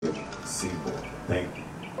Seymour. Thank you.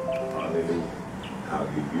 Hallelujah. How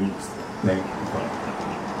you used him. Thank you, Father.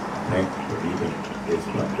 Thank you for even his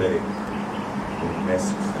prophetic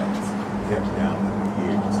message that was kept down in the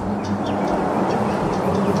years.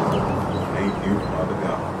 Thank you, Father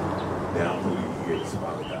God. Down through the years,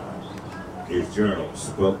 Father God. His journal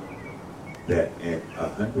spoke that in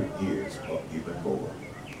 100 years or even more.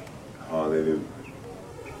 Hallelujah.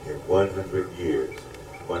 In 100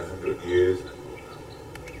 years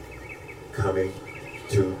coming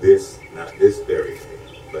to this, not this very day,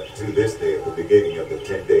 but to this day, at the beginning of the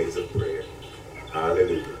 10 days of prayer.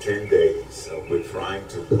 Hallelujah. 10 days. We're trying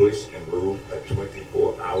to push and move a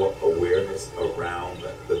 24-hour awareness around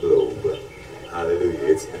the globe. Hallelujah.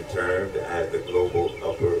 It's been termed as the global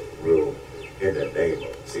upper room. In the name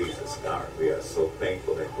of Jesus, God, we are so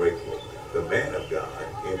thankful and grateful. The man of God,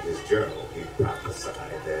 in his journal, he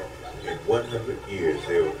prophesied that in 100 years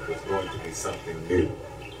there was going to be something new.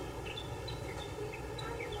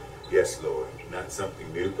 Yes, Lord. Not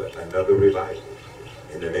something new, but another revival.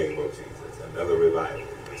 In the name of Jesus, another revival.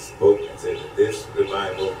 He spoke and said that this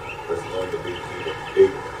revival was going to be even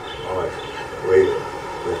bigger, larger, greater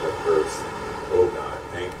than the first. Oh God,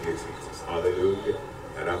 thank you, Jesus. Hallelujah.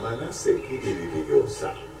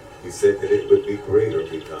 He said that it would be greater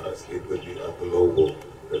because it would be a global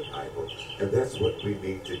revival. And that's what we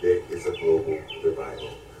need today, is a global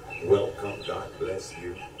revival. Welcome. God bless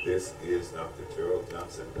you. This is Dr. Gerald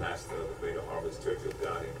Johnson, pastor of the Greater Harvest Church of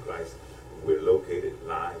God in Christ. We're located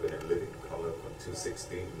live and in living color from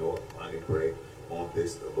 216 North Bonnie Bray on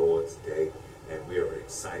this, the Lord's Day. And we are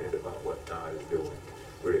excited about what God is doing.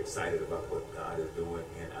 We're excited about what God is doing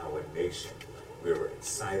in our nation. We're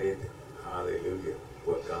excited, hallelujah,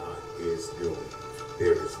 what God is doing.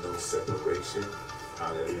 There is no separation.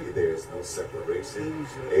 Hallelujah. There is no separation.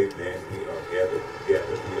 Amen. We are gathered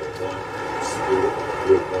together. We are one in the Spirit.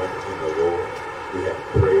 We're one in the Lord. We have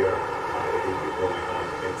prayer, hallelujah, going on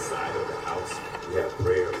inside of the house. We have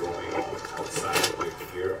prayer going on outside. We're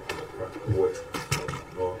here on the front porch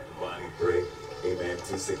of North Bonnie Bray. Amen.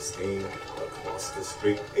 216 across the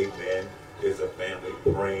street. Amen. There's a family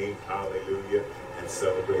praying, hallelujah, and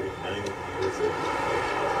celebrating 90 years of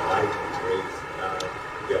life. Praise God.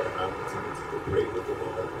 We got an opportunity to pray with the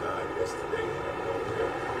woman of God yesterday in our home here.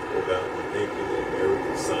 Oh God, we thank you that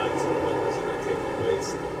miracle signs and wonders are taking place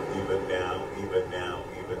even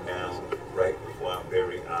now, right before our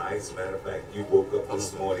very eyes. Matter of fact, you woke up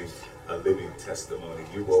this morning a living testimony.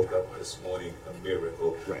 You woke up this morning a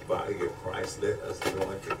miracle. Right. Body of Christ, let us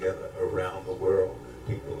join together around the world.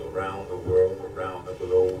 People around the world, around the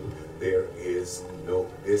globe. There is no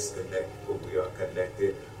disconnect, but we are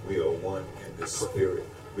connected. We are one in the Spirit.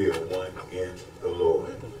 We are one in the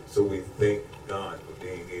Lord. So we thank God for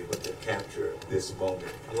being able to capture this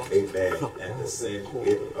moment. Amen. And to send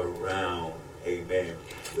it around. Amen.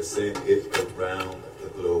 To send it around the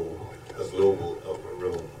globe. A global upper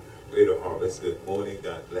room. Greater Harvest, good morning.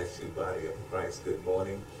 God bless you, body of Christ. Good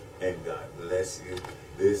morning. And God bless you.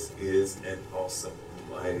 This is an awesome,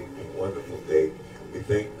 mighty, wonderful day. We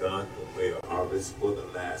thank God for Greater Harvest for the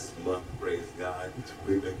last month. Praise God.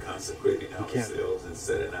 We've been consecrating ourselves and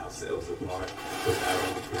setting ourselves apart for not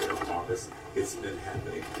only Greater Harvest. It's been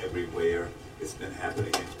happening everywhere. It's been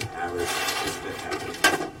happening in Paris. It's been happening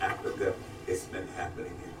in Africa. It's been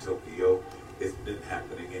happening in Tokyo. It's been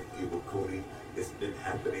happening in Iwakuni. It's been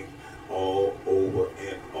happening all over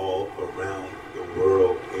and all around the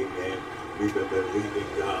world. Amen. We've been believing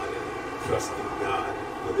God and trusting God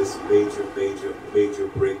for this major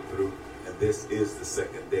breakthrough. And this is the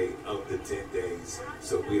second day of the 10 days.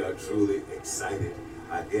 So we are truly excited.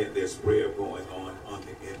 Again, there's prayer going on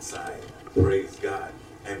the inside. Praise God.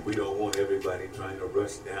 And we don't want everybody trying to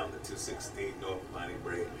rush down to 216 North Bonnie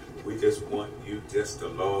Bray. We just want you just to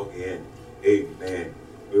log in. Amen.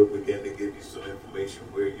 We'll begin to give you some information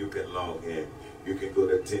where you can log in. You can go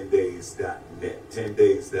to 10days.net.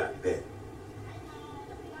 10days.net.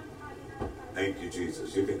 Thank you,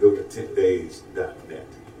 Jesus. You can go to 10days.net.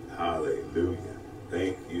 Hallelujah.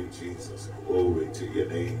 Thank you, Jesus. Glory to your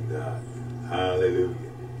name, God. Hallelujah.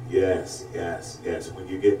 Yes. When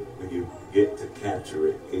you get to capture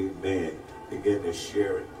it, amen. Begin to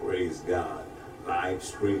share it. Praise God. Live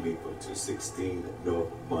streaming from 216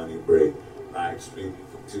 North Bonnie Bray. Live streaming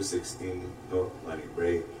from 216 North Bonnie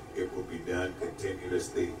Bray. It will be done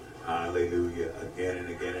continuously. Hallelujah. Again and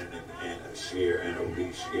again and a share and a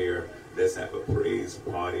reshare. Let's have a praise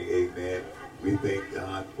party. Amen. We thank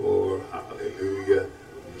God for, hallelujah,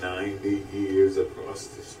 90 years across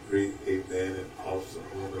the street. Amen. An awesome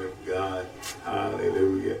woman of God.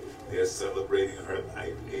 Hallelujah. They're celebrating her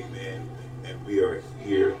life. Amen. And we are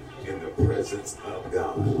here in the presence of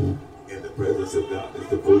God. In presence of God is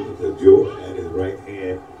the fullness of joy, and his right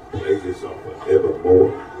hand pleasures are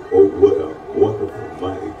forevermore. Oh, what a wonderful,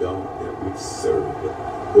 mighty God that we serve.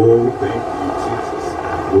 Oh, thank you, Jesus.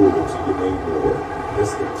 Glory to your name, Lord.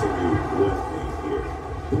 Let's continue one thing here.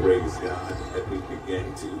 Praise God as we begin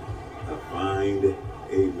to find,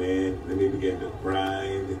 amen. Let me begin to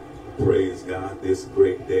grind. Praise God this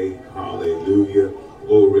great day. Hallelujah.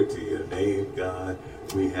 Glory to your name, God.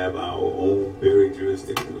 We have our own very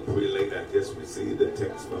jurisdiction. Pretty late, I just received a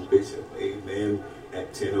text from Bishop. Amen.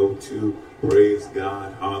 At 10:02. Praise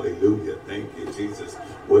God. Hallelujah. Thank you, Jesus.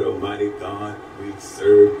 What a mighty God we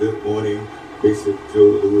serve. Good morning, Bishop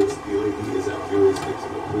Joe Lewis Healy. He is our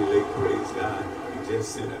jurisdiction. Pretty late. Praise God. He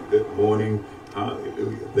just sent a good morning.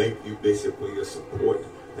 Hallelujah. Thank you, Bishop, for your support.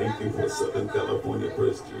 Thank you for Southern California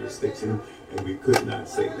First Jurisdiction. And we could not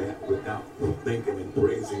say that without thanking and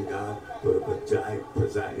praising God for the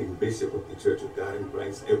presiding bishop of the Church of God in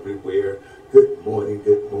Christ everywhere. Good morning,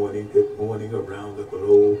 good morning, good morning around the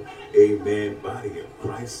globe. Amen. Body of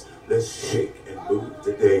Christ, let's shake and move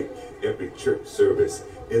today. Every church service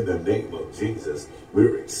in the name of Jesus.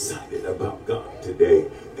 We're excited about God today.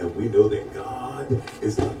 And we know that God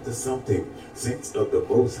is up to something. Saints of the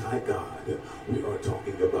Most High God, we are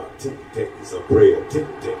talking about 10 days of prayer, 10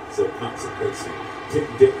 days of consecration, 10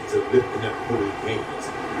 days of lifting up holy hands.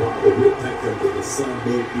 Father, we're thanking that the sun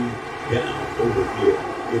may be down over here.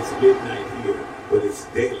 It's midnight here, but it's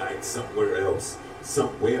daylight somewhere else,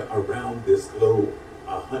 somewhere around this globe.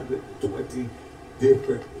 120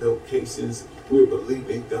 different locations. We're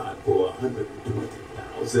believing God for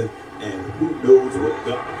 120,000, and who knows what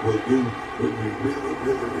God will do when we really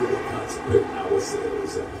consecrate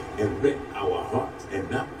ourselves and rent our hearts and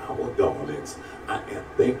not our garments. I am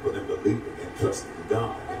thankful and believing and trusting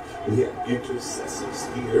God. We have intercessors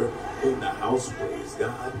here in the house, praise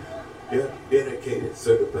God. They're dedicated,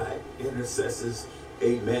 certified intercessors.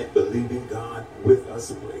 Amen. Believing God with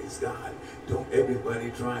us, praise God. Don't everybody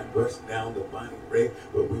try and rush down the Bonnie Ray,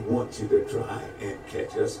 but we want you to try and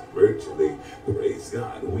catch us virtually. Praise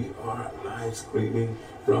God. We are live streaming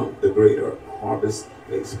from the Greater Harvest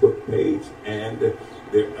Facebook page, and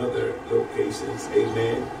there are other locations.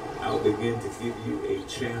 Amen. I'll begin to give you a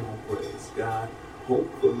channel, praise God.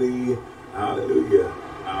 Hopefully, hallelujah,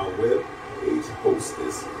 our web page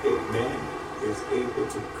hostess, amen, is able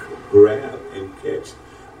to grab and catch,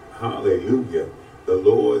 hallelujah, the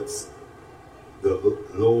Lord's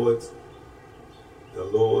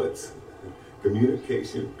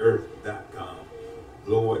communicationearth.com.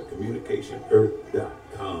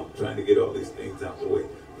 LordCommunicationearth.com. Trying to get all these things out the way.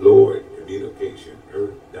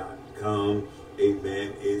 LordCommunicationearth.com.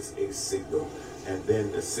 Amen. Is a signal. And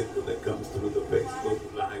then the signal that comes through the Facebook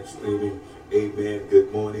live streaming. Amen.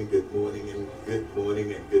 Good morning, and good morning, and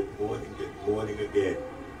good morning again.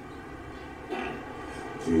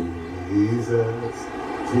 Jesus,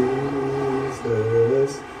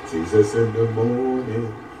 Jesus, Jesus in the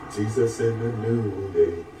morning, Jesus in the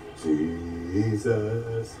noonday.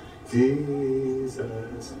 Jesus,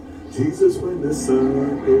 Jesus, Jesus when the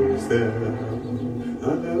sun goes down.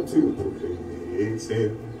 I love to praise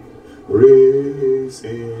him, praise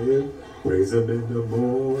him, praise him in the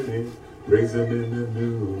morning, praise him in the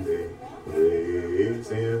noonday. Praise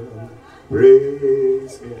him,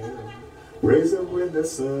 praise him. Praise him when the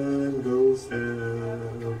sun goes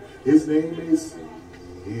down. His name is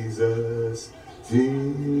Jesus,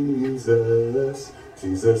 Jesus,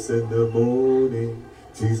 Jesus in the morning,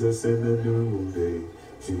 Jesus in the noonday.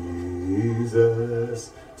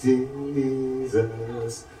 Jesus,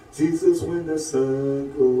 Jesus, Jesus when the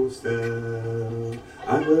sun goes down.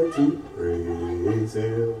 I love to praise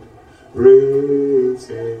him, praise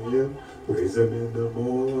him, praise him in the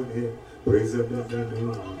morning, praise him in the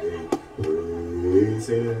noonday. Praise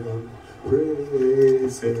him,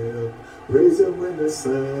 praise him, praise him when the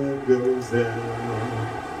sun goes down.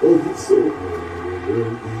 Oh, he's so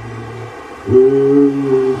worthy,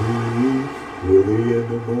 worthy, worthy in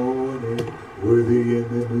the morning, worthy in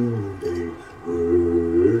the noonday,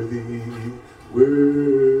 worthy,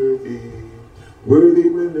 worthy, worthy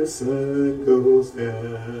when the sun goes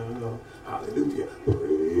down. Hallelujah.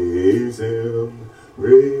 Praise him,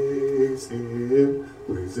 praise him.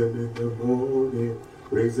 Praise him in the morning,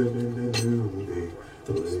 praise him in the noonday.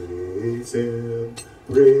 Praise him,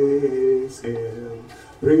 praise him,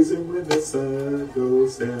 praise him when the sun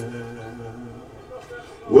goes down.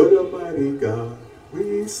 What a mighty God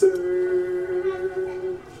we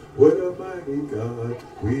serve. What a mighty God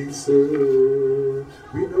we serve.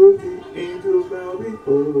 We know the angels bow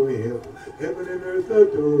before him. Heaven and earth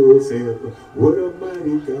adores him. What a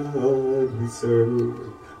mighty God we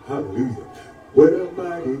serve. Hallelujah. What a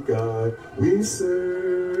mighty God we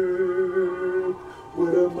serve.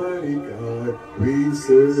 What a mighty God we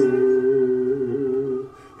serve.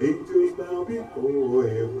 Angels bow before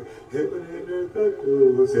him. Heaven and earth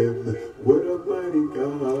adores him. What a mighty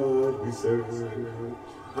God we serve.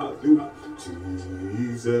 Hallelujah.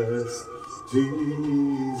 Jesus,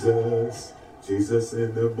 Jesus, Jesus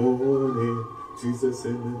in the morning, Jesus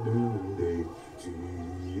in the noonday.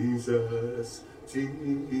 Jesus,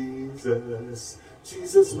 Jesus,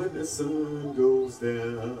 Jesus when the sun goes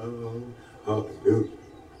down. Hallelujah.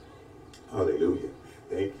 Hallelujah.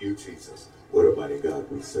 Thank you, Jesus. What a mighty God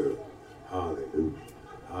we serve. Hallelujah.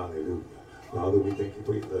 Hallelujah. Father, we thank you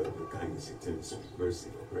for your love, your kindness, your tenderness, your mercy,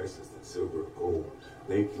 your precious and silver and gold.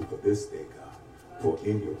 Thank you for this day, God. For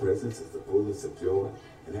in your presence is the fullness of joy,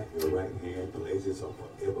 and at your right hand pleasures are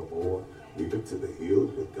forevermore. We look to the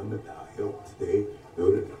hills with cometh our help today,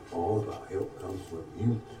 knowing that all of our help comes from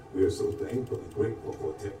you. We are so thankful and grateful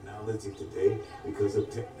for technology today. Because of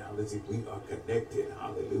technology, we are connected.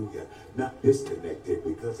 Hallelujah. Not disconnected.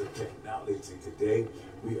 Because of technology today,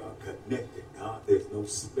 we are connected. God, there's no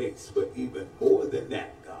space, but even more than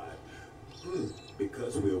that, God.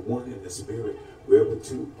 Because we are one in the spirit, wherever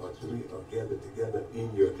two or three are gathered together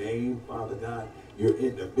in your name, Father God, you're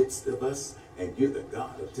in the midst of us, and you're the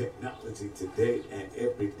God of technology today and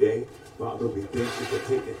every day. Father, we thank you for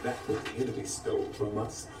taking back what the enemy stole from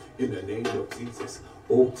us in the name of Jesus.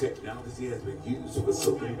 Old technology has been used for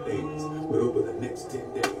so many things, but over the next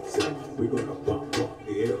 10 days, we're going to bombard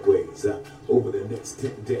the airways. Over the next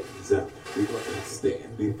 10 days, we're going to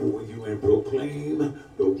stand before you and proclaim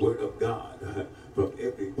the word of God from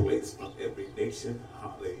every place, from every nation.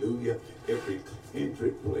 Hallelujah. Every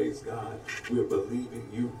kindred place, God. We're believing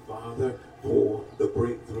you, Father, for the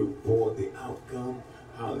breakthrough, for the outcome.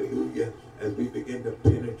 Hallelujah. As we begin to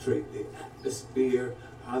penetrate the atmosphere,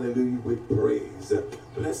 hallelujah, with praise.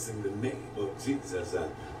 Blessing the name of Jesus.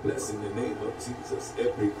 Blessing the name of Jesus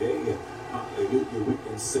every day. Hallelujah. We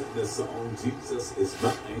can sing the song, Jesus is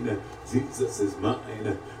mine. Jesus is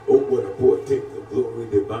mine. Oh, what a foretaste of glory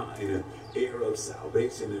divine. Heir of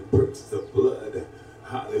salvation and purchase of blood.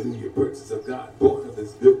 Hallelujah. Purchase of God, born of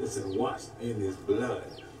his goodness and washed in his blood.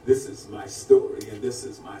 This is my story and this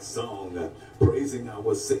is my song, praising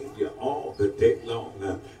our Savior all the day long.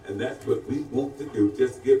 And that's what we want to do,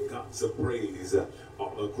 just give God some praise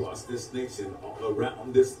all across this nation, all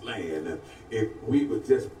around this land. If we would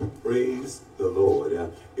just praise the Lord,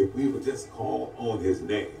 if we would just call on his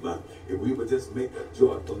name, if we would just make a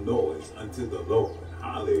joyful noise unto the Lord.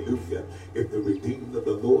 Hallelujah. If the redeemed of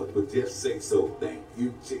the Lord would just say so. Thank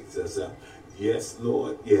you, Jesus. Yes,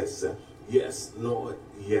 Lord, yes. Yes, Lord,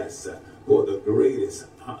 yes, for the greatest,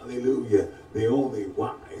 hallelujah, the only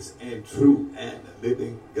wise and true and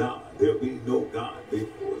living God. There'll be no God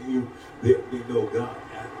before you. There'll be no God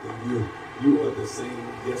after you. You are the same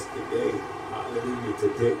yesterday, hallelujah,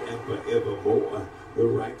 today and forevermore. The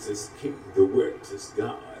righteous King, the righteous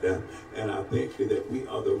God. And I thank you that we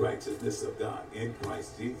are the righteousness of God in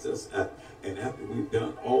Christ Jesus. And after we've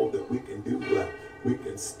done all that we can do, we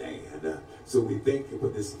can stand. So we thank you for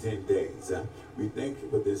this 10 days. We thank you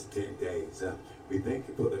for this 10 days. We thank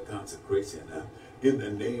you for the consecration. In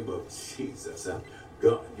the name of Jesus.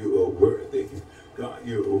 God, you are worthy. God,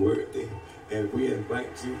 you are worthy. And we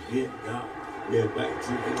invite you in, God. We invite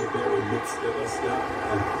you in the very midst of us, God.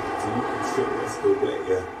 So you can show us the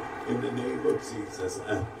way. In the name of Jesus.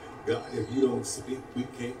 God, if you don't speak, we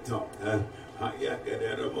can't talk.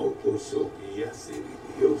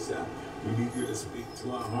 We need you to speak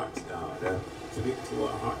to our hearts, God. Speak to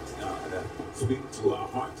our hearts, God. Speak to our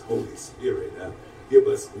hearts, Holy Spirit. Give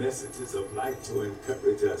us messages of life to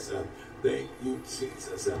encourage us. Thank you,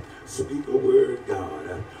 Jesus. Speak a word,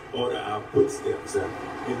 God. Order our footsteps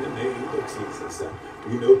in the name of Jesus.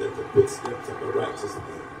 We know that the footsteps of a righteous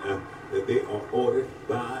man, that they are ordered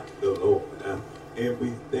by the Lord. And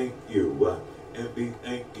we thank you. And we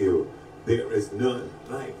thank you. There is none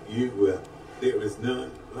like you. There is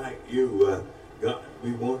none like you. God,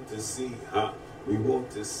 we want to see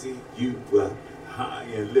you high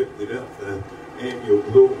and lifted up, and your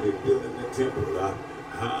glory filling the temple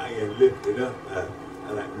high and lifted up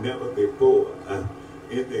like never before.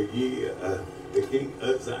 In the year the King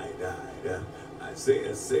Uzziah died,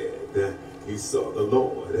 Isaiah said he saw the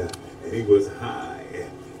Lord and he was high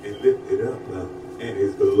and lifted up, and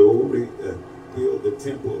his glory filled the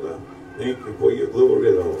temple. Thank you for your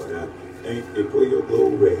glory, Lord. Thank you for your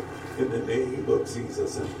glory in the name of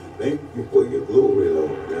Jesus. Thank you for your glory,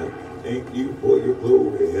 Lord. Thank you for your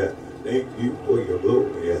glory. Thank you for your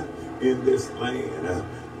glory in this land.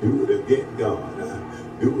 Do it again,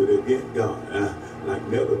 God. Do it again, God. like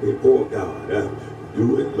never before, God.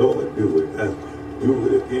 Do it, Lord, do it. Do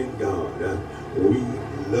it again, God. We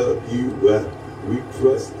love you. We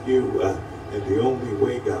trust you. And the only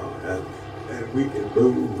way, God, that we can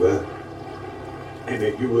move and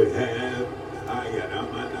that you would have,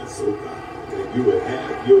 that you would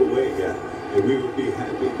have your way, and we would be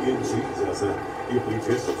happy in Jesus if we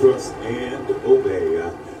just trust and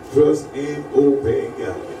obey. Trust and obey,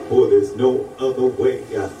 for there's no other way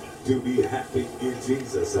to be happy in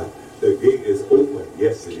Jesus. The gate is open.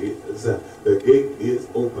 Yes, it is. The gate is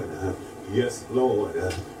open. Yes, Lord.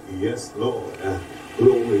 Yes, Lord.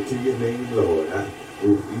 Glory to your name, Lord.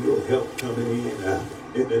 We feel help coming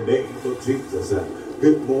in the name of Jesus.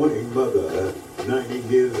 Good morning, Mother. 90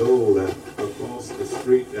 years old across the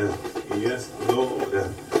street. Yes, Lord. A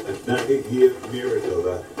 90-year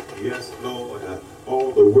miracle. Yes, Lord.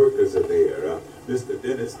 All the workers are there. Mr.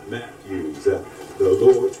 Dennis Matthews, the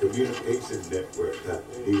Lord Communication Network.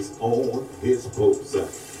 He's on his post.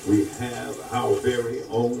 We have our very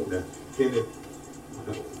own Kenneth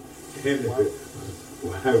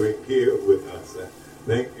Wyrick here with us.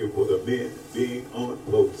 Thank you for the men being on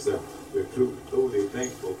post. We're truly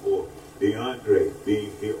thankful for DeAndre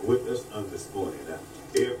being here with us on this morning.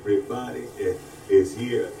 Everybody is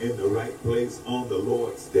here in the right place on the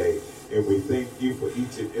Lord's Day. And we thank you for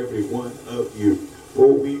each and every one of you.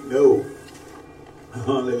 For we know,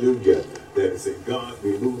 hallelujah, that it's in God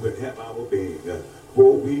we move and have our being.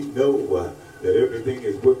 For we know that everything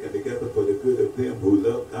is working together for the good of them who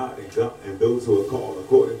love God and those who are called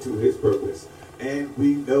according to his purpose. And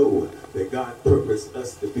we know that God purposed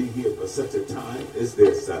us to be here for such a time as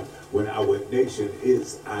this, when our nation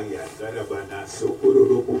is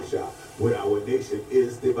when our nation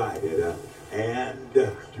is divided, and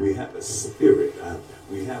we have a spirit.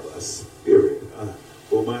 We have a spirit.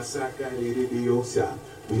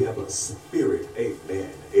 We have a spirit,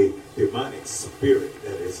 amen, a demonic spirit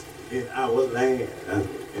that is in our land, and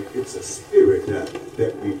it's a spirit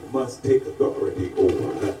that we must take authority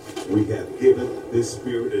over. We have given this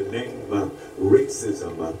spirit a name,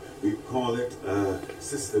 racism. We call it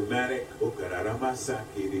systematic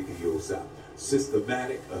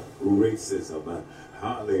systematic racism.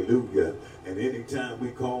 Hallelujah. And anytime we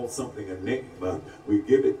call something a name, we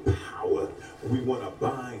give it power. We want to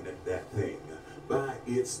bind that thing by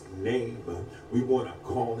its name. We want to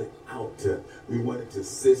call it out. We want it to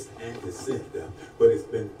cease and descend. But it's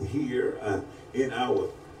been here in our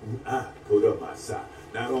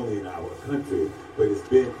not only in our country, but it's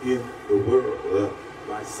been in the world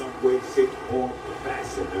by some way, shape, form, or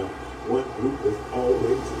fashion. One group has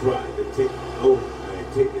always tried to take over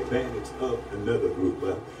and take advantage of another group.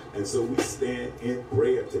 And so we stand in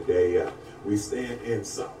prayer today. We stand in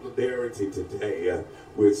solidarity today.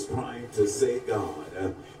 We're trying to say,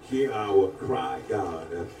 God, hear our cry,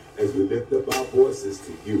 God, as we lift up our voices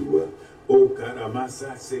to you.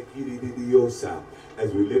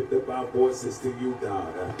 As we lift up our voices to you,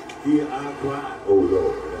 God, hear our cry, O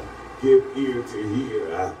Lord. Give ear to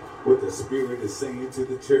hear what the Spirit is saying to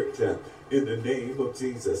the church in the name of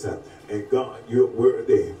Jesus. And God, you're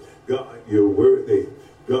worthy. God, you're worthy.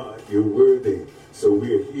 God, you're worthy. So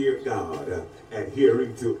we're here, God,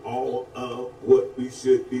 adhering to all of what we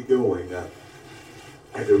should be doing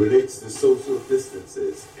as it relates to social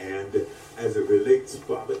distances and as it relates,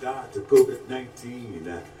 Father God, to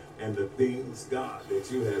COVID-19 and the things, God,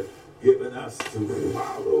 that you have given us to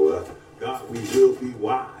follow. God, we will be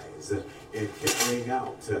wise in carrying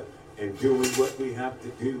out and doing what we have to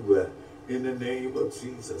do in the name of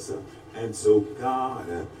Jesus. And so,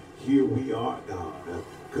 God, here we are, God.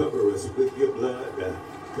 Cover us with your blood.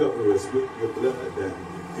 Cover us with your blood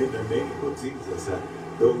in the name of Jesus.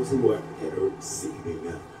 Those who are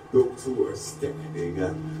interceding, those who are standing,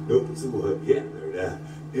 those who are gathered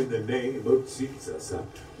in the name of Jesus.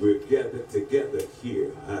 We're gathered together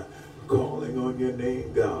here, calling on your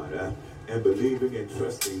name, God, and believing and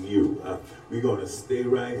trusting you. We're going to stay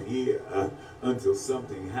right here until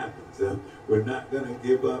something happens. We're not going to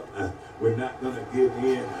give up. We're not going to give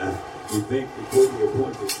in. We thank you for the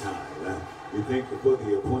appointed time. We thank you for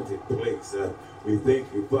the appointed place. We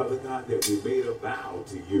thank you, Father God, that we made a vow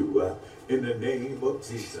to you in the name of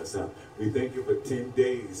Jesus. We thank you for 10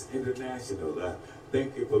 days international.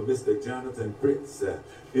 Thank you for Mr. Jonathan Prince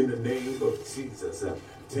in the name of Jesus.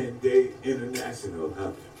 10-day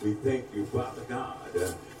international. We thank you, Father God,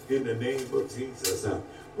 in the name of Jesus.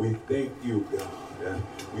 We thank you, God.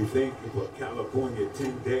 We thank you for California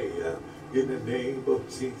 10-day in the name of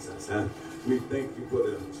Jesus. We thank you for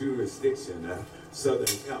the jurisdiction,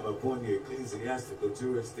 Southern California Ecclesiastical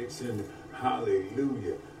Jurisdiction.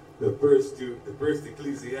 Hallelujah. the first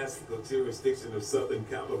ecclesiastical jurisdiction of Southern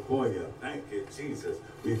California. Thank you, Jesus.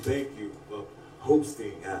 We thank you for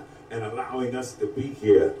hosting and allowing us to be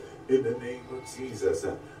here in the name of Jesus,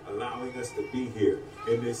 allowing us to be here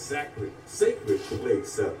in this sacred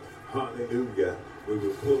place. Hallelujah. We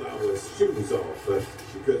will pull our shoes off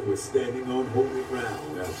because we're standing on holy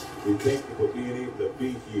ground. We thank you for being able to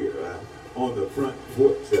be here on the front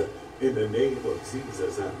porch in the name of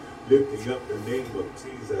Jesus. Lifting up the name of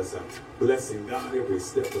Jesus, blessing God every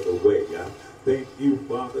step of the way. Thank you,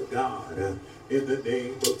 Father God, in the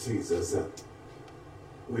name of Jesus.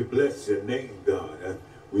 We bless your name, God.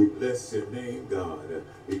 We bless your name, God,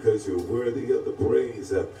 because you're worthy of the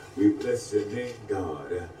praise. We bless your name,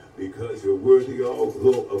 God, because you're worthy of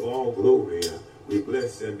all glory. We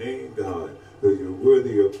bless your name, God, because you're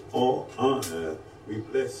worthy of all honor. We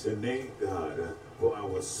bless your name, God, for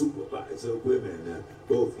our supervisor women,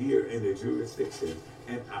 both here in the jurisdiction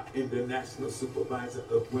and our international supervisor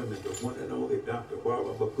of women, the one and only Dr.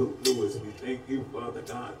 Barbara McCook Lewis. We thank you, Father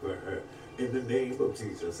God, for her. In the name of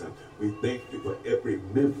Jesus, we thank you for every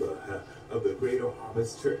member of the Greater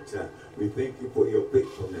Harvest Church. We thank you for your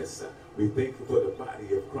faithfulness. We thank you for the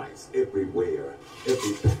body of Christ everywhere.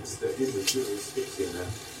 Every pastor in the jurisdiction,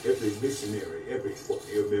 every missionary, every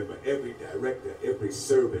member, every director, every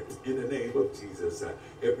servant, in the name of Jesus,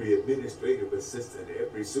 every administrative assistant,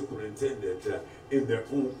 every superintendent in their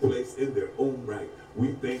own place, in their own right.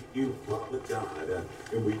 We thank you, Father God,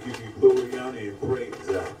 and we give you glory, honor, and praise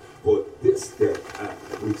for this day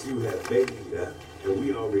which you have made, and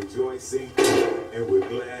we are rejoicing and we're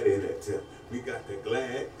glad in it. We got the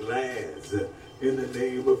glads in the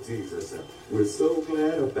name of Jesus. We're so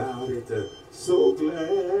glad about it, so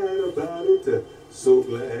glad about it, so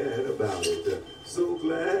glad about it, so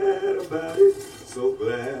glad about it, so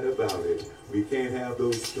glad about it. We can't have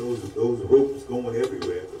those ropes going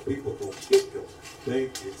everywhere, because people gonna kick them.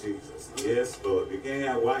 Thank you, Jesus. Yes, Lord. We can't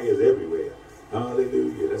have wires everywhere.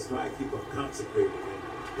 Hallelujah. That's why I keep them consecrated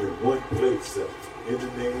in one place in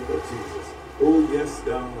the name of Jesus. Oh, yes,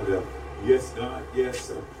 God. Yes, God.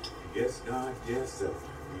 Yes. Yes, God. Yes.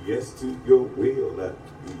 Yes to your will.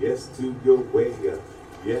 Yes to your way.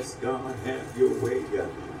 Yes, God, have your way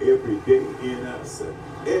every day in us.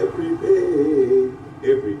 Every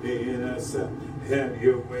day in us. Have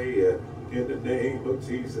your way in the name of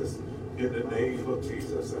Jesus. In the name of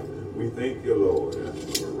Jesus, we thank you, Lord,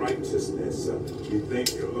 for righteousness. We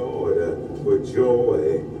thank you, Lord, for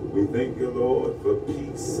joy. We thank you, Lord, for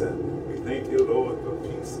peace. We thank you, Lord, for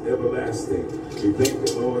peace everlasting. We thank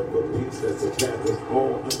you, Lord, for peace that surpasses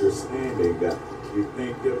all understanding. We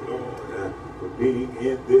thank you, Lord, for being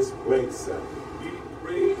in this place. We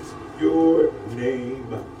praise your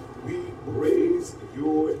name. We praise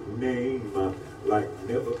your name like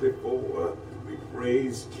never before. We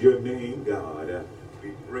praise your name, God.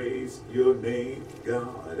 We praise your name,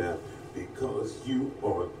 God, because you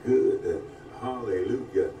are good.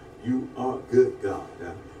 Hallelujah. You are good, God.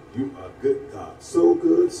 You are good, God. So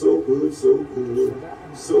good, so good, so good.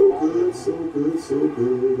 So good, so good, so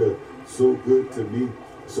good. So good to me,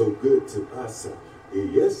 so good to us.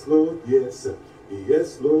 Yes, Lord, yes.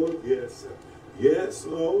 Yes, Lord, yes. Yes,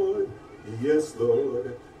 Lord. Yes,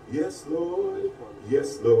 Lord. Yes, Lord.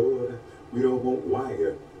 Yes, Lord. We don't want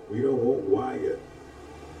wire. We don't want wire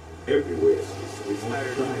everywhere. We want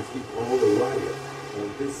to try and keep all the wire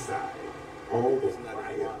on this side. All the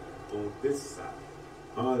wire on this side.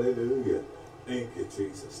 Hallelujah. Thank you,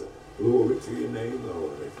 Jesus. Glory to your name,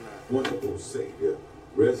 Lord. Wonderful Savior.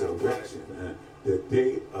 Resurrection. The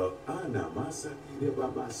day of Anamasaki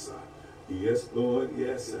Babasa. Yes, Lord,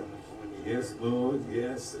 yes. Yes, Lord,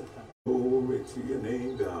 yes. Glory to your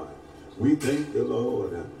name, God. We thank you,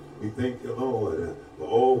 Lord. We thank you, Lord, for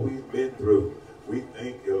all we've been through. We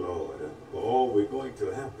thank you, Lord, for all we're going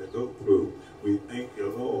to have to go through. We thank you,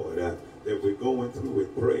 Lord, that we're going through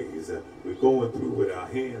with praise. We're going through with our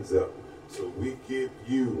hands up. So we give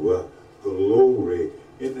you glory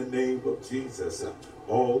in the name of Jesus.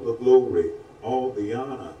 All the glory, all the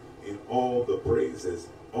honor, and all the praises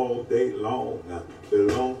all day long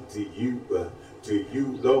belong to you, Lord, to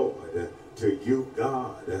you,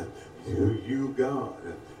 God, to you, God.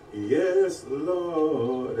 Yes,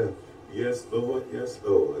 Lord. Yes, Lord. Yes,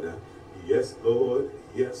 Lord. Yes, Lord.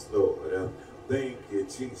 Yes, Lord. Thank you,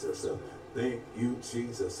 Jesus. Thank you,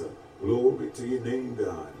 Jesus. Glory to your name,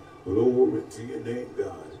 God. Glory to your name,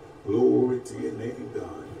 God. Glory to your name,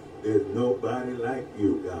 God. There's nobody like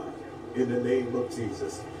you, God. In the name of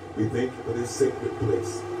Jesus, we thank you for this sacred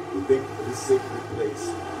place. We thank you for this sacred place.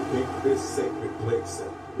 We thank you for this sacred place.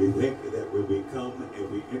 We thank you that when we come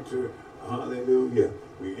and we enter, Hallelujah.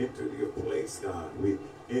 We enter your place, God. We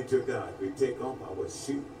enter, God. We take off our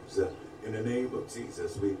shoes. In the name of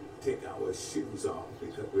Jesus, we take our shoes off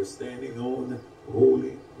because we're standing on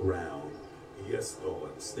holy ground. Yes,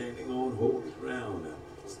 Lord. Standing on holy ground.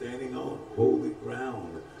 Standing on holy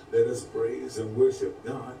ground. Let us praise and worship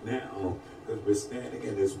God now because we're standing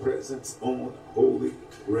in his presence on holy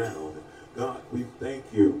ground. God, we thank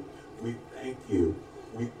you. We thank you.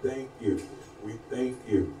 We thank you. We thank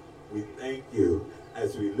you. We thank you.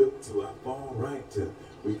 As we look to our far right,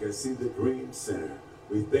 we can see the Dream Center.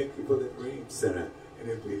 We thank you for the Dream Center. And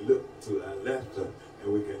if we look to our left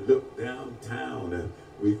and we can look downtown,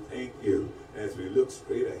 we thank you. As we look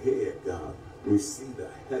straight ahead, God, we see the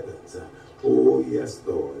heavens. Oh, yes,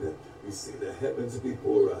 Lord. We see the heavens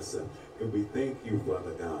before us. And we thank you,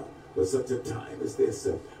 Father God, for such a time as this.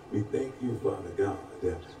 We thank you, Father God,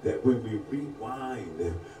 that when we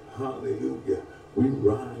rewind, hallelujah, we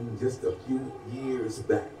rewind just a few years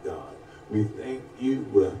back, God. We thank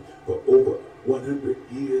you for over 100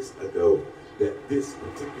 years ago that this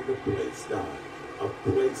particular place, God, a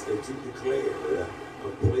place that you declared, a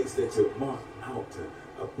place that you marked out,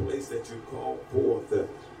 a place that you called forth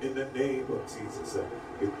in the name of Jesus.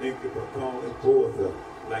 We thank you for calling forth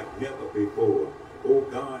like never before. Oh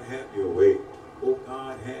God, have your way. Oh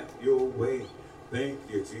God, have your way. Thank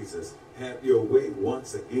you, Jesus. Have your way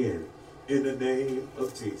once again in the name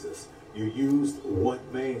of Jesus. You used one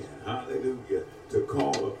man, hallelujah, to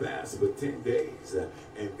call a fast for 10 days.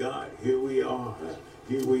 And God, here we are.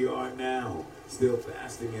 Here we are now, still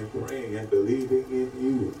fasting and praying and believing in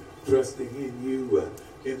you, trusting in you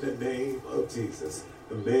in the name of Jesus.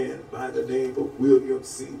 A man by the name of William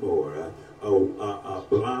Seymour,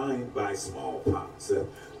 blind by smallpox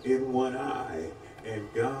in one eye. And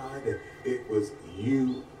God, it was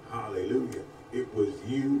you, hallelujah. It was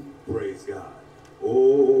you, praise God.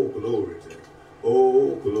 Oh, glory to you.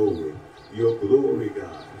 Oh, glory. Your glory,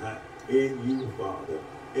 God, in you, Father,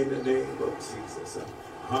 in the name of Jesus.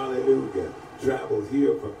 Hallelujah. Traveled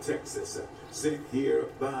here from Texas, sent here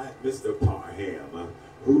by Mr. Parham,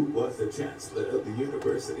 who was the chancellor of the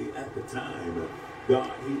university at the time.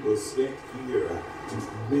 God, he was sent here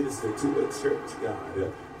to minister to a church,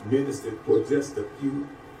 God, ministered for just a few,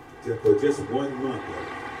 for just 1 month.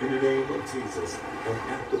 In the name of Jesus. And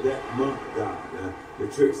after that month, God, the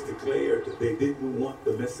church declared that they didn't want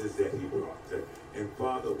the message that he brought. And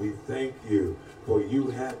Father, we thank you for you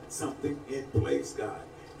had something in place, God.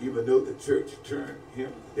 Even though the church turned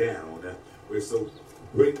him down, we're so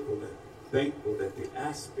grateful and thankful that the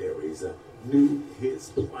Asberries knew his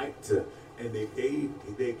plight and they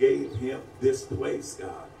gave him this place,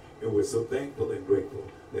 God. And we're so thankful and grateful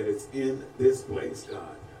that it's in this place,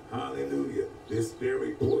 God. Hallelujah. This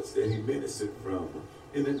very porch that he ministered from.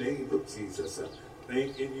 In the name of Jesus.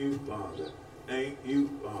 Thanking you, Father. Thank you,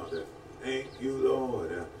 Father. Thank you,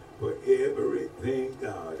 Lord, for everything,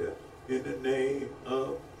 God. In the name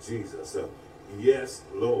of Jesus. Yes,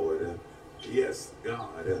 Lord. Yes,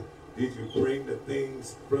 God. Did you bring the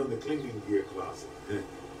things from the cleaning gear closet?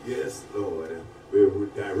 Yes, Lord. We're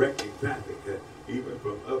directing traffic even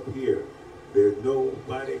from up here. There's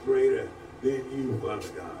nobody greater than you, Father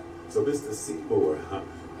God. So Mr. Seymour,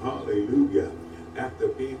 hallelujah, after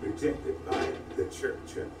being rejected by the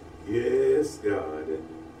church, yes, God,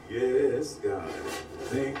 yes, God,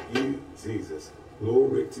 thank you, Jesus.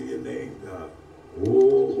 Glory to your name, God.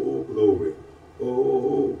 Oh, glory.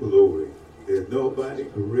 Oh, glory. There's nobody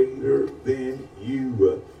greater than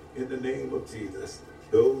you. In the name of Jesus,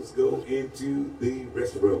 those go into the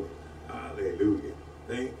restroom. Hallelujah.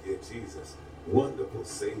 Thank you, Jesus. Wonderful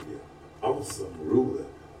Savior. Awesome ruler,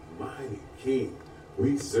 mighty King.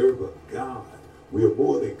 We serve a God. We are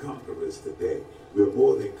more than conquerors today. We're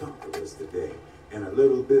more than conquerors today. And a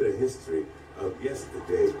little bit of history of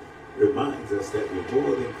yesterday reminds us that we're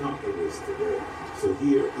more than conquerors today. So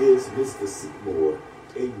here is Mr. Seymour.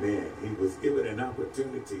 Amen. He was given an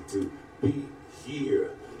opportunity to be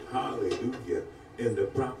here. Hallelujah. In the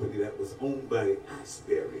property that was owned by the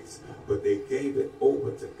Asberries. But they gave it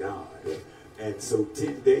over to God. And so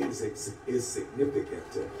 10 days is significant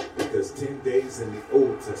because 10 days in the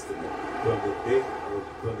Old Testament,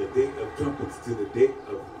 from the day of trumpets to the day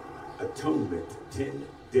of atonement, 10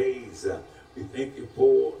 days. We thank you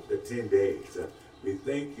for the 10 days. We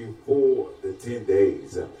thank you for the 10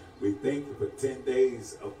 days. We thank you for 10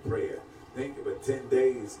 days of prayer. Thank you for 10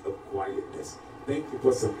 days of quietness. Thank you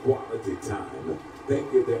for some quality time.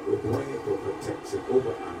 Thank you that we're praying for protection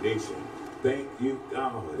over our nation. Thank you,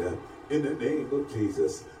 God. in the name of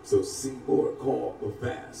Jesus. So Seymour called a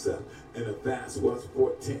fast, and the fast was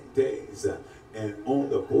for 10 days. And on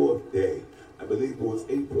the 4th day, I believe it was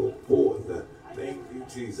April 4th, thank you,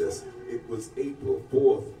 Jesus. It was April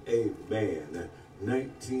 4th, amen,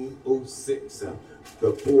 1906,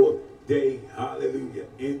 the 4th day, hallelujah,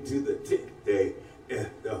 into the 10th day.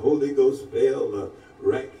 The Holy Ghost fell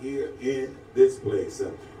right here in this place.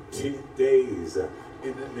 10 days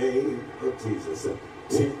in the name of Jesus.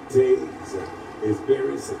 10 days is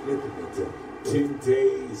very significant. 10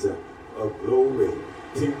 days of glory.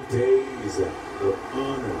 10 days of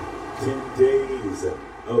honor. 10 days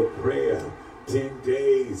of prayer. 10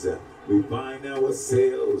 days we find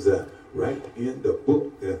ourselves right in the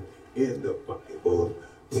book, in the Bible.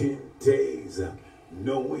 10 days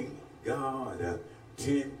knowing God.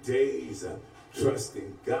 10 days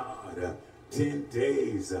trusting God. 10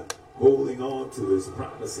 days holding on to his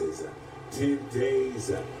promises. 10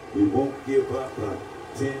 days we won't give up.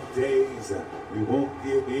 10 days we won't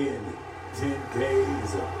give in. 10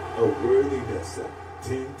 days of worthiness.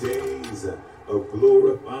 10 days of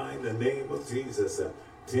glorifying the name of Jesus.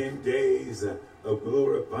 10 days of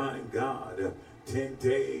glorifying God. 10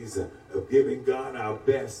 days of giving God our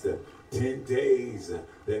best. 10 days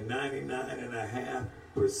that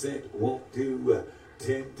 99.5% won't do.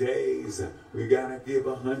 10 days we gotta give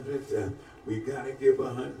 100. We gotta give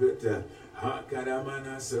 100.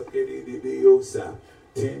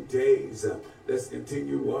 10 days. Let's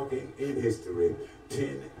continue walking in history.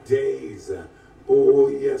 10 days. Oh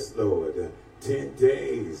yes, Lord. 10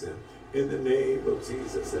 days in the name of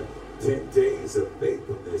Jesus. 10 days of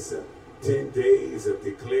faithfulness. 10 days of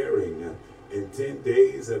declaring. And 10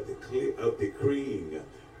 days of decreeing.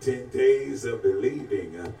 10 days of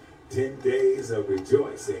believing. 10 days of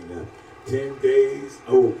rejoicing. 10 days,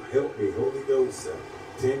 oh, help me, Holy Ghost.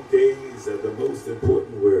 10 days of the most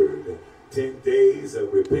important word. 10 days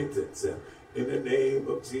of repentance in the name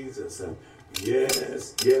of Jesus.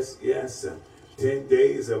 Yes, yes, yes. 10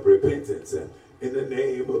 days of repentance in the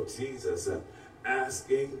name of Jesus.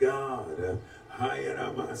 Asking God,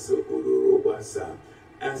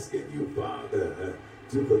 asking you, Father,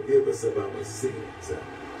 to forgive us of our sins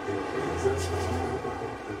and cleanse us from all of our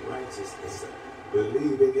unrighteousness.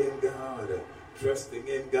 Believing in God, trusting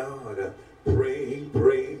in God, praying,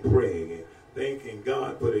 praying, praying, thanking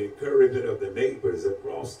God for the encouragement of the neighbors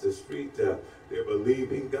across the street. They're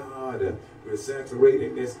believing God. We're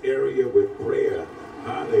saturating this area with prayer.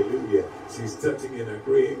 Hallelujah. She's touching and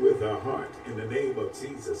agreeing with her heart in the name of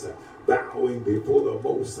Jesus. Bowing before the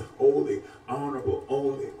most holy, honorable,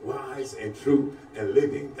 only wise and true and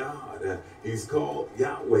living God. He's called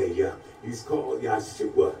Yahweh. He's called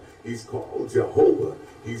Yeshua. He's called Jehovah.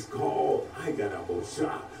 He's called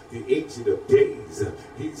Moshe, the Ancient of Days.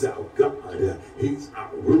 He's our God. He's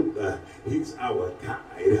our ruler. He's our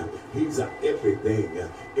guide. He's our everything.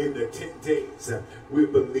 In the 10 days, we're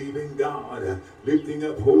believing God, lifting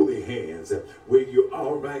up holy hands. Where you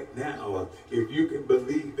are right now, if you can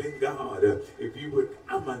believe in God, if you would,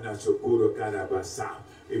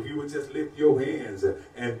 if you would just lift your hands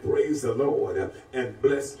and praise the Lord and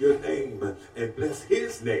bless your name and bless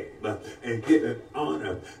his name and give him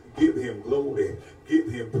honor, give him glory, give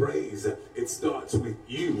him praise. It starts with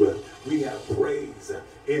you. We have praise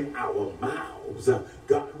in our mouths.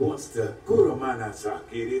 God wants to,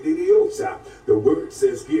 the word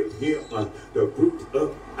says, give him the fruit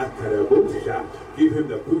of akarabosha. Give him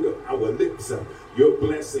the fruit of our lips. Your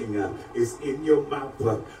blessing is in your mouth.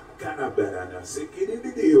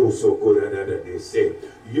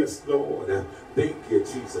 Yes, Lord. Thank you,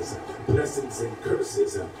 Jesus. Blessings and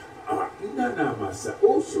curses are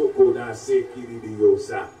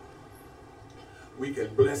we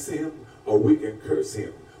can bless him or we can curse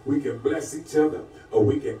him. We can bless each other or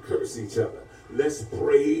we can curse each other. Let's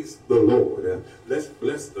praise the Lord. Let's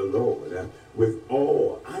bless the Lord with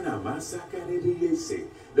all.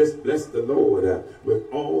 Let's bless the Lord with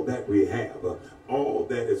all that we have, all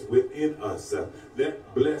that is within us. Let's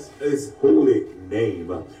bless his holy name.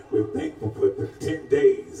 We're thankful for the 10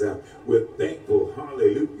 days. We're thankful,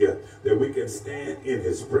 hallelujah, that we can stand in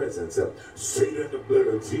his presence. Satan, the blood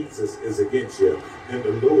of Jesus is against you, and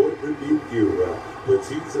the Lord rebuke you. But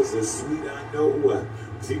Jesus is sweet, I know.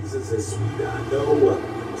 Jesus is sweet, I know.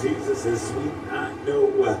 Jesus is sweet, I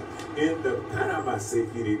know. In the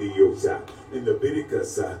in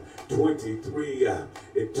Leviticus 23,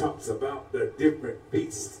 it talks about the different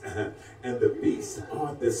beasts, and the beasts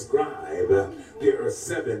are described. There are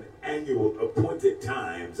 7 annual appointed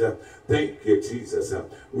time times. Thank you, Jesus.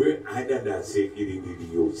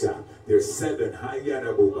 There's 7. I'm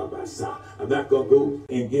not going to go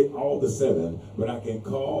and get all the 7, but I can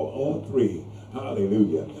call on 3.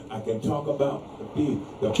 Hallelujah. I can talk about the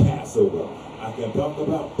Passover. I can talk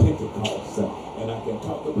about Pentecost. And I can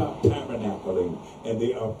talk about tabernacling. And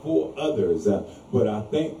there are 4 others. But I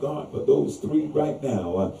thank God for those 3 right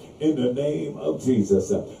now. In the name of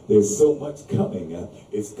Jesus. There's so much coming.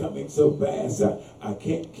 It's coming so fast. I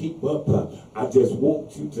can't keep up. I just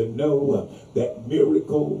want you to know that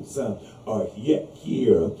miracles are yet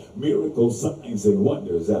here. Miracle signs and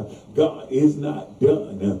wonders. God is not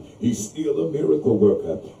done. He's still a miracle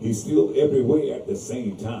worker. He's still everywhere at the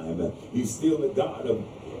same time. He's still the God of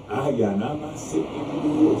He's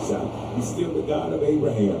still the God of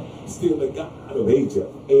Abraham, still the God of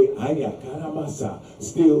Egypt,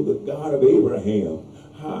 still the God of Abraham.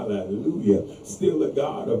 Hallelujah. Still the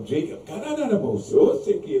God of Jacob.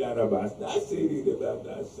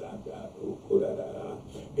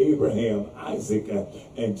 Abraham, Isaac,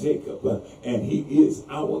 and Jacob. And he is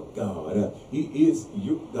our God. He is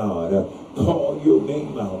your God. Call your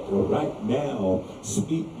name out right now.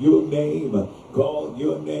 Speak your name. Call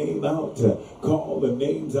your name out. Call the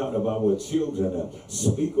names out of our children.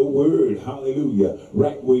 Speak a word, hallelujah,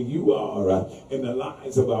 right where you are in the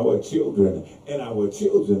lives of our children and our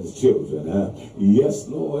children's children. Yes,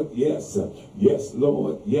 Lord, yes. Yes,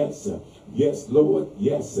 Lord, yes. Yes, Lord,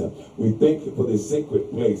 yes. We thank you for this sacred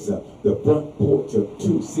place, the front porch of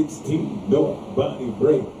 216 North Bonnie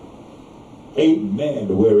Brae.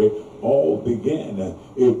 Amen, where it all began.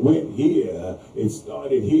 It went here. It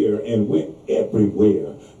started here and went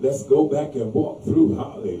everywhere. Let's go back and walk through.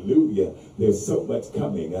 Hallelujah. There's so much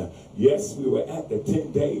coming. Yes, we were at the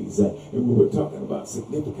 10 days and we were talking about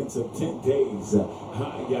significance of 10 days. The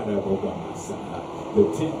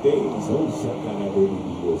 10 days.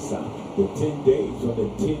 The 10 days from the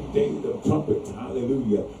 10 days of trumpets,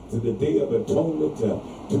 hallelujah, to the day of atonement, to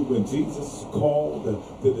when Jesus called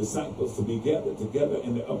the disciples to be gathered together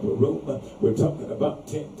in the upper room. We're talking about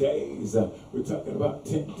 10 days. We're talking about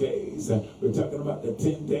 10 days. We're talking about the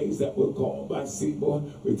 10 days that were called by Seymour.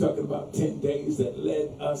 We're talking about 10 days that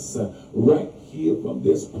led us right here from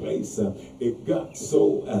this place. It got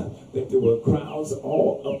so that there were crowds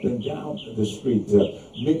all up and down the street.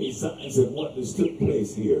 Many signs and wonders took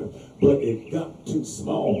place here. But it got too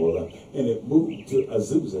small and it moved to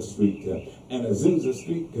Azusa Street. And Azusa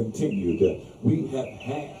Street continued. We have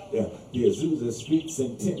had the Azusa Street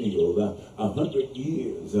Centennial 100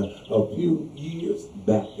 years, a few years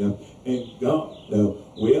back. And God,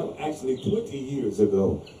 well, actually 20 years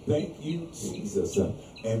ago. Thank you, Jesus.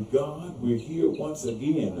 And God, we're here once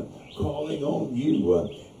again calling on you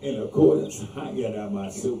in accordance.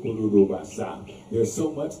 There's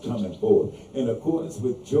so much coming forth. In accordance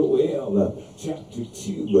with Joel chapter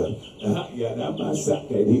 2,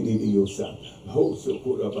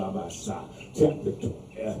 chapter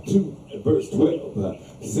 2, verse 12,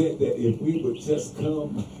 said that if we would just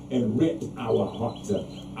come and rent our heart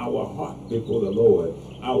before the Lord,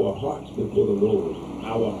 our heart before the Lord,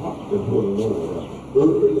 our heart before the Lord.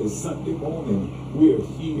 Early Sunday morning, we're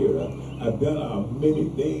here. I've done many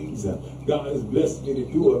things. God has blessed me to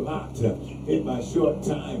do a lot in my short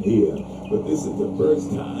time here. But this is the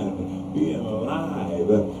first time being live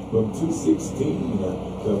from 216, the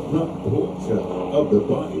front porch of the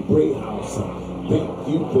Bonnie Brae House. Thank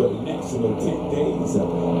you for the national 10 days.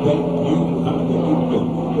 Thank you, hallelujah,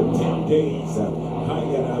 for 10 days.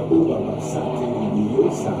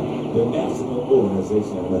 The national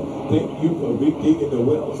organization. Thank you for redigging the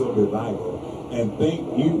wells of revival. And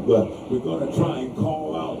thank you. We're going to try and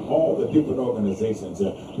call out all the different organizations.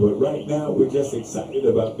 But right now, we're just excited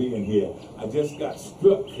about being here. I just got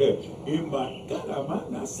struck in my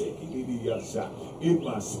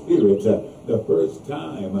spirit the first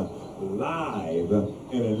time live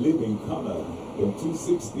in a living color from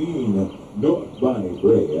 216 North Bonnie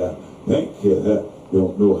Brae. Thank you.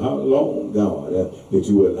 Don't know how long, God, that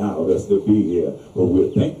you allowed us to be here. But we're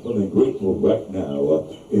thankful and grateful right now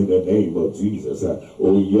in the name of Jesus.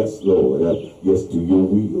 Oh, yes, Lord. Yes to your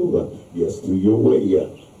will. Yes to your way.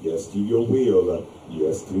 Yes to your will.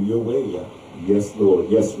 Yes to your way. Yes, Lord.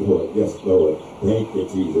 Yes, Lord. Yes, Lord. Thank you,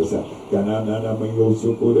 Jesus. I'm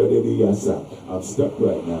stuck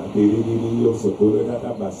right now.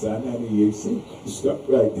 Stuck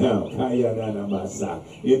right now.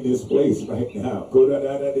 In this place right now.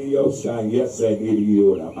 Yes,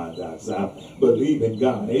 I believe in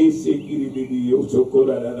God.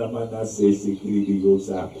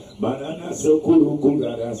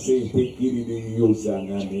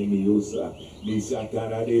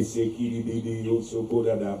 Nishakara de Sekiri de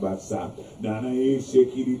Yosokura da Basa, Nana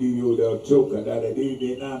Shekiri de Yoda Choka, da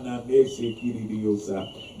de Nana Shekiri de Yosa,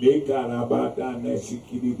 Nekarabata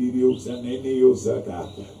Neshikiri de Yosa, Nene Yosaka.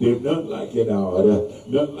 There's none like you, God,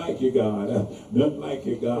 none like you, God, none like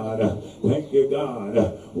you, God. Thank you, God.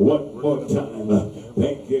 One more time,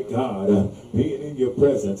 thank you, God, being in your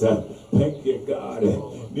presence. Thank you, God.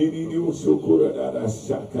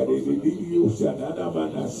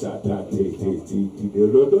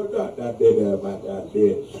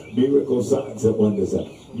 Miracle signs and wonders.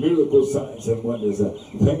 Miracle signs and wonders.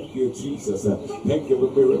 Thank you, Jesus. Thank you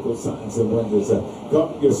for miracle signs and wonders.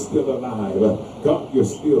 God, you're still alive. God, you're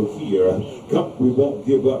still here. God, we won't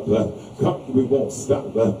give up. God, we won't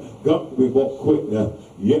stop. God, we won't quit.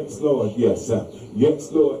 Yes, Lord, yes.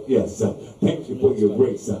 Yes, Lord, yes. Thank you for your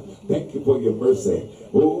grace. Thank you for your mercy.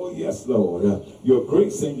 Oh, yes, Lord. Your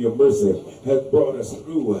grace and your mercy has brought us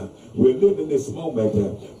through. We're living this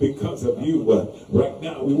moment because of you. Right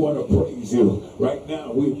now, we want to praise you. Right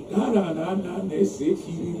now, we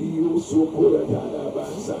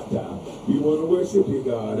want to worship you,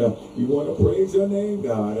 God. We want to praise your name,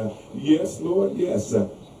 God. Yes, Lord, yes.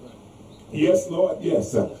 Yes, Lord,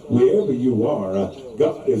 yes. Wherever you are,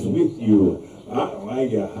 God is with you.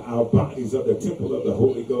 Our bodies are the temple of the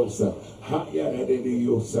Holy Ghost.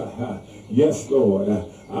 Yes, Lord.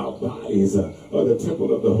 Our bodies are the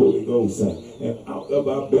temple of the Holy Ghost. And out of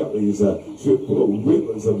our bellies should flow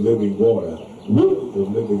rivers of living water. Rivers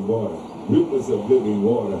of living water. Rivers of living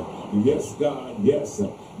water. Yes, God, yes.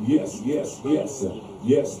 Yes, yes, yes.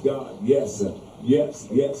 Yes, God, yes. Yes,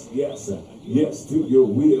 yes, yes. Yes to your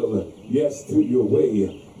will. Yes to your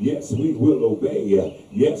way. Yes, we will obey.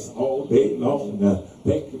 Yes, all day long.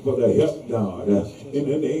 Thank you for the help, God. In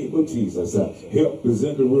the name of Jesus. Help is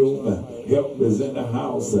in the room. Help is in the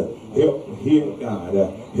house. Help here, God.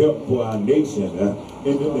 Help for our nation.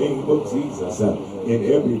 In the name of Jesus. In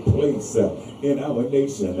every place in our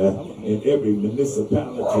nation. In every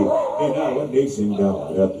municipality in our nation,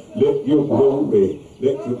 God. Let your glory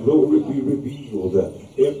be revealed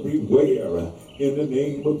everywhere. In the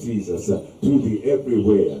name of Jesus, to the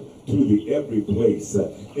everywhere, to the every place,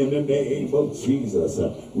 in the name of Jesus,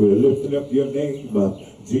 we're lifting up your name.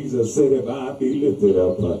 Jesus said, if I be lifted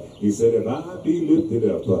up, he said, if I be lifted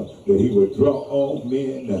up, that he would draw all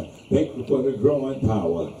men. Thank you for the drawing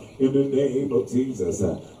power. In the name of Jesus,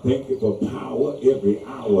 thank you for power every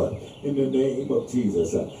hour. In the name of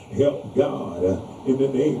Jesus, help God. In the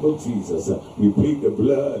name of Jesus, we plead the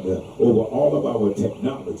blood over all of our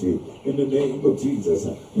technology. In the name of Jesus,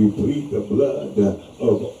 we plead the blood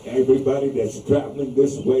of everybody that's traveling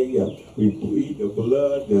this way. We plead the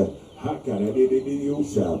blood.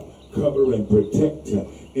 Cover and protect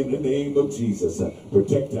in the name of Jesus.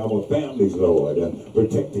 Protect our families, Lord.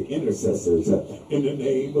 Protect the intercessors in the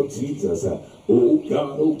name of Jesus. Oh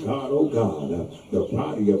God, oh God, oh God. The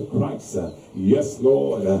body of Christ. Yes,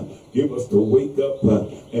 Lord. Give us to wake up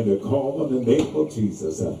and to call on the name of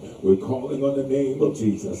Jesus. We're calling on the name of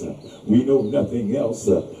Jesus. We know nothing else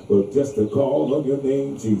but just to call on your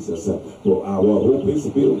name, Jesus. For our hope is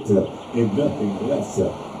built in nothing less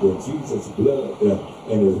than Jesus' blood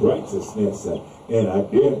and his righteousness. And I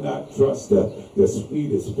dare not trust the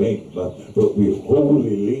sweetest fame, but we wholly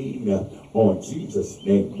lean on Jesus'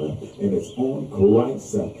 name. And it's on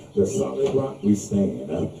Christ, the solid rock we stand,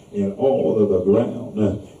 and all of the ground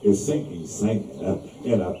is sinking sand.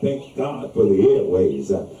 And I thank God for the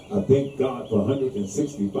airways. I thank God for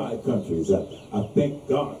 165 countries. I thank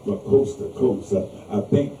God for coast to coast. I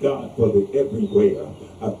thank God for the everywhere.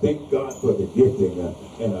 I thank God for the gifting,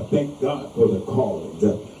 and I thank God for the callings.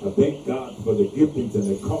 I thank God for the giftings and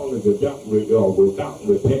the callings without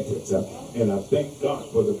repentance. And I thank God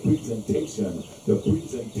for the presentation,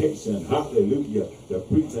 hallelujah, the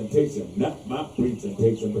presentation, not my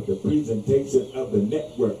presentation, but the presentation of the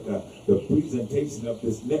network, the presentation of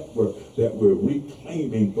this network that we're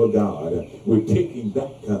reclaiming for God. We're taking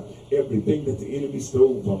back everything that the enemy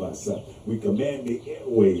stole from us. We command the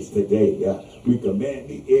airways today. We command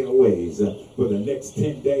the airways for the next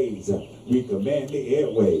 10 days. We command the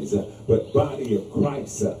airways, but body of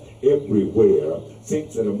Christ everywhere.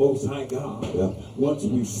 Saints of the Most High God, once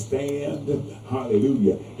we stand,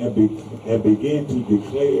 hallelujah, and begin to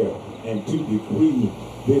declare and to decree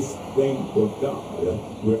this thing for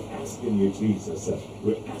God, we're asking you, Jesus,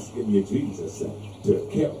 we're asking you, Jesus, to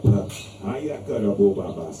help.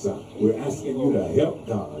 We're asking you to help,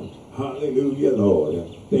 God. Hallelujah, Lord.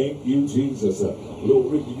 Thank you, Jesus.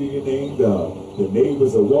 Glory to your name, God. The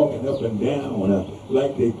neighbors are walking up and down.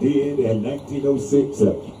 like they did in 1906,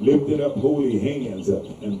 lifting up holy hands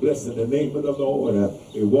and blessing the name of the Lord,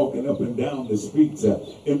 and walking up and down the streets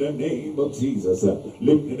in the name of Jesus,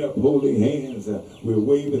 lifting up holy hands. We're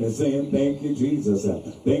waving and saying, thank you, Jesus.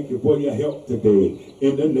 Thank you for your help today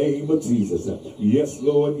in the name of Jesus. Yes,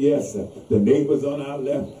 Lord, yes. The neighbors on our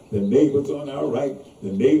left, the neighbors on our right,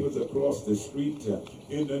 the neighbors across the street,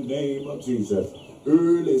 in the name of Jesus.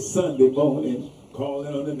 Early Sunday morning,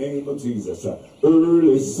 calling on the name of Jesus.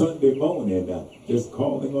 Early Sunday morning, just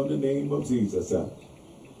calling on the name of Jesus.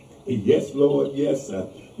 Yes, Lord, yes.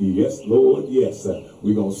 Yes, Lord, yes.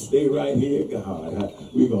 We're going to stay right here, God.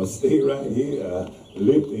 We're going to stay right here,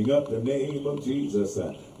 lifting up the name of Jesus.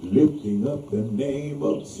 Lifting up the name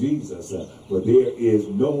of Jesus. For there is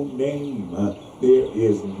no name, there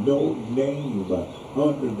is no name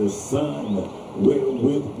under the sun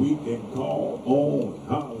wherewith we can call on,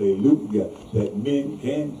 hallelujah, that men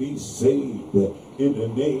can be saved in the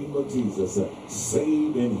name of Jesus.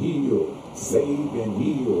 Save and heal,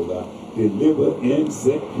 deliver and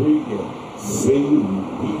set free. Save,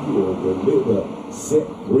 heal, deliver, set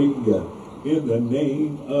free in the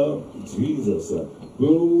name of Jesus.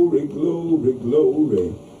 Glory, glory,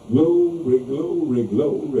 glory, glory, glory,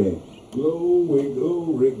 glory, glory,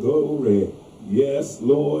 glory, glory. Yes,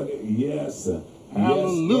 Lord, yes.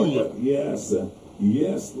 Hallelujah. Yes, Lord, yes.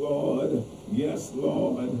 Yes, Lord. Yes,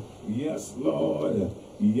 Lord. Yes, Lord.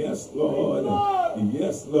 Yes, Lord.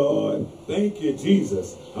 Yes, Lord. Thank you,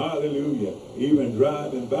 Jesus. Hallelujah. Even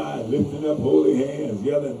driving by, lifting up holy hands,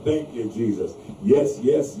 yelling, thank you, Jesus. Yes,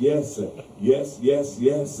 yes, yes. Yes, yes,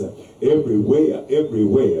 yes. Everywhere,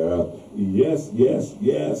 everywhere. Yes, yes,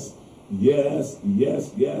 yes. Yes,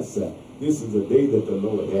 yes, yes. This is a day that the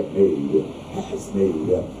Lord has made.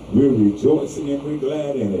 We're rejoicing and we're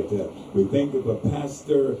glad in it. We thank you for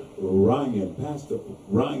Pastor Ryan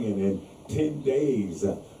in 10 days.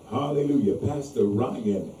 Hallelujah. Pastor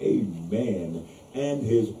Ryan, amen. And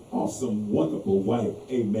his awesome, wonderful wife,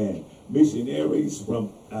 amen. Missionaries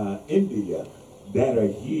from India that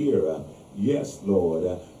are here. Yes,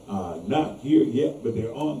 Lord. Not here yet, but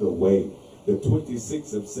they're on the way. The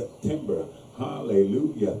 26th of September.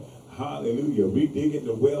 Hallelujah. Hallelujah. Redigging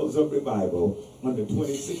the wells of revival on the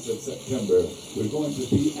 26th of September. We're going to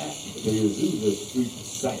be at the Azusa Street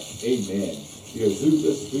site. Amen. The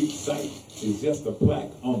Azusa Street site is just a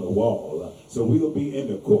plaque on the wall. So we'll be in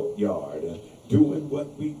the courtyard doing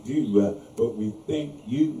what we do. But we thank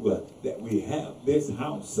you that we have this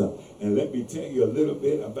house. And let me tell you a little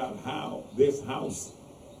bit about how this house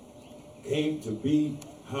came to be.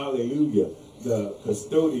 Hallelujah. The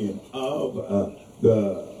custodian of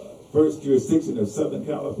the First Jurisdiction of Southern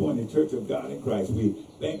California Church of God in Christ. We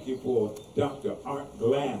thank you for Dr. Art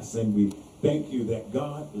Glass, and we thank you that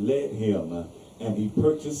God led him and he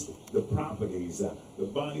purchased the properties, the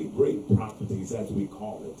Bonnie Brae properties as we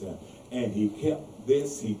call it, and he kept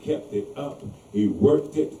this, he kept it up, he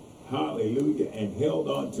worked it, hallelujah, and held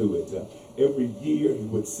on to it. Every year he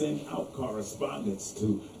would send out correspondence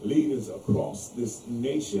to leaders across this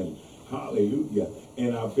nation. Hallelujah.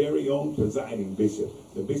 And our very own presiding bishop,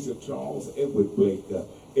 the Bishop Charles Edward Blake,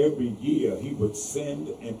 every year he would send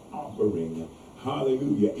an offering,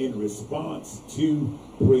 hallelujah, in response to,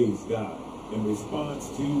 praise God, in response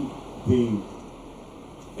to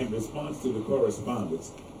the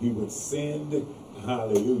correspondence, he would send,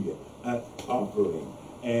 hallelujah, an offering.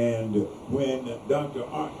 And when Dr.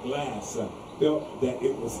 Art Glass felt that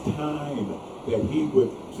it was time that he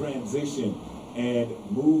would transition and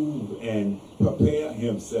move and prepare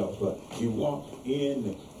himself, he walked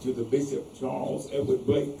in to the Bishop Charles Edward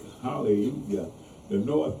Blake, hallelujah, the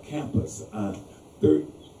North Campus,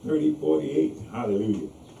 3048, hallelujah,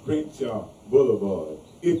 Crenshaw Boulevard,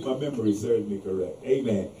 if my memory serves me correct,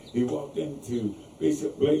 amen. He walked into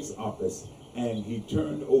Bishop Blake's office and he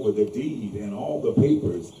turned over the deed and all the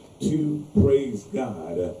papers to, praise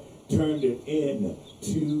God, turned it in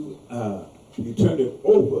to he turned it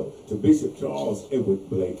over to Bishop Charles Edward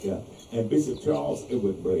Blake. And Bishop Charles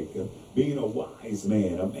Edward Blake, being a wise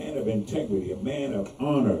man, a man of integrity, a man of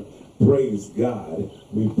honor, praise God.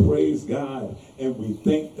 We praise God and we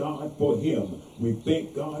thank God for him. We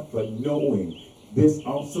thank God for knowing this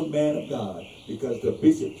awesome man of God, because the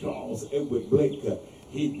Bishop Charles Edward Blake,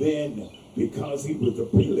 he then, because he was the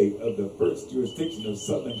prelate of the First Jurisdiction of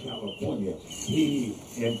Southern California, he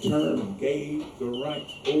in turn gave the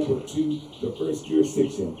rights over to the First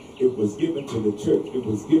Jurisdiction. It was given to the church. It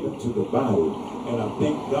was given to the body. And I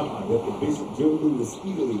thank God that the Bishop Joe Louis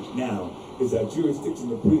Ely now is our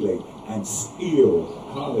jurisdiction of prelate. And still,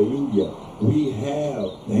 hallelujah, we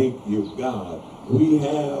have, thank you, God, we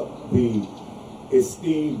have the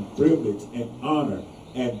esteem, privilege, and honor,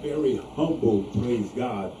 and very humble, praise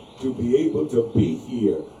God, to be able to be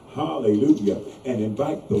here. Hallelujah. And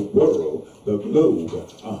invite the world, the globe,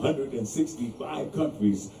 165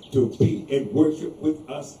 countries to be in worship with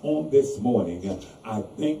us on this morning. I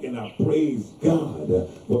thank and I praise God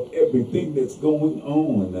for everything that's going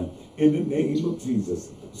on in the name of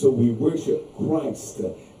Jesus. So we worship Christ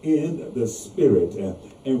in the Spirit,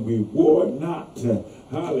 and we war not,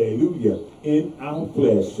 hallelujah, in our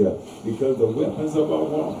flesh, because the weapons of our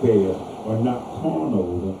warfare are not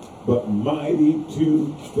carnal, but mighty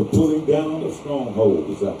to the pulling down of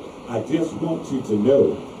strongholds. I just want you to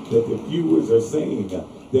know that the viewers are saying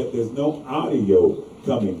that there's no audio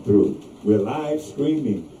coming through. We're live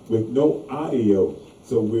streaming with no audio.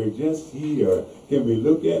 So we're just here. Can we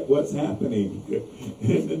look at what's happening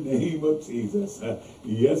in the name of Jesus?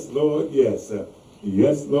 Yes, Lord, yes.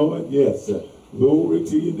 Yes, Lord, yes. Glory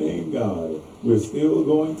to your name, God. We're still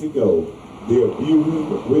going to go. They're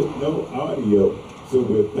viewing with no audio. So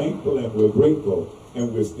we're thankful and we're grateful.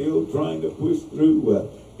 And we're still trying to push through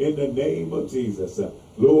in the name of Jesus.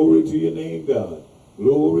 Glory to your name, God.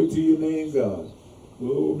 Glory to your name, God.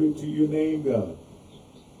 Glory to your name, God.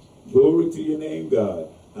 Glory to your name, God.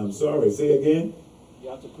 I'm sorry, say again? You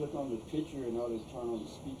have to click on the picture in order to turn on the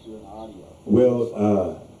speaker and audio.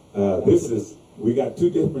 Well, we got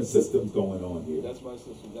two different systems going on here. That's my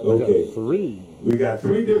system. Okay. Three. We got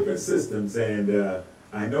three different systems, and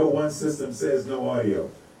I know one system says no audio.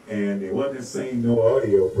 And the one that's saying no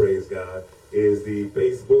audio, praise God, is the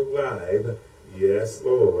Facebook Live. Yes,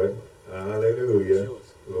 Lord. Hallelujah.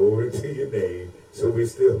 Glory to your name. So we're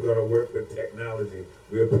still going to work with technology.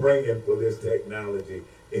 We're praying for this technology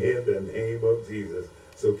in the name of Jesus.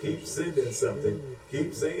 So keep sending something.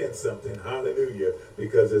 Keep saying something. Hallelujah.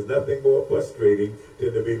 Because there's nothing more frustrating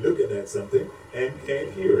than to be looking at something and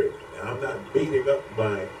can't hear it. Now, I'm not beating up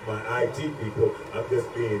my IT people. I'm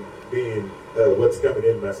just being what's coming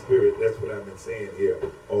in my spirit. That's what I've been saying here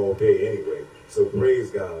all day anyway. So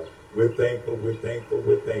praise God. We're thankful, we're thankful,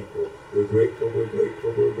 we're thankful. We're grateful, we're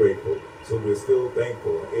grateful, we're grateful. So we're still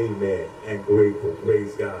thankful, amen, and grateful,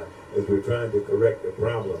 praise God, as we're trying to correct the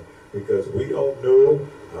problem. Because we don't know,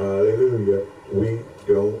 hallelujah, we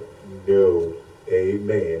don't know,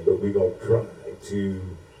 amen. But we're going to try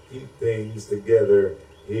to keep things together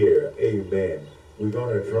here, amen. We're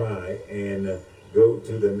going to try and go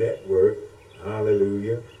to the network,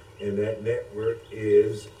 hallelujah. And that network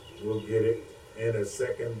is, we'll get it in a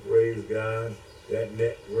second, praise God. That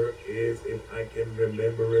network is, if I can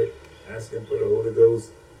remember it, asking for the Holy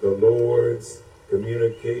Ghost, the Lord's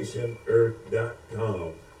Communication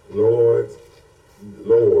Earth.com. Lord,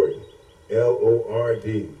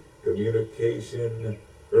 L-O-R-D, Communication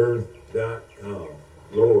Earth.com.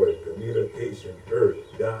 Lord, Communication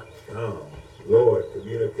Earth.com. Lord,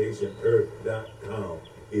 Communication Earth.com.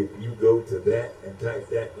 If you go to that and type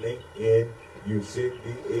that link in, you should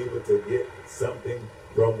be able to get something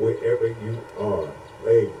from wherever you are.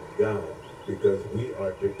 Praise God. Because we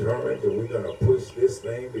are determined that we're going to push this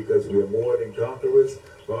thing because we're more than conquerors.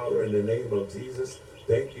 Father, in the name of Jesus,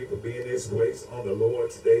 thank you for being in this place on the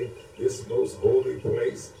Lord's Day, this most holy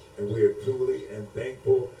place. And we are truly and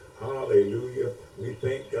thankful. Hallelujah. We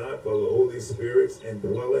thank God for the Holy Spirit's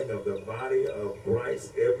indwelling of the body of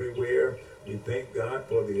Christ everywhere. We thank God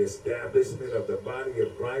for the establishment of the body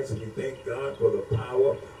of Christ. We thank God for the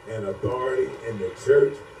power and authority in the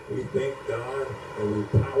church. We thank God and we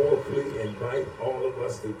powerfully invite all of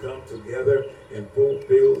us to come together and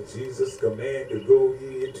fulfill Jesus' command to go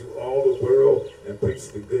ye into all the world and preach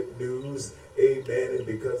the good news. Amen. And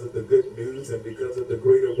because of the good news and because of the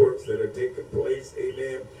greater works that are taking place,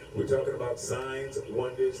 amen, we're talking about signs,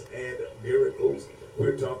 wonders, and miracles.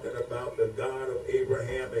 We're talking about the God of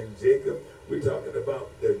Abraham and Jacob. We're talking about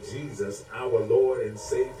the Jesus, our Lord and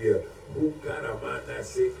Savior, who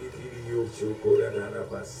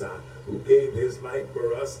gave his life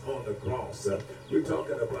for us on the cross. We're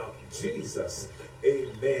talking about Jesus.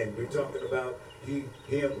 Amen. We're talking about him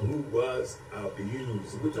who was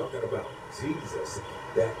abused. We're talking about Jesus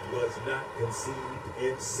that was not conceived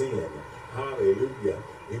in sin. Hallelujah.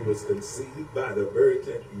 He was conceived by the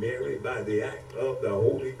Virgin Mary by the act of the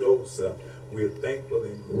Holy Ghost. We're thankful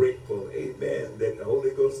and grateful, amen, that the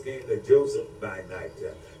Holy Ghost came to Joseph by night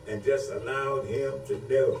and just allowed him to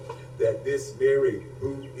know that this Mary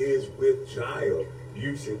who is with child,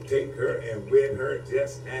 you should take her and wed her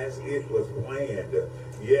just as it was planned.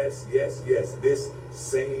 Yes, yes, yes. This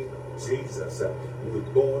same Jesus who was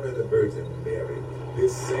born of the Virgin Mary,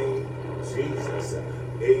 this same Jesus,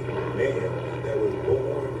 amen, that was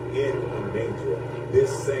born in a manger,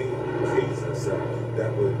 this same Jesus Jesus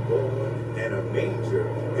that was born in a manger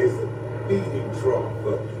is the feeding trough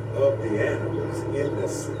of the animals in the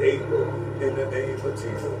stable in the name of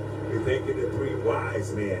Jesus. We thank you that 3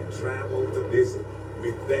 wise men traveled to visit.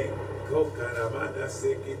 We thank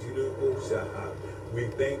we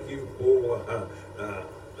thank you for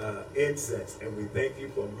incense, and we thank you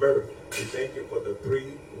for myrrh. We thank you for the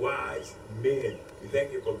 3 wise men. We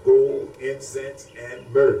thank you for gold, incense, and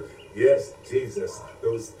myrrh. Yes, Jesus,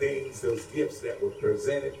 those things, those gifts that were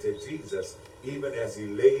presented to Jesus, even as he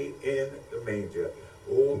lay in the manger.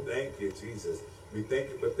 Oh, thank you, Jesus. We thank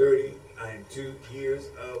you for 30 and 3 years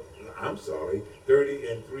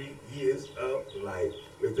of life.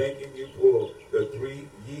 We're thanking you for the 3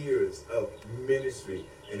 years of ministry.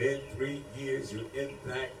 And in 3 years, you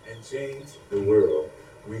impact and change the world.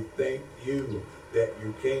 We thank you that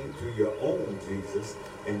you came to your own, Jesus,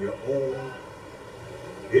 and your own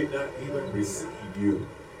did not even receive you.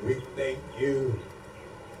 We thank you.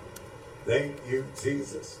 Thank you,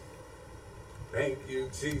 Jesus. Thank you,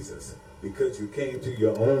 Jesus, because you came to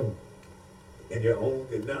your own, and your own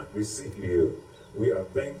did not receive you. We are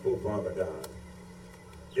thankful, Father God,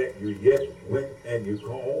 that you yet went and you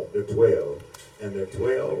called the 12, and the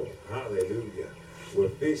 12, hallelujah, were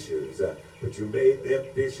fishers, but you made them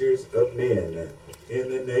fishers of men in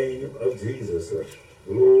the name of Jesus.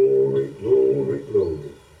 Glory, glory,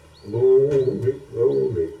 glory, glory,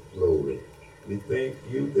 glory, glory. We thank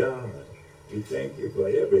you, God. We thank you for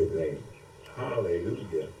everything.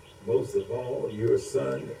 Hallelujah. Most of all, your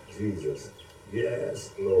son, Jesus.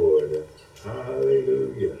 Yes, Lord.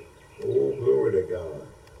 Hallelujah. Oh, glory to God.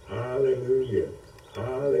 Hallelujah.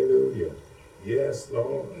 Hallelujah. Yes,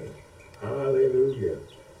 Lord. Hallelujah.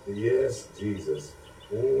 Yes, Jesus.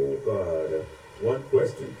 Oh, God. One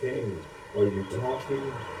question came. Are you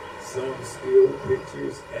talking some still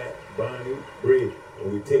pictures at Bonnie Brae? Are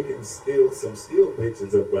we taking some still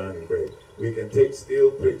pictures of Bonnie Brae? We can take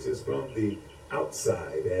still pictures from the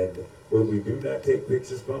outside, but we do not take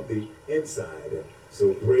pictures from the inside.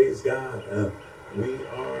 So praise God. We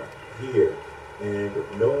are here. And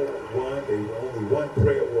there's only one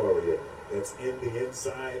prayer warrior that's in the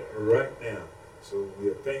inside right now. So we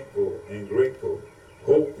are thankful and grateful.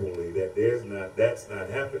 Hopefully that's not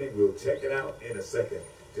happening. We'll check it out in a second.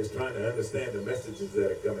 Just trying to understand the messages that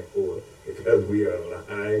are coming forward, because we are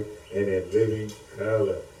alive and in living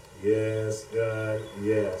color. Yes, God,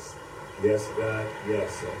 yes. Yes, God,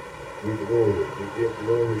 yes. We give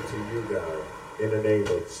glory to you, God, in the name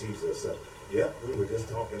of Jesus. We were just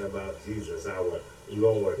talking about Jesus, our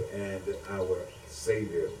Lord and our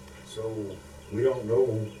Savior. So we don't know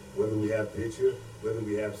whether we have picture, whether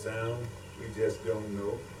we have sound. We just don't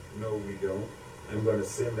know. No, we don't. I'm going to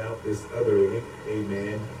send out this other link,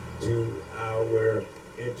 amen, to our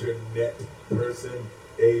internet person,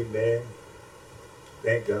 amen.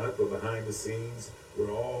 Thank God for behind the scenes.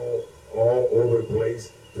 We're all over the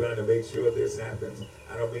place trying to make sure this happens.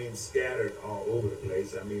 I don't mean scattered all over the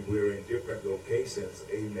place. I mean we're in different locations,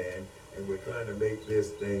 amen, and we're trying to make this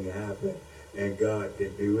thing happen. And God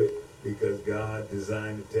can do it because God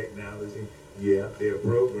designed the technology. Yeah, there are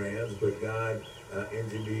programs, but God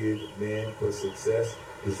engineered man for success,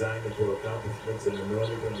 designed them for accomplishments, and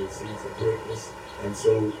anointed them with seeds of greatness. And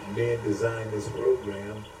so men designed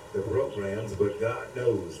the programs, but God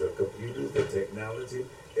knows the computers, the technology,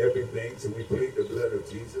 everything. So we plead the blood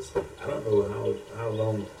of Jesus. I don't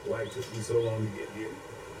know why it took me so long to get here,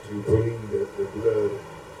 to plead the blood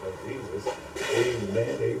of Jesus.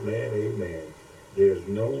 Amen, amen, amen. There's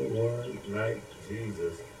no one like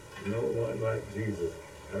Jesus. No one like Jesus.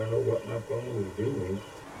 I don't know what my phone is doing.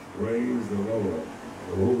 Praise the Lord.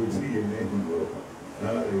 Glory to your name, Lord.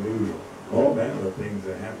 Hallelujah. All manner of things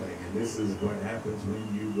are happening, and this is what happens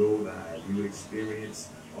when you go live. You experience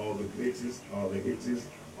all the glitches, all the hitches,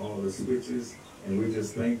 all the switches, and we're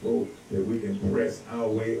just thankful that we can press our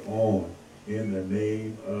way on in the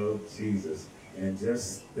name of Jesus. And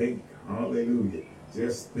just think, hallelujah.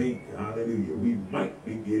 Just think, hallelujah. We might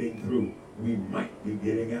be getting through. We might be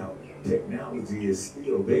getting out. Technology is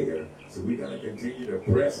still there, so we're going to continue to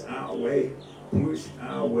press our way, push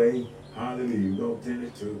our way. Hallelujah. We're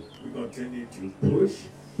going to continue to push,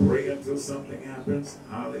 pray until something happens.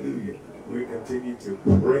 Hallelujah. We continue to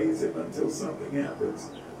praise him until something happens.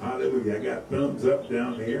 Hallelujah. I got thumbs up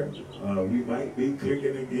down there. We might be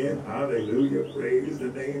clicking again. Hallelujah. Praise the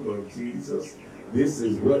name of Jesus. This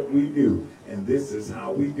is what we do, and this is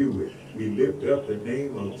how we do it. We lift up the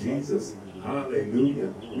name of Jesus.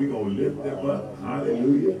 Hallelujah. We're going to lift him up.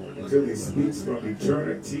 Hallelujah. Until he speaks from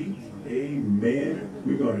eternity Amen.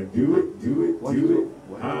 We're going to do it.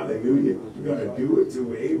 Hallelujah. We're going to do it till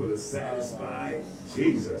we're able to satisfy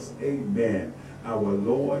Jesus. Amen. Our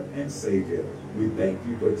Lord and Savior. We thank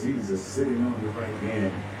you for Jesus sitting on the right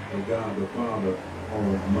hand of God the Father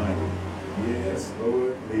Almighty. Yes,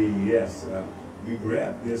 Lord, yes. We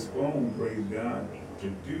grabbed this phone, praise God, to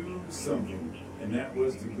do something, and that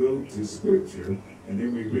was to go to Scripture, and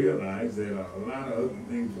then we realized that a lot of other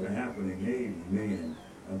things were happening. Amen.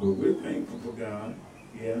 But we're thankful for God.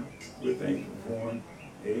 Yeah, we're thankful for Him.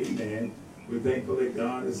 Amen. We're thankful that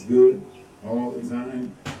God is good all the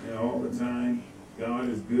time, and all the time God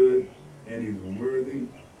is good, and He's worthy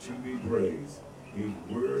to be praised. He's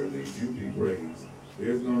worthy to be praised.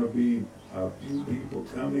 There's going to be a few people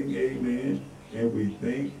coming, amen, and we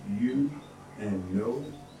thank you and know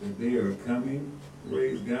that they are coming,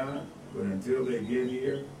 praise God. But until they get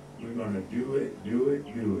here, we're going to do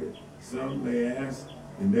it. Some may ask,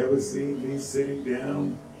 you never seen me sitting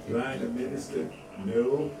down trying to minister?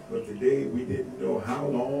 No, but today we didn't know how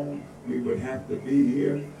long we would have to be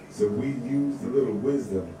here, so we used a little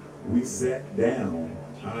wisdom. We sat down,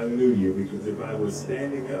 hallelujah, because if I was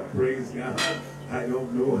standing up, praise God, I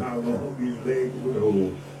don't know how long these legs would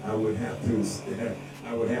hold. I would have to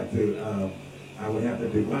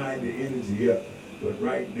divide the energy up. But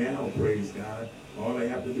right now, praise God, all I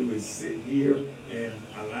have to do is sit here and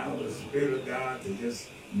allow the Spirit of God to just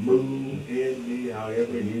move in me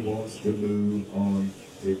however He wants to move on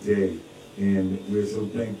today. And we're so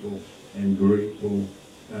thankful and grateful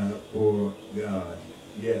for God.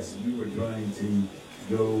 Yes, we were trying to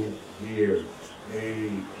go here.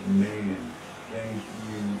 Amen. Thank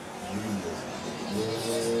you, Jesus.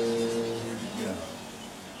 Glory to God.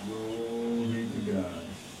 Glory to God.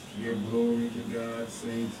 Give glory to God,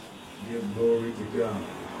 saints. Give glory to God.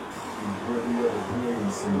 He's worthy of the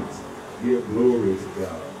praise, saints. Give glory to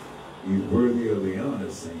God. He's worthy of the honor,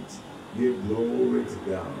 saints. Give glory to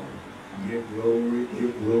God. Give glory,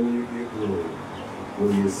 give glory, give glory.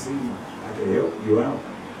 Well, you see, I can help you out,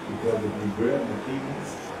 because if you grab the keys,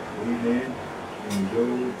 amen, and go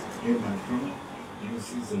in my trunk, you'll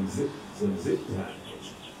see some zip ties.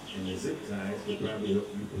 And the zip ties will probably help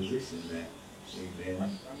you position that.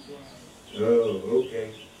 Amen. Oh,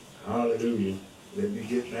 okay. Hallelujah. Let me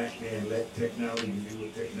get back there and let technology do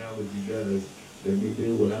what technology does. Let me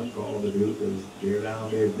do what I'm called to do, because they're down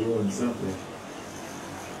there doing something.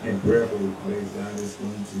 And prayerfully, praise God, is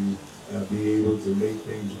going to be able to make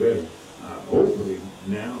things better. Hopefully,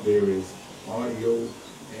 now there is audio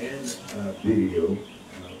and video.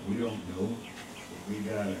 We don't know. We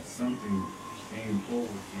got something came forward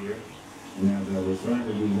here. And as I was trying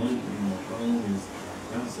to do one thing, the phone is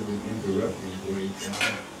constantly interrupting, praise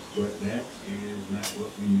God. But that is not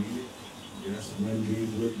what we needed. Just when we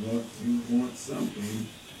would want something,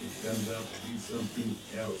 it comes out to be something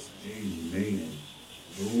else. Amen.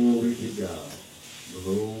 Glory to God.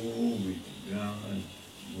 Glory to God.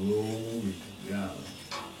 Glory to God.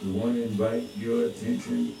 We want to invite your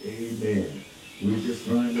attention. Amen. We're just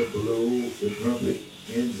trying to blow the trumpet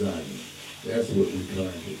in Zion. That's what we're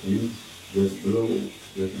trying to do. Just blow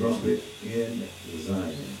the trumpet in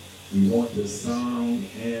Zion. We want to sound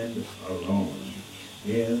an alarm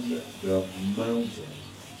in the mountain,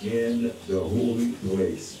 in the holy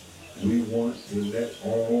place. We want to let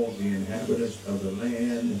all the inhabitants of the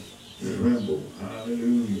land tremble.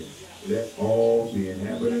 Hallelujah. Let all the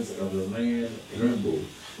inhabitants of the land tremble,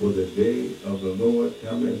 for the day of the Lord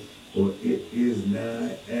cometh, for it is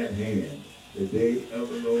nigh at hand. The day of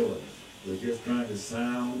the Lord. We're just trying to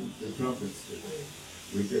sound the trumpets today.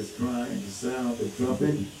 We're just trying to sound the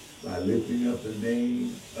trumpet by lifting up the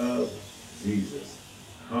name of Jesus.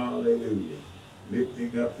 Hallelujah.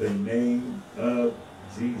 Lifting up the name of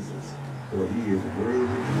Jesus. For He is worthy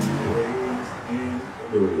to be praised in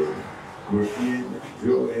the Lord. We're in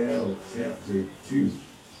Joel chapter 2.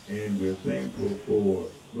 And we're thankful for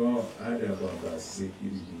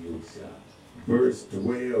verse 12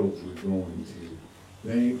 we're going to.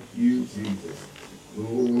 Thank you, Jesus.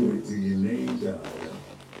 Glory to your name, God.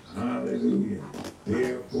 Hallelujah.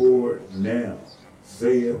 Therefore now,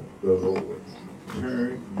 saith the Lord,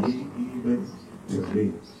 turn ye even to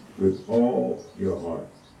me with all your heart,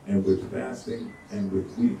 and with fasting, and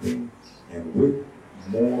with weeping, and with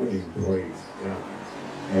mourning, praise God.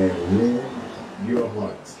 And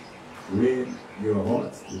rend your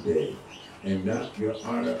hearts today, and not your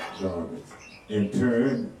outer garments, and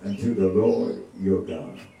turn unto the Lord your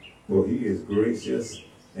God. For He is gracious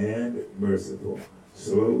and merciful,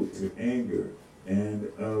 slow to anger, and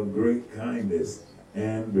of great kindness,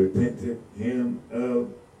 and repenteth him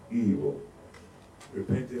of evil.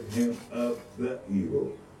 Repenteth him of the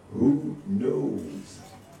evil. Who knows?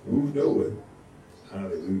 Who knoweth?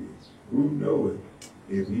 Hallelujah. Who knoweth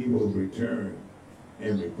if he will return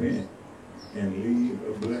and repent and leave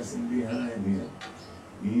a blessing behind him?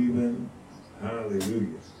 Even,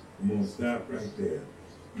 hallelujah. I'm going to stop right there.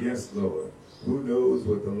 Yes, Lord. Who knows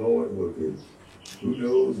what the Lord will do? Who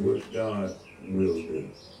knows what God will do?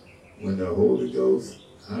 When the Holy Ghost,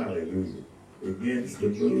 hallelujah, begins to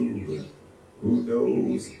move, who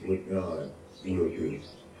knows what God will do?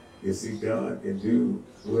 You see, God can do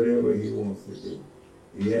whatever he wants to do.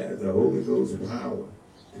 He has the Holy Ghost power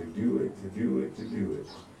to do it, to do it, to do it.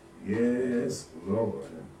 Yes, Lord.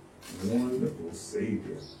 Wonderful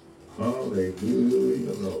Savior.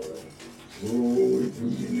 Hallelujah, Lord. Glory to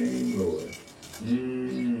your name, Lord.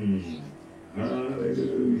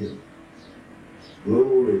 Hallelujah.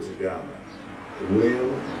 Glory to God.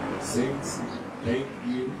 Well, saints, thank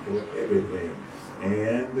you for everything.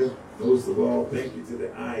 And most of all, thank you to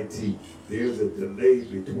the IT. There's a delay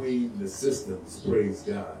between the systems, praise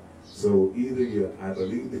God. So either I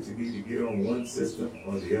believe that you need to get on one system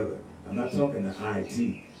or the other. I'm not talking to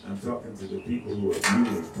IT. I'm talking to the people who are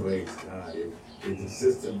viewing, praise God. If the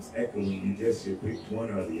system's echoing, you just should pick one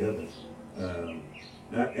or the other.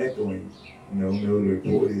 Not echoing, no, the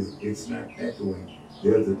report is, it's not echoing.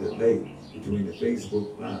 There's a delay between the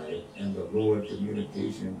Facebook Live and the Lord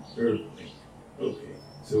Communication Earthly. Okay,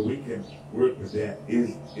 so we can work with that.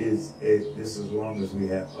 This as long as we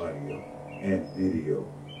have audio and video,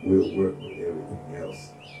 we'll work with everything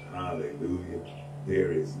else. Hallelujah.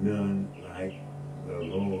 There is none like the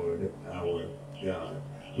Lord our God.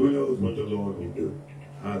 Who knows what the Lord will do?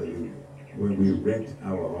 Hallelujah. When we rent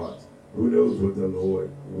our hearts, who knows what the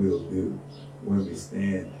Lord will do when we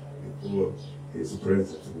stand before his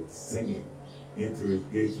presence with singing, enter his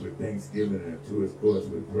gates with thanksgiving and to his courts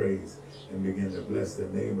with praise, and begin to bless the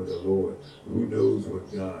name of the Lord. Who knows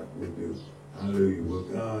what God will do? Hallelujah. Will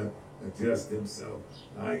God adjust himself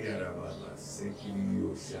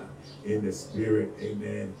in the spirit,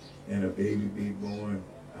 amen, and a baby be born?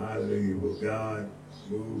 Hallelujah. Will God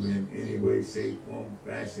move in any way, shape, form,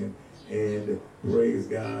 fashion, and praise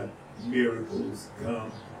God, miracles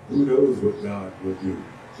come? Who knows what God will do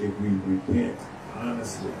if we repent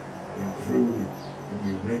honestly and truly, and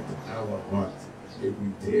we rent our hearts, if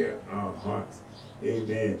we tear our hearts,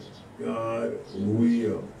 amen. God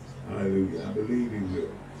will, hallelujah. I believe he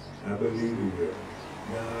will. I believe he will.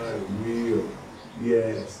 God will.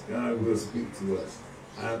 Yes, God will speak to us.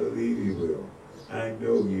 I believe he will. I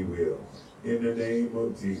know he will. In the name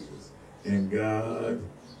of Jesus. And God,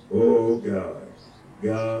 oh God,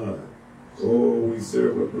 God, oh, we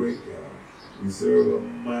serve a great God. We serve a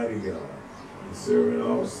mighty God. We serve an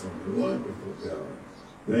awesome, wonderful God.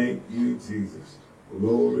 Thank you, Jesus.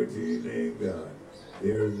 Glory to your name, God.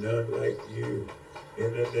 There is none like you.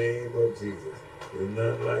 In the name of Jesus. There's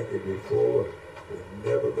none like it before. There's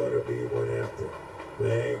never going to be one after.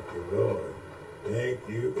 Thank you, Lord. Thank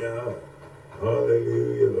you, God.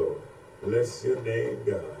 Hallelujah, Lord. Bless your name,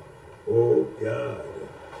 God. Oh, God.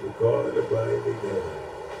 We call it by the God.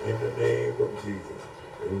 In the name of Jesus.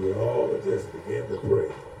 And we all just begin to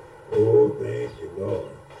pray. Oh, thank you,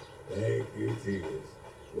 Lord. Thank you, Jesus.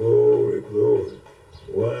 Glory, glory.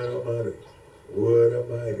 What a mighty. What a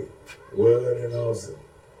mighty. What an awesome.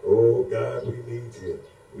 Oh, God, we need you.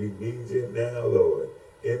 We need you now, Lord.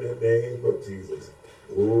 In the name of Jesus.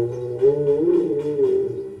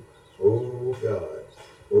 Oh, oh, God.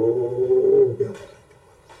 Oh, God.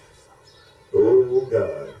 Oh,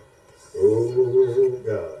 God. Oh,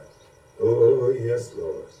 God. Oh, yes,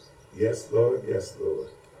 Lord. Yes, Lord. Yes, Lord.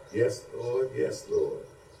 Yes, Lord. Yes, Lord.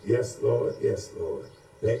 Yes, Lord. Yes, Lord.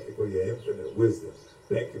 Thank you for your infinite wisdom.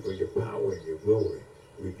 Thank you for your power and your glory.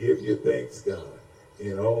 We give you thanks, God.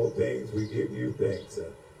 In all things, we give you thanks.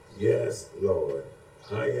 Yes, Lord.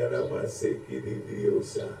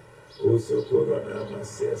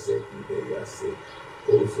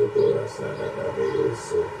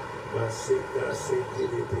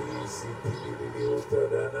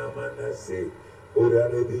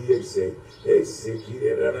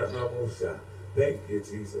 Thank you,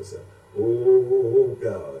 Jesus. Oh,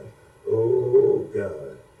 God. Oh,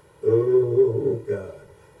 God. Oh, God.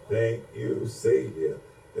 Thank you, Savior.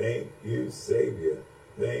 Thank you, Savior.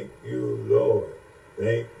 Thank you, Lord.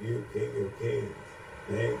 Thank you, King of Kings.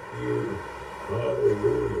 Thank you.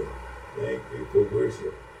 Hallelujah. Thank you for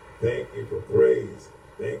worship. Thank you for praise.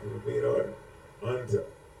 Thank you for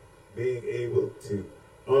being able to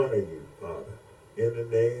honor you, Father, in the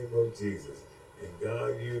name of Jesus. And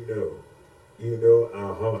God, you know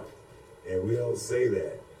our heart. And we don't say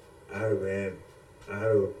that out of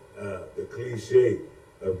the cliche.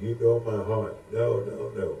 of you know my heart. No,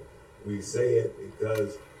 no, no. We say it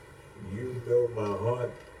because you know my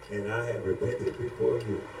heart, and I have repented before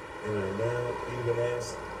you. And I now even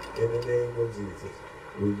ask in the name of Jesus,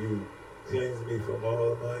 will you cleanse me from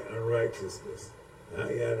all of my unrighteousness?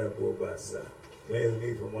 Cleanse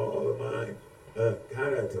me from all of mine.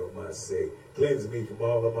 Cleanse me from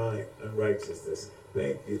all of my unrighteousness.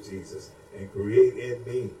 Thank you, Jesus. And create in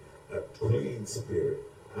me a clean spirit.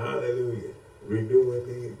 Hallelujah. Renew in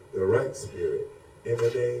me the right spirit. In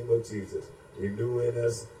the name of Jesus. Renew in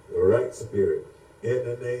us the right spirit. In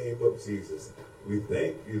the name of Jesus. We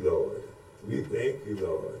thank you, Lord. We thank you,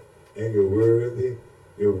 Lord. And you're worthy.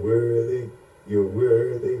 You're worthy. You're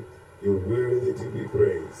worthy. You're worthy to be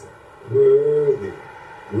praised. Worthy.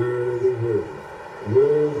 Worthy, worthy.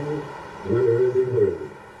 Worthy, worthy, worthy.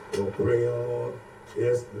 Gonna pray on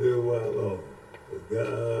just a little while longer.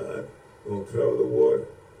 God gonna trouble the water.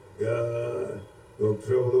 God gonna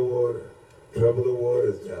trouble the water. Trouble the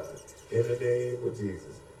waters, God. In the name of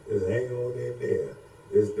Jesus. Just hang on in there.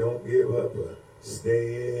 Just don't give up.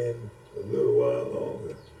 Stay in a little while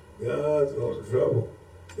longer. God's gonna trouble.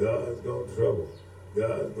 God's gonna trouble.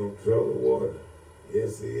 God's gonna trouble the water.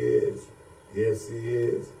 Yes, he is. Yes, he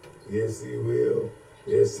is. Yes, he will.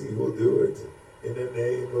 Yes, he will do it. In the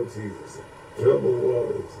name of Jesus. Trouble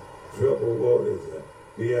waters. Trouble waters.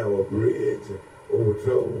 Be our bridge over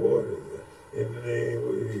troubled waters. In the name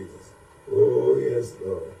of Jesus. Oh, yes,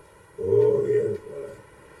 Lord. Oh, yes, Lord.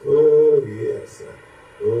 Oh, yes.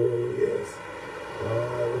 Oh, yes.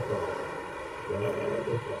 Father, Father.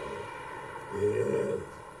 Father, Father. Yes.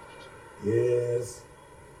 Yes.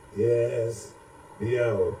 Yes. Be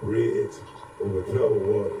our bridge over troubled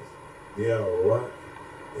waters. Be our rock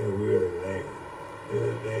and weary land. In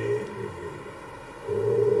the name of Jesus.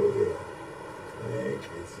 Oh, yeah. Thank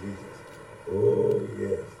you, Jesus. Oh,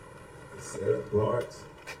 yes. Set apart.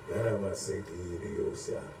 God, I must say to you, the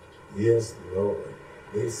Osha. Yes, Lord.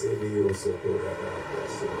 They say the Osha.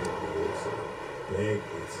 Thank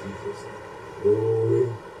you, Jesus. Glory,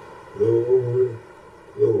 glory,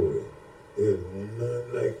 glory. There's none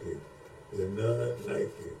like you. There's none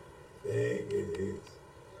like you. Thank you, Jesus.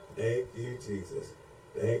 Thank you, Jesus.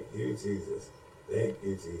 Thank you, Jesus. Thank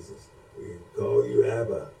you, Jesus. We can call you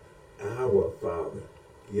Abba, our Father.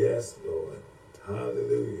 Yes, Lord.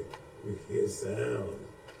 Hallelujah. We hear sound,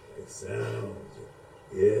 like sounds.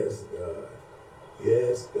 Yes, God.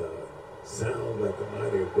 Yes, God. Sound like a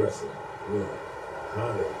mighty rushing wind.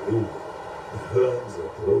 Hallelujah. The hums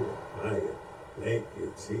of floating fire. Thank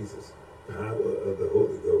you, Jesus. Power of the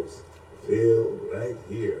Holy Ghost. Feel right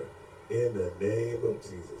here in the name of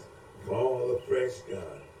Jesus. Fall afresh,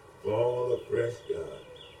 God. Fall afresh, God.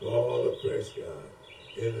 Fall afresh, God.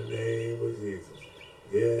 In the name of Jesus.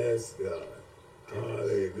 Yes, God.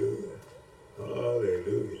 Hallelujah.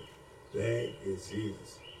 Hallelujah. Thank you,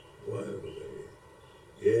 Jesus. Wonderful.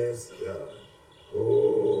 Yes, God.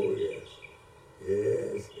 Oh, yes.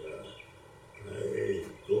 Yes, God. Hey,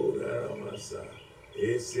 go down on my side.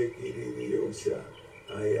 Esekiriyosha.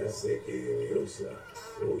 Ayasekiriyosha.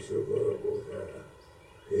 Oshogoroboda.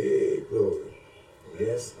 Hey, glory.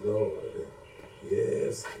 Yes, Lord.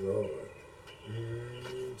 Yes, Lord.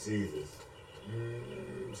 Jesus.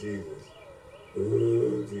 Jesus.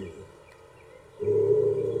 Oh, Jesus.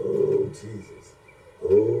 Oh, Jesus.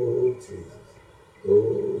 Oh, Jesus.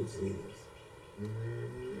 Oh, Jesus.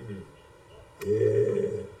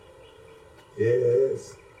 Yeah.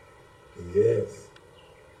 Yes. Yes.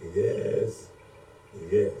 Yes.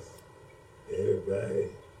 Yes. Everybody.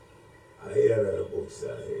 I got a book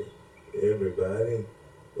side. Everybody.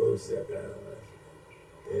 Go check out.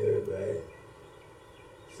 Everybody.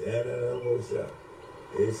 Santa Musa.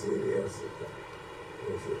 Yes,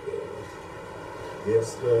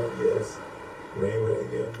 yes, Lord, yes. Pray with a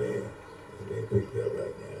young man. He's being picked up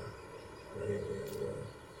right now. Praying for him, Lord.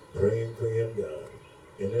 Praying for him, God.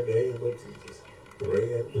 In the name of Jesus.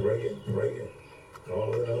 Praying.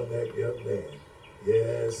 Calling on that young man.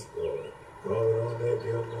 Yes, Lord. Calling on that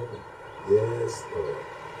young woman. Yes, Lord.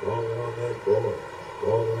 Calling on that boy.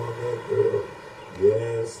 Calling on that girl.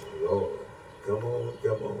 Yes, Lord. Come on,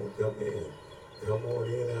 come in. Come on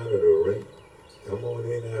in out of the rain. Come on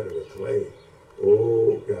in out of the clay.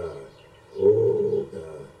 Oh, God. Oh,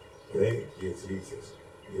 God. Thank you, Jesus.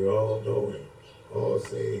 You're all knowing, all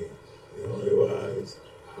seeing, the only wise.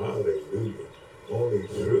 Hallelujah. Only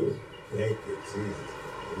true. Thank you, Jesus.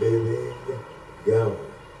 Living God.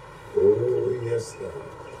 Oh, yes, God.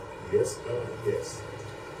 Yes, God, yes.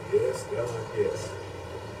 Yes, God, yes.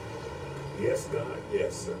 Yes, God,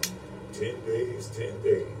 yes. 10 days, 10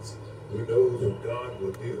 days. Who knows what God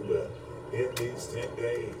will do in these 10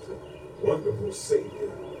 days? Wonderful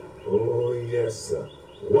Savior. Oh, yes,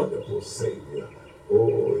 wonderful Savior.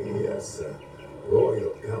 Oh, yes,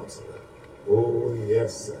 royal counselor. Oh,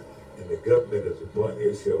 yes, and the government is upon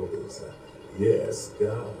your shoulders. Yes,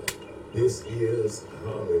 God, this is,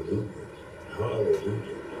 hallelujah,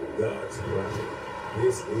 hallelujah, God's property.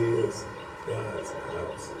 This is God's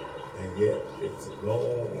house. And yet, it's a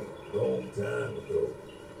long, long time ago.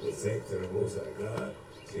 The saints of the Most High God,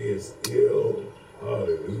 she is still,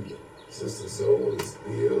 hallelujah. Sister Soul is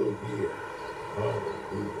still here.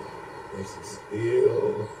 Hallelujah. And she's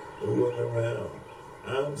still moving around.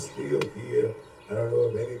 I'm still here. I don't know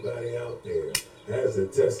if anybody out there has a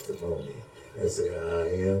testimony and say, I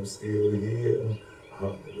am still here.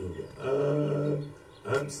 Hallelujah.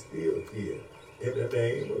 I'm still here in the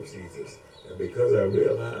name of Jesus. And because I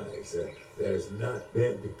realize that it's not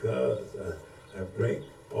been because I drank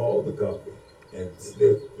all the coffee and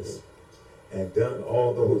sniffed this and done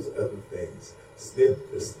all those other things,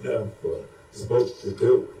 sniffed the snuff or smoked the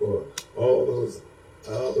dope or all those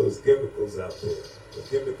chemicals out there, the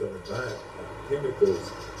chemical environment,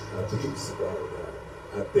 chemicals abuse, Father God.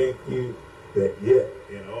 I thank you that yet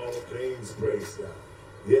in all things, praise God,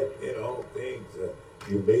 yet in all things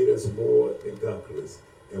you made us more than conquerors,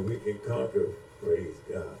 and we can conquer, praise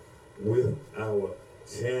God, with our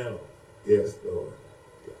channel. Yes, Lord.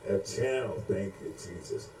 A channel, thank you,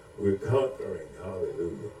 Jesus. We're conquering,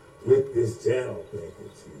 hallelujah, with this channel, thank you,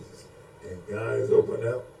 Jesus. And God has opened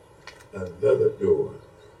up another door.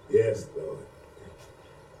 Yes, Lord.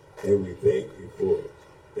 And we thank you for it.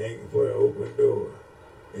 Thank you for an open door.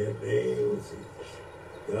 In the name of Jesus.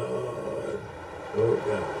 God, oh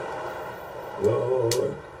God.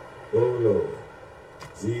 Lord, oh Lord.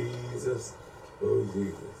 Jesus, oh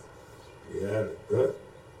Jesus. You had a cut.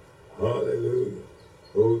 Hallelujah.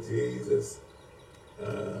 Oh Jesus.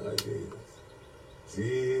 Jesus.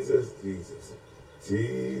 Jesus, Jesus.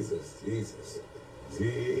 Jesus, Jesus.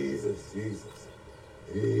 Jesus, Jesus.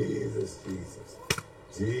 Jesus, Jesus.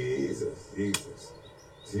 Jesus, Jesus.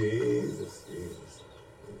 Jesus, Jesus.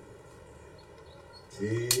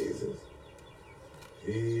 Jesus.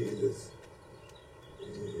 Jesus.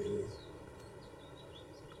 Jesus.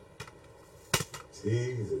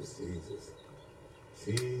 Jesus.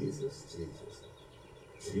 Jesus, Jesus.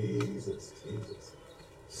 Jesus, Jesus.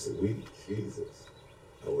 Sweet Jesus.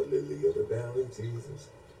 Our lily of the valley, Jesus.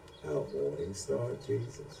 Our morning star,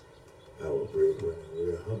 Jesus. Our bread when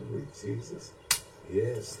we're hungry, Jesus.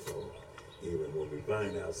 Yes, Lord. Even when we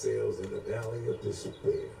find ourselves in the valley of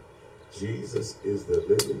despair, Jesus is the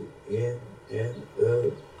lily in and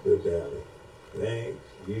of the valley. Thank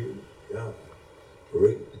you, God.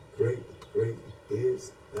 Great, great, great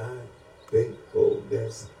is thy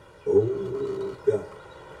faithfulness, oh God.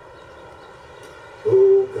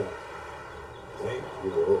 Oh God. Thank you,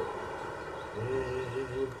 Lord.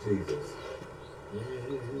 Jesus.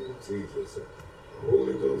 Jesus.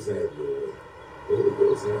 Holy Ghost, have your way. Holy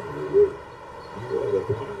Ghost, have your way. You are the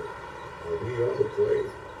potter, and we are the clay.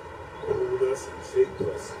 Mold us and shape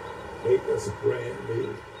us. Make us brand new.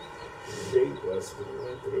 Shape us through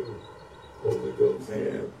and through. Holy Ghost,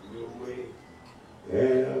 have your way.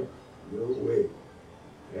 Have your way.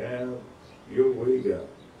 Have your way, God.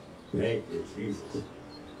 Thank you, Jesus.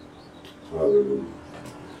 Hallelujah.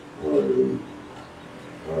 Hallelujah.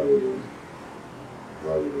 Hallelujah.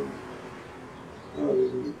 Hallelujah.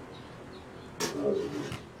 Hallelujah.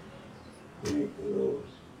 Hallelujah. Thank you, Lord.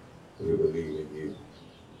 We believe in you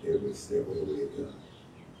every step of the way, God.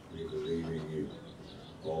 We believe in you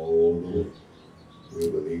all the way. We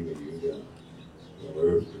believe in you, God. From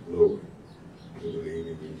earth to glory. We believe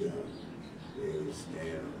in you, God. Daily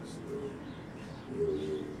stand on this word. We believe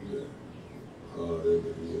in you, God.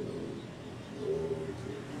 Hallelujah. Glory to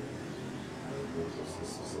you. I thank you,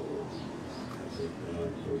 Sister Soul. I thank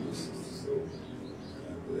God for you, Sister Soul.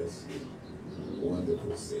 God bless you.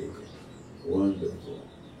 Wonderful Savior. Wonderful.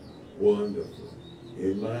 Wonderful.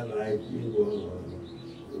 In my life you are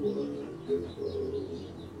wonderful.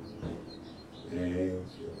 Thank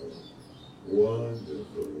you, Lord.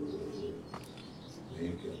 Wonderful.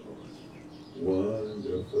 Thank you, Lord. Wonderful. Thank you, Lord.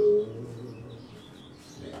 Wonderful.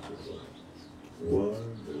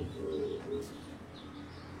 Wonderful.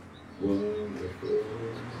 Wonderful.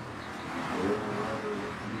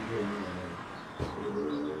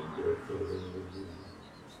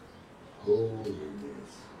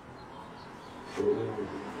 Holiness.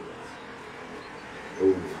 Holiness.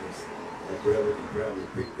 Holiness. My brother can probably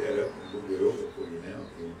pick that up and move it over for you now.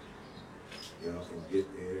 Y'all can get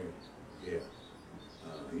there. Yeah.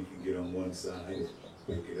 You can get on one side,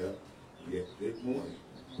 pick it up. Yeah, good morning.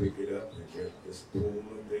 Pick it up and just pull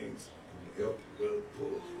the things and help the brother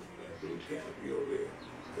pull. blue canopy over there.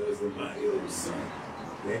 Because the mighty old sun,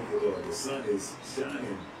 thank you, Lord, the sun is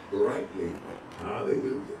shining brightly.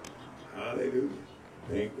 Hallelujah. Hallelujah.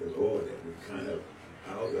 Thank the Lord that we kind of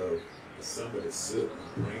out of some of the soot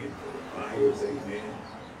and praying for the fires, amen,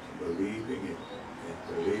 believing and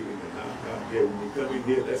believing and how here. When you come in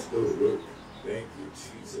here, let's go to work. Thank you,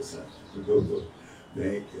 Jesus.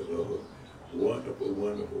 Thank you, Lord. Wonderful,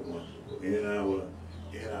 wonderful, wonderful. In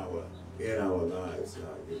our lives,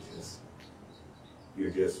 God,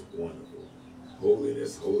 you're just wonderful.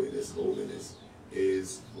 Holiness, holiness, holiness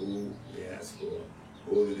is who we ask for.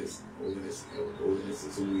 Holiness, holiness, holiness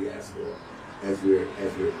is who we ask for. As we're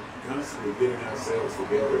constantly getting ourselves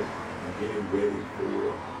together and getting ready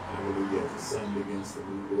for, hallelujah, as the sun begins to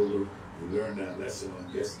move over. We learned our lesson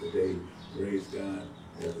on yesterday. Praise God,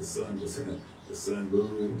 that the sun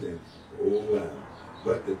moved, and oh wow.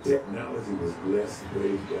 But the technology was blessed,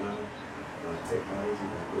 praise God. Technology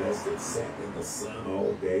was blessed. It sat in the sun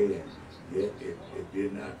all day, and yet it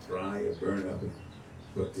did not fry or burn up.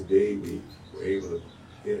 But today we were able to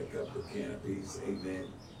get a couple of canopies, amen.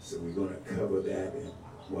 So we're going to cover that, and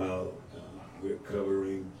while we're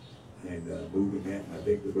covering and moving that, I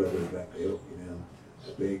think the brother's back to help you now.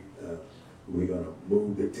 I think we're going to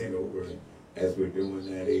move the tent over, and as we're doing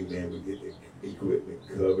that, amen, we get the equipment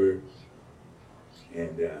covered,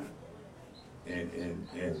 and that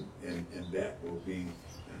will be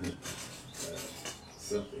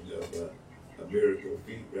something of a miracle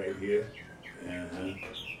feat right here.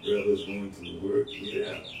 Brothers going to work, get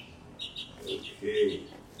out. Okay.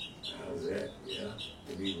 How's that? Yeah.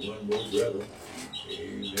 We need one more brother.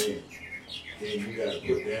 Amen. Ken, you got to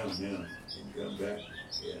put down now and come back.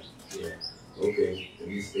 Yeah. Okay. Let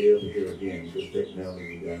me stay up here again because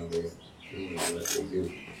technology down there doing what they do.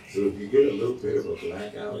 So if you get a little bit of a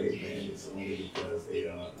blackout, amen, it's only because they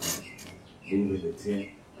are moving the tent.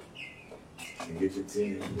 And get your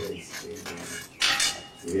tent in place. Amen.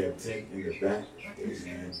 We have tent in the back.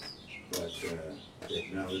 Amen. But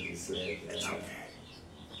technology said that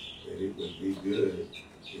it would be good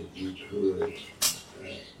if you could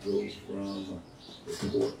go from the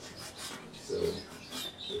porch. So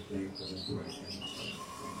we're thankful and praying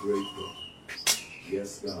and grateful.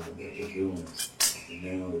 Yes, God, that we're doing. And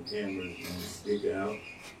now the camera's going to stick out.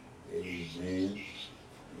 Amen.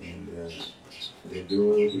 And they're doing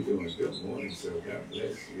what we're doing. Good morning, sir. God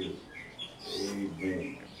bless you.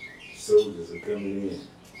 Amen. Soldiers are coming in.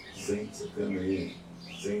 Saints are coming in.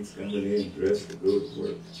 Saints coming in dressed to go to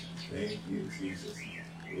work. Thank you, Jesus.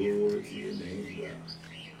 Glory to your name, God.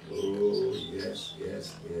 Oh, yes,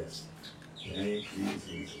 yes, yes. Thank you,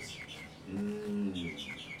 Jesus.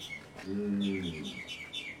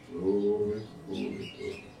 Glory, glory,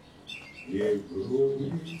 glory. Give glory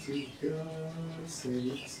to God,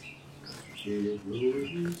 saints. Give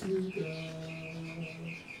glory to God.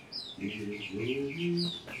 Give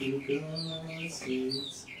glory to God,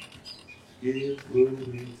 saints. Give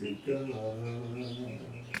glory to God.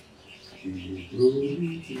 Give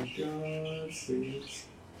glory to God, saints.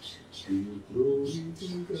 Give glory to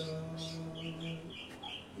God.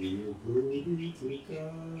 Give glory to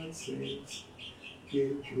God, saints.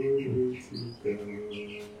 Give glory to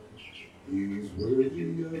God. He's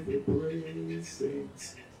worthy of the praise,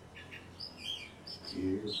 saints.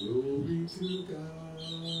 Give glory to God.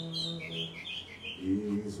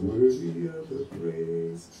 He's worthy of the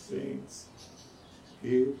praise, saints.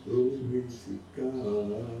 Give glory to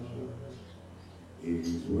God.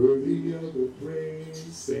 He's worthy of the praise,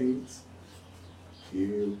 saints.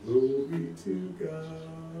 Give glory to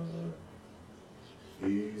God.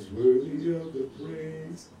 He's worthy of the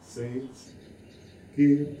praise, saints.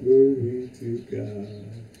 Give glory to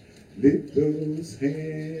God. Lift those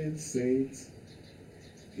hands, saints.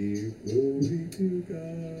 Give glory to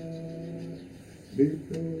God.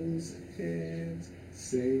 Lift those hands,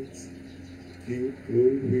 saints. Give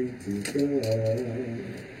glory to God.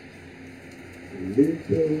 Lift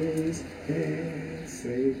those hands,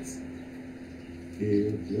 saints.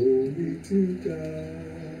 Give glory to God.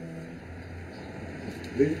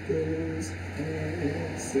 Lift those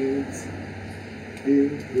hands, saints.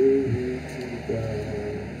 Give glory to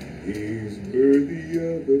God. He's worthy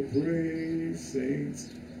of the praise, saints.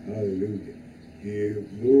 Hallelujah. Give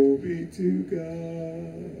glory to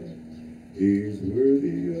God. He's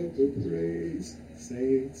worthy of the praise,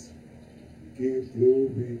 saints. Give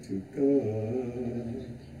glory to God.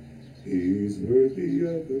 He's worthy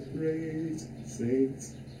of the praise,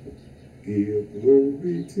 saints. Give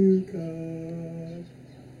glory to God.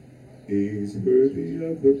 He's worthy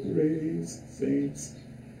of the praise, saints.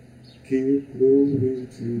 Give glory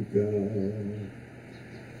to God.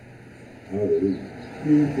 Hallelujah.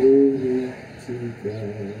 Give glory to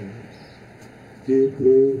God. Give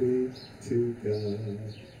glory to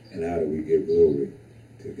God. And how do we give glory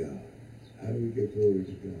to God? How do we give glory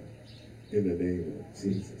to God? In the name of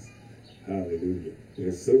Jesus. Hallelujah.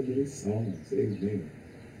 There's so many songs. Amen.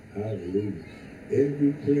 Hallelujah.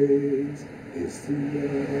 Every praise is to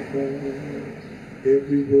our God.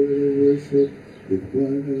 Every word of worship with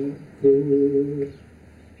one accord.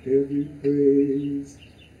 Every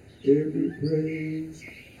praise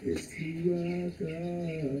is to our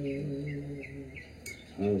God.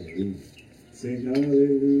 Hallelujah. Sing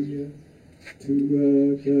hallelujah to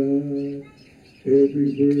our God. Every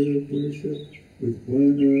word of worship with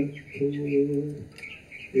one accord.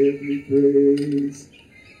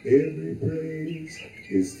 Every praise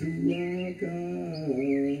is to our God.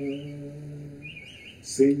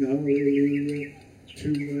 Sing hallelujah to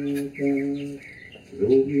our God.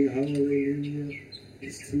 Glory, hallelujah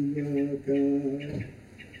is to our God.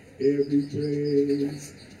 Every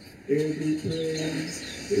praise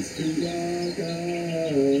is to our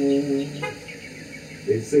God.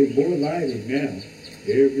 They say more lighting now.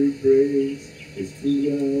 Every praise is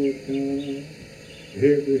to our God.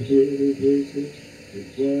 Every word of worship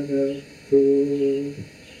is one accord.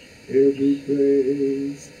 Every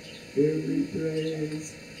praise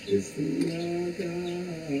is to our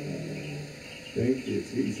God. Thank you,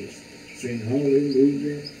 Jesus. Sing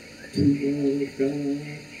hallelujah to our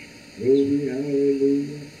God. Glory,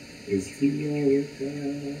 hallelujah is to our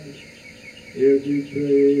God. Every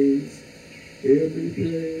praise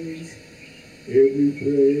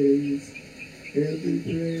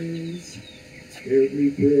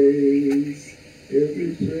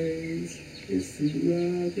is to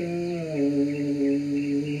our God.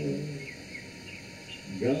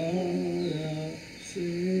 God our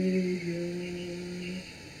Savior,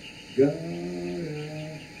 God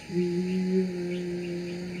our healer,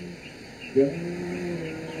 God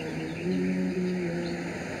our deliverer.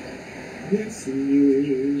 Yes,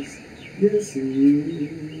 He is.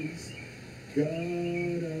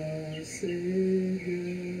 God our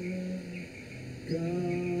Savior,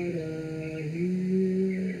 God our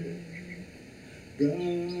healer,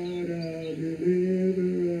 God our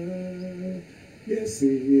deliverer. Yes,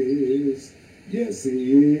 He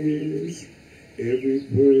is. Every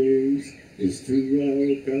praise is to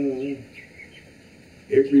our God.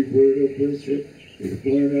 Every word of worship is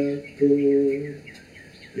one accord.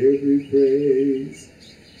 Every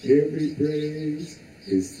praise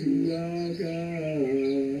is to our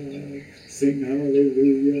God. Sing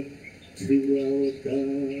hallelujah to our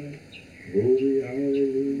God. Glory,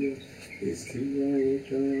 hallelujah is to our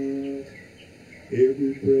God.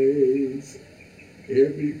 Every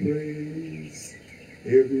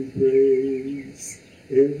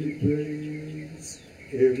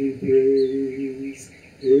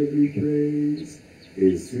praise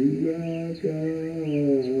is to our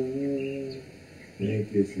God.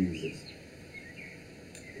 Thank you, Jesus.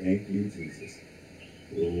 Thank you, Jesus.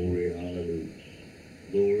 Glory, hallelujah.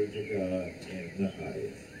 Glory to God in the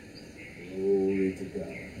highest. Glory to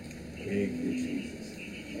God. Thank you, Jesus.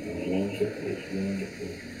 A wonderful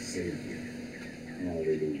Savior.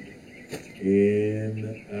 Hallelujah.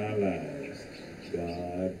 In our lives,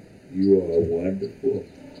 God, you are wonderful.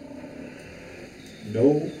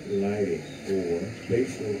 No lighting or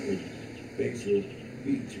facial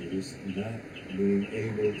features not being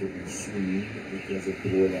able to be seen because of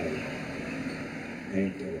poor lighting.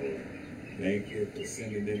 Thank you, Lord. Thank you for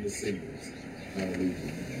sending in the signals. Hallelujah.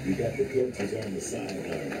 You got the coaches on the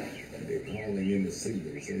sideline, and they're calling in the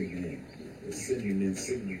signals. Amen. They're sending in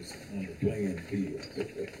signals on the playing field.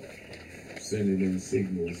 Sending in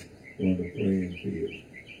signals on the playing field.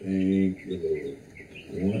 Thank you, Lord.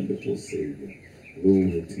 Wonderful Savior.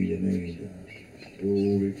 Glory to your name, God.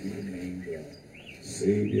 Glory to your name, God.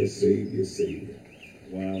 Savior, Savior, Savior.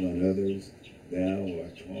 While on others thou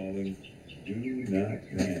art calling, do not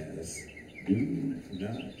pass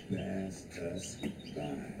us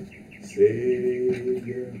by.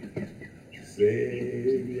 Savior,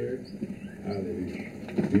 Savior, hallelujah.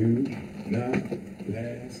 Do not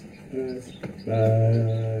pass us by.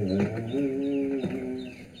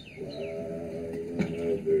 While on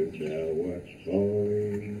others thou art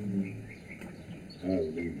calling,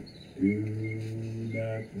 hallelujah. Do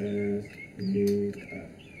not pass me by.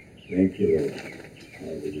 Thank you, Lord.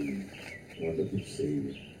 Hallelujah. Wonderful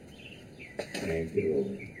Savior. Thank you,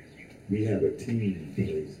 Lord. We have a team,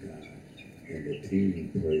 praise God. And the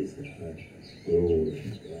team, praise God. Glory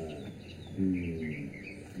to God.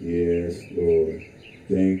 Yes, Lord.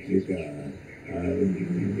 Thank you, God.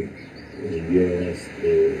 Hallelujah. And yes,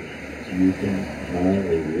 Lord. You can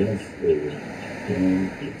hallelujah. Yes, Lord.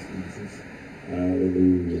 Thank you, Jesus.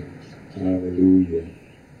 Hallelujah. Hallelujah.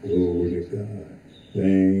 Glory to God.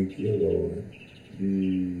 Thank you, Lord.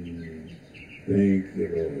 Thank you,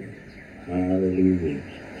 Lord. Hallelujah.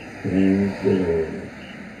 Thank you, Lord.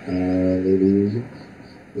 Hallelujah.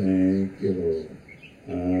 Thank you, Lord.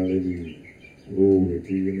 Hallelujah. Glory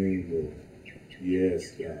to your name, Lord.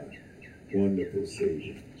 Yes, God. Wonderful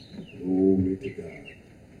Savior. Glory to God.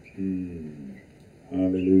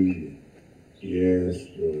 Hallelujah. Yes,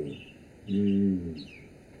 Lord.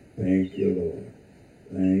 Thank you, Lord.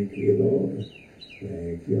 Thank you, Lord.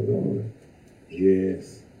 Thank you, Lord.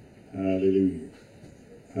 Yes. Hallelujah.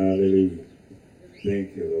 Hallelujah.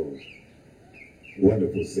 Thank you, Lord.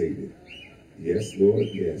 Wonderful Savior. Yes, Lord,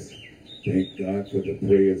 yes. Thank God for the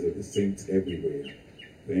prayers of the saints everywhere.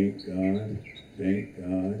 Thank God. Thank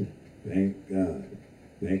God. Thank God.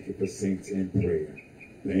 Thank you for saints in prayer.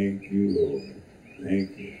 Thank you, Lord.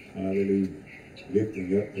 Thank you. Hallelujah.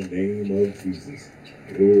 Lifting up the name of Jesus.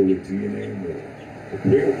 Glory to your name, Lord. The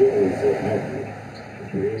prayer warriors are out here. The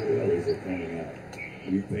prayer warriors are coming out.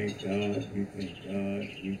 We thank God. We thank God.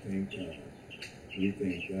 We thank God. We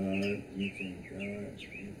thank God. We thank God.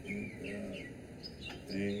 We thank God.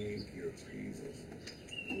 Thank you, Jesus.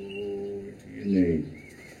 Glory to your name.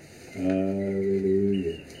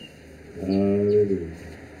 Hallelujah. Hallelujah.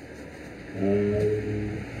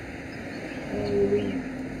 Hallelujah. Hallelujah.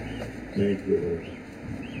 Thank you, Lord.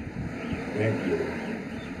 Thank you, Lord.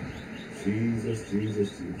 Jesus, Jesus,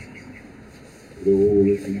 Jesus.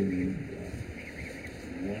 Glory to your name, God.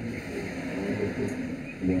 Wonderful, wonderful,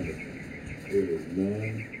 wonderful. There is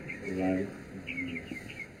none like you.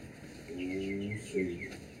 Oh,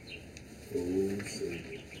 Savior. Oh,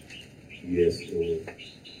 Savior. Yes, Lord.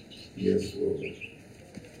 Yes, Lord.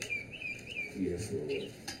 Yes,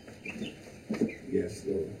 Lord. Yes,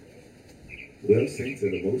 Lord. Well, saints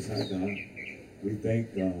of the Most High God, we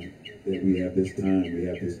thank God that we have this time, we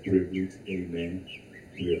have this privilege. Amen.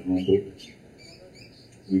 We are humbled.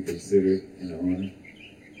 We consider it an honor.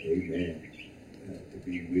 Amen. To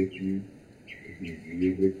be with you, to be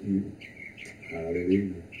here with you.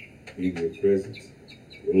 Hallelujah. In your presence.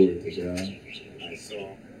 Glory to God. I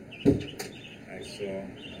saw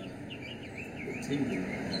the TV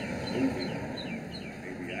movie.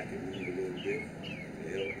 Maybe I can move a little bit to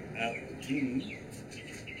help out the team.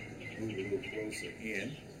 Move a little closer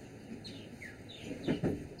in.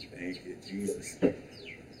 Thank you, Jesus.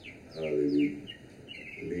 Hallelujah.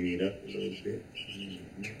 Lean up a little bit.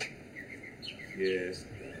 Yes,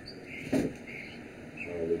 God.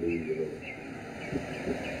 Hallelujah, Lord.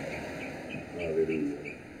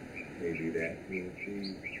 Hallelujah. Maybe that will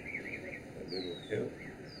be a little help.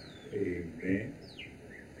 Amen.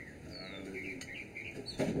 Hallelujah.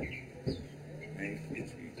 Thank you,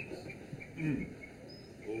 Jesus.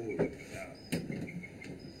 Glory to God.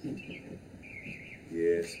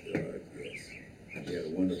 Yes, God, yes. We had a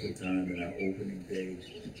wonderful time in our opening day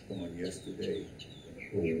on yesterday.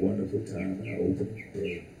 A wonderful time in our opening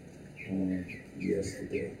day on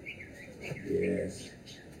yesterday. Yes,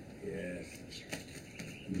 yes,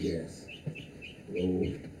 yes.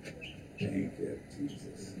 Lord, thank you,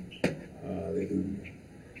 Jesus. Hallelujah.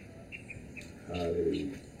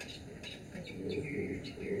 Hallelujah. Glory,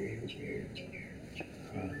 glory, glory.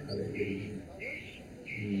 Hallelujah.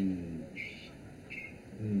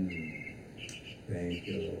 Thank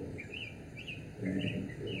you, Lord. Thank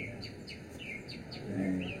you, Lord.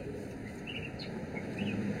 Thank you, Lord.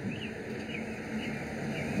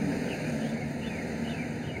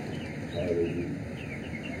 Hallelujah.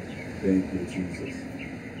 Thank you, Jesus.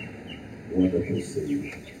 Wonderful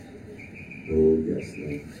Savior. Oh, yes,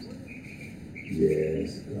 Lord.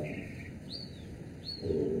 Yes, God.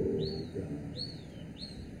 Oh, God.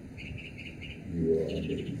 You are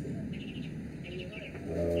amazing.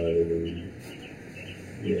 Hallelujah.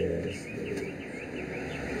 Yes, Lord.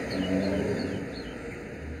 Hallelujah.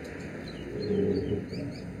 Oh,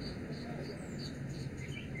 God.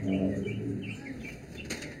 Hallelujah.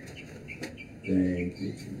 Thank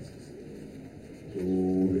you, Jesus.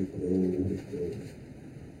 Glory, glory, glory.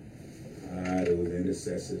 Those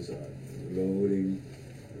intercessors are loading,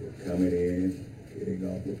 they're coming in, getting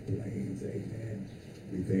off the planes. Amen.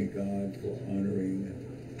 We thank God for honoring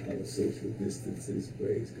our social distances.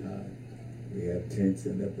 Praise God. We have tents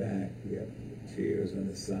in the back. We have chairs on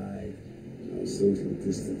the side. Our social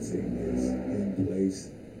distancing is in place.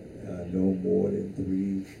 No more than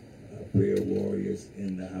 3 prayer warriors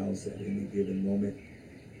in the house at any given moment.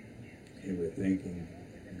 And we're thanking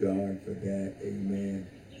God for that. Amen.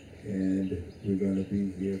 And we're going to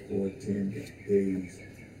be here for 10 days,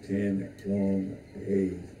 10 long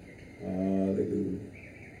days. Hallelujah.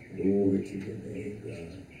 Glory Glory to your name,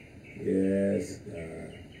 God. Yes,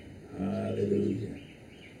 God. Hallelujah.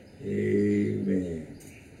 Amen.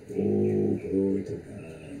 Oh, glory to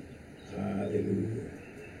God. Hallelujah.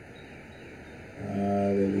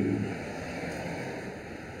 Hallelujah.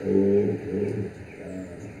 Oh, glory to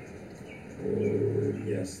God. Oh,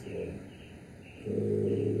 yes, Lord.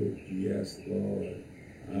 Oh, yes, Lord.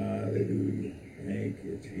 Hallelujah. Thank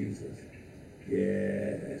you, Jesus.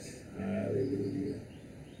 Yes. Hallelujah.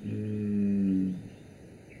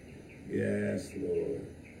 Yes, Lord.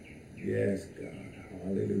 Yes, God.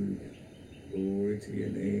 Hallelujah. Glory to your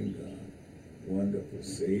name, God. Wonderful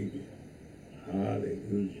Savior.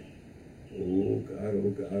 Hallelujah. Oh, God, oh,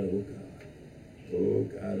 God, oh, God. Oh,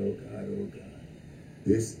 God, oh, God, oh, God.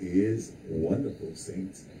 This is wonderful,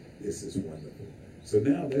 saints. This is wonderful. So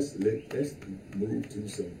now let's move to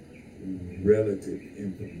some relative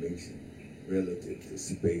information relative to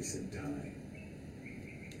space and time.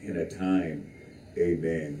 In a time,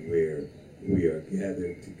 amen, where we are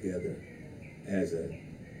gathered together as a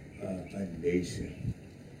nation.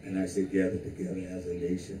 And I say gathered together as a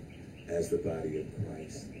nation, as the body of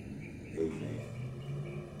Christ.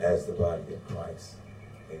 Amen. As the body of Christ.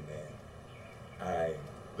 Amen. I,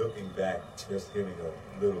 looking back, just giving a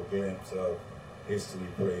little glimpse of history,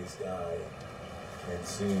 praise God, and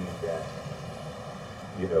seeing that,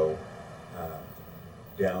 you know,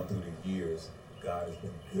 down through the years, God has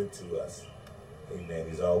been good to us. Amen.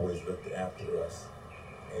 He's always looked after us.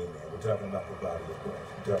 Amen. We're talking about the body of Christ.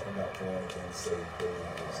 We're talking about born again, saved,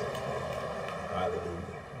 believing, saved.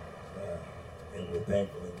 Hallelujah. And we're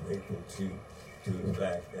thankful and grateful to the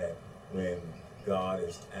fact that when God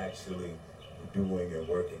is actually doing and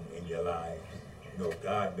working in your life, you know,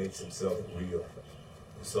 God makes himself real.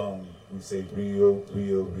 The song, we say, real,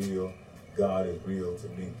 real, real. God is real to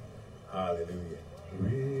me. Hallelujah.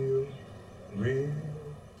 Real, real.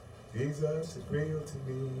 Jesus is real to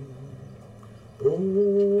me.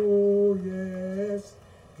 Oh, yes.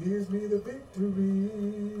 Gives me the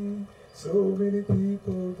victory. So many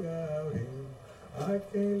people doubt him. I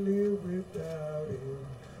can't live without him.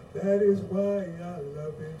 That is why I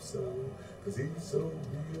love him so. Because he's so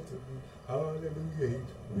real to me. Hallelujah. He's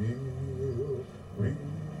real, real.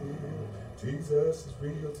 Jesus is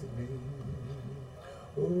real to me.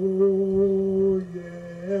 Oh,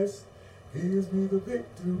 yes. Gives me the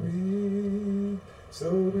victory.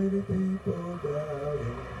 So many people doubt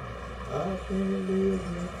him. I can't live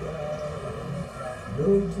without him.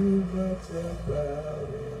 Know too much about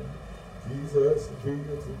him. Jesus is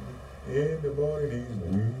real to me. In the morning he's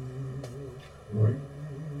real,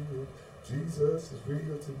 real. Jesus is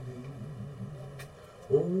real to me.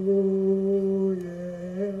 Oh,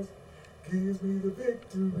 yes. Gives me the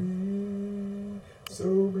victory. So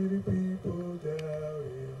many people doubt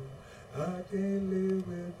him. I can't live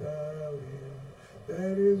without him.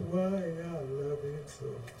 That is why I love him so.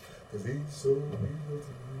 Because he's so real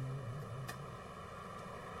to me.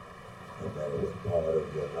 No matter what part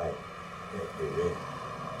of your life that you're in,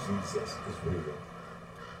 Jesus is real.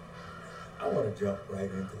 I want to jump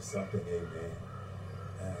right into something, amen.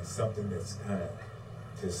 Something that's kind of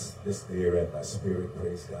just there in my spirit,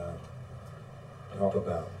 praise God. Talk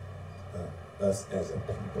about us as a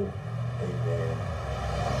people, amen.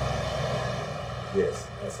 Yes,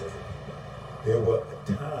 us as a people. There was a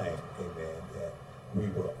time, amen, that we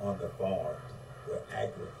were on the farm where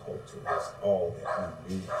agriculture was all that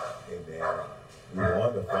we knew, amen. We were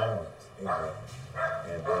on the farms, amen.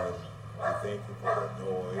 And then we thank you for the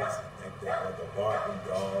noise, thank you for the barking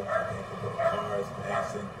dogs, thank you for the cars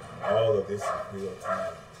passing. All of this is real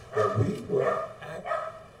time. But we were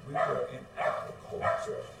in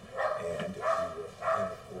agriculture, and we were in,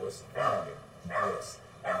 of course, farming. Yes,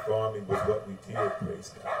 and farming was what we did, praise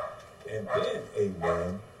God. And then,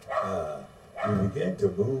 amen, we began to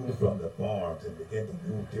move from the farms and began to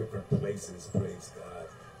move different places, praise God.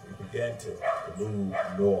 We began to move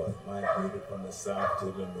north, migrated from the south to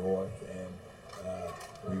the north, and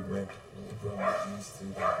we went from the east to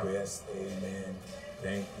the west, amen.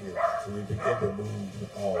 Thank you. So we began to move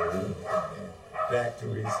all over, amen.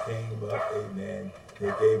 Factories came up, amen.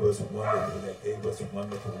 They gave us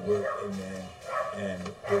wonderful work, amen. And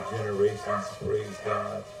the generations, praise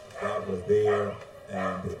God, that was there,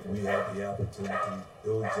 and we had the opportunity,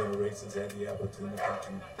 those generations had the opportunity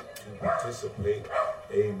to participate,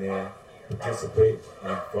 amen, participate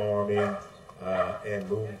in farming, and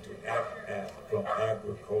move from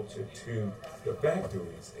agriculture to the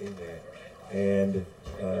factories, amen. And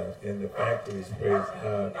in the factories, praise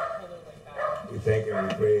God, we thank and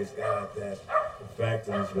we praise God that the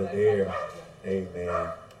factories were there,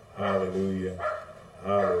 amen. Hallelujah,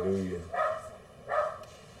 hallelujah.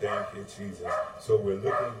 Thank you, Jesus. So we're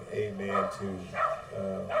looking, amen, to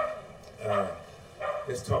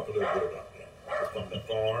let's talk a little bit about that. So from the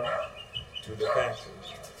farm to the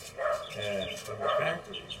factories. And from the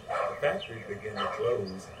factories begin to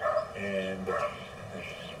close, and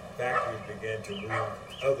factories began to move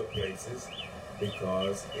other places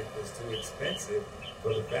because it was too expensive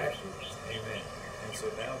for the factories. Amen. And so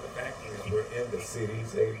now the factories were in the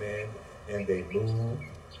cities, amen, and they moved,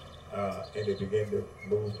 and they began to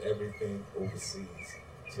move everything overseas.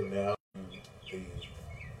 So now in the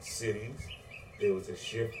cities, there was a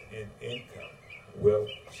shift in income. Wealth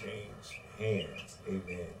changed hands,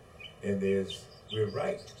 amen. And we're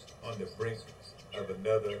right on the brink of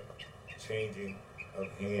another changing of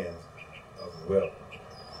hands of wealth,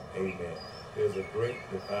 amen. There's a great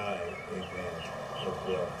divide, amen, of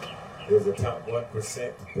wealth. There's a top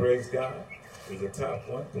 1%, praise God. There's a top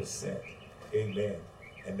 1%, amen.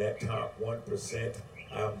 And that top 1%,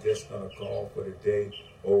 I'm just going to call for today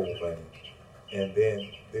old money. And then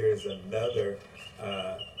there's another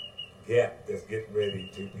gap that's getting ready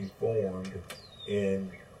to be formed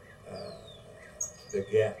in the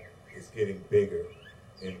gap is getting bigger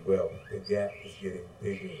in wealth. The gap is getting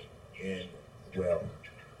bigger in wealth.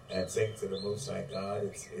 And thanks to the Most High God,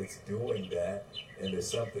 it's doing that. And it's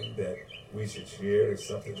something that we should share. It's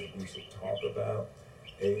something that we should talk about.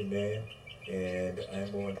 Amen. And I'm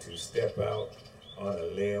going to step out on a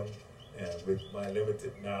limb with my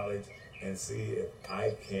limited knowledge and see if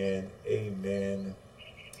I can, amen,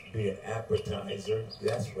 be an appetizer.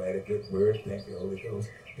 That's right, a good word. Thank you, Holy Ghost.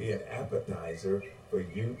 Be an appetizer for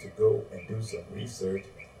you to go and do some research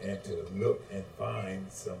and to look and find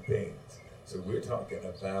some things. So we're talking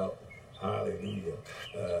about, hallelujah,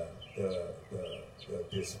 the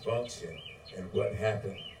dysfunction and what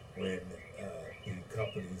happened when the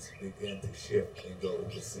companies began to shift and go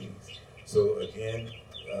overseas. So again,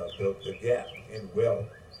 the gap in wealth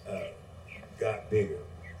got bigger.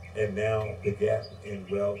 And now the gap in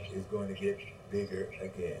wealth is going to get bigger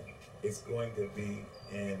again. It's going to be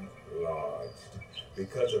enlarged.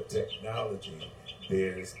 Because of technology,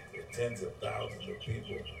 there's tens of thousands of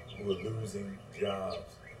people who are losing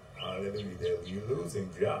jobs. Hallelujah. You're losing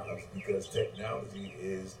jobs because technology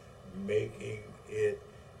is making it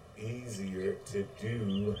easier to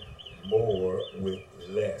do more with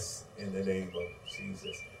less in the name of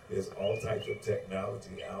Jesus. There's all types of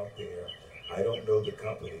technology out there. I don't know the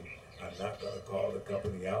company. I'm not going to call the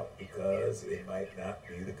company out because it might not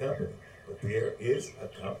be the company. But there is a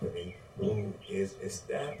company who is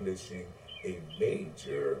establishing a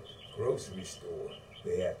major grocery store.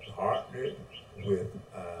 They have partnered with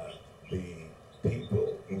the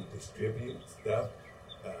people who distribute stuff,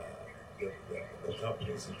 the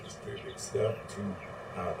companies who distribute stuff to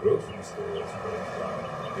our grocery stores.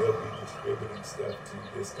 They'll be distributing stuff to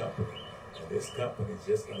this company. And this company is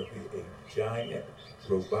just going to be a giant,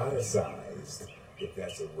 roboticized, if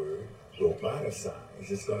that's a word, roboticized.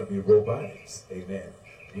 It's going to be robotics. Amen.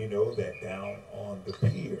 We know that down on the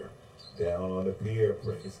pier,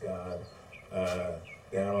 praise God,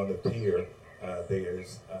 down on the pier,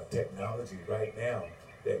 there's technology right now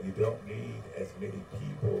that you don't need as many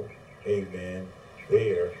people, amen,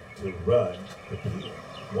 there to run the pier.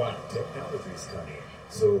 Why? Technology is coming.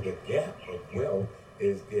 So the gap of wealth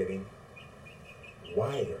is getting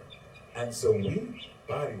wider. And so we,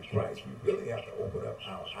 body of Christ, we really have to open up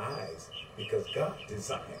our eyes because God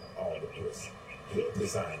designed all of this. He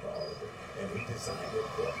designed all of it. And He designed it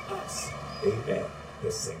for us. Amen.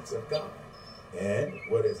 The saints of God. And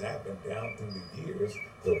what has happened down through the years,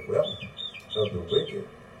 the wealth of the wicked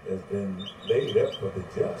has been laid up for the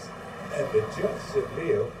just. And the just should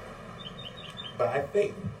live by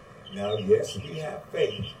faith. Now, yes, we have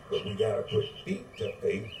faith, but we got to put feet to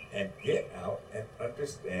faith and get out and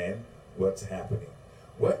understand what's happening.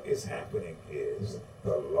 What is happening is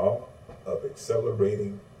the law of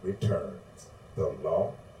accelerating returns. The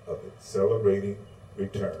law of accelerating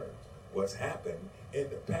returns. What's happened in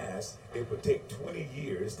the past, it would take 20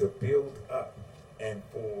 years to build up and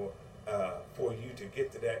for you to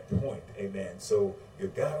get to that point. Amen. So you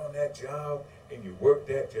got on that job and you worked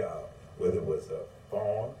that job, whether it was a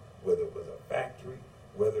farm, whether it was a factory,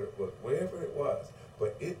 whether it was wherever it was.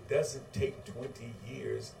 But it doesn't take 20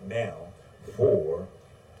 years now for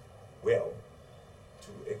wealth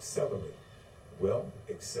to accelerate. Wealth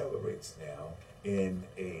accelerates now in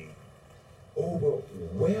a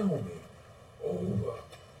overwhelming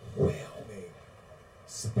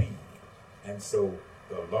speed. And so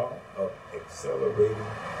the law of accelerating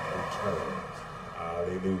returns,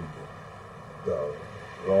 hallelujah, the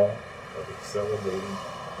law of accelerating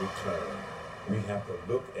return. We have to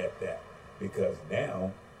look at that because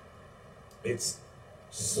now It's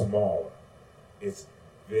smaller. It's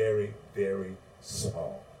very, very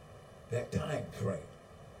small. That time frame.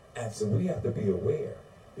 And so we have to be aware,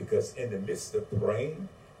 because in the midst of praying,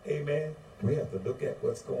 amen, we have to look at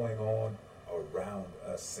what's going on around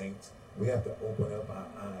us, saints. We have to open up our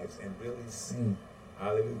eyes and really see,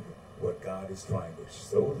 hallelujah, what God is trying to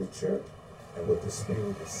show the church and what the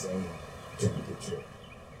Spirit is saying to the church.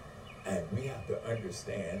 And we have to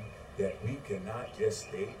understand that we cannot just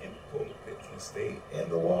stay in pulpits and stay in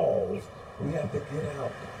the walls. We have to get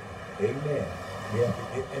out. Amen. We have to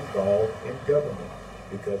get involved in government,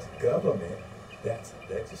 because government, that's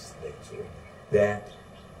legislature that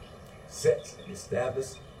sets and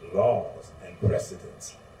establishes laws and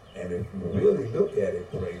precedents. And if you really look at it,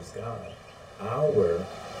 praise God, our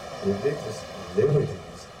religious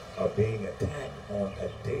liberties are being attacked on a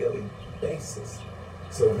daily basis.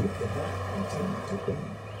 So we cannot continue to be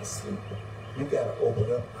asleep. We got to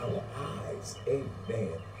open up our eyes.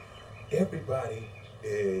 Amen. Everybody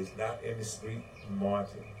is not in the street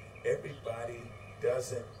marching. Everybody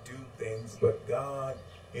doesn't do things, but God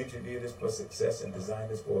engineered us for success and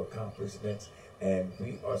designed us for accomplishments. And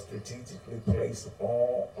we are strategically placed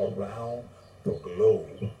all around the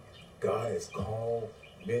globe. God has called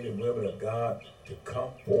men and women of God to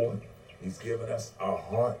come forth. He's given us a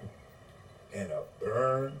heart and a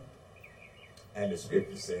burn. And the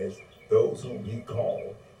scripture says, those whom he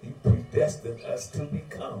called, he predestined us to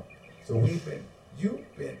become. So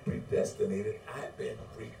you've been predestinated, I've been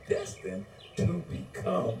predestined to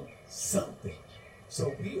become something.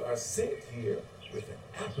 So we are sent here with an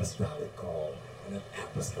apostolic call and an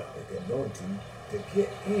apostolic anointing to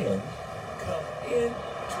come into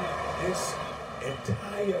this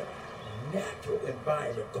entire natural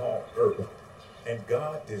environment called earth. And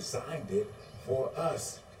God designed it for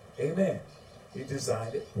us. Amen. He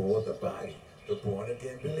designed it for the body, the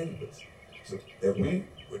born-again believers, so that we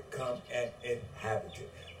would come and inhabit it.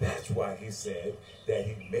 That's why he said that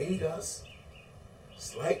he made us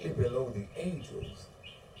slightly below the angels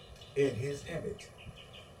in his image.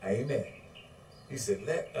 Amen. He said,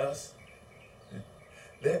 let us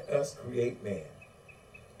create man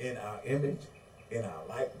in our image, in our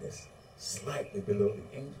likeness, slightly below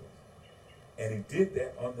the angels. And he did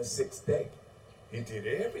that on the sixth day. He did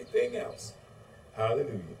everything else.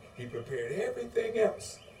 Hallelujah. He prepared everything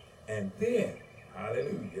else. And then,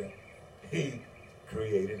 hallelujah, he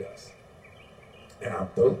created us. And I'm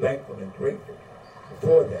so thankful and grateful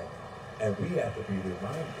for that. And we have to be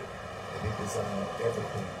reminded that he designed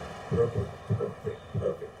everything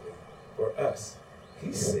perfectly for us.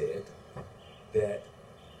 He said that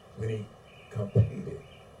when he completed,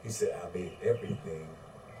 he said, I made everything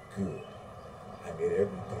good. I made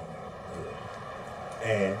everything good.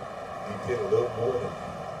 And he did a little more than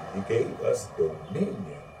that. He gave us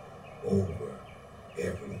dominion over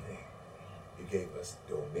everything. He gave us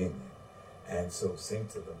dominion. And so,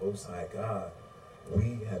 saints of the Most High God,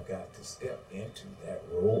 we have got to step into that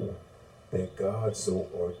role that God so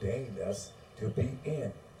ordained us to be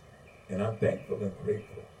in. And I'm thankful and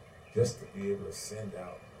grateful just to be able to send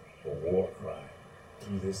out a war cry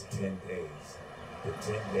through this 10 days. The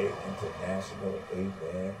 10-day international,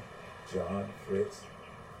 amen, John Fritz,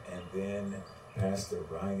 and then Pastor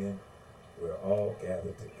Ryan. We're all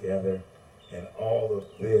gathered together, and all of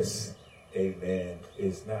this, amen,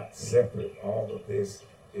 is not separate. All of this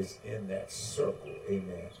is in that circle,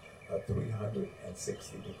 amen, a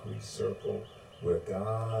 360-degree circle where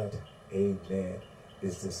God, amen,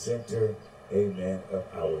 is the center, amen, of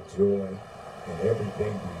our joy, and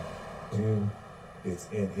everything we do is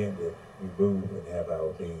in him that we move and have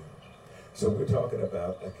our being. So we're talking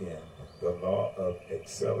about, again, the law of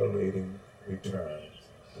accelerating returns.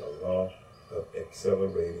 The law of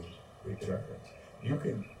accelerating returns. You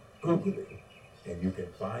can Google it, and you can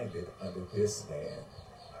find it under this man,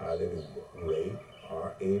 hallelujah, Ray,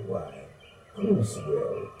 R-A-Y,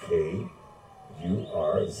 Kurzweil,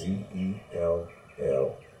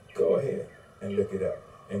 Kurzell. Go ahead and look it up,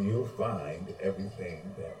 and you'll find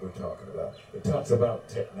everything that we're talking about. It talks about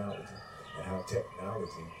technology and how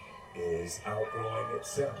technology is outgrowing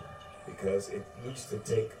itself, because it used to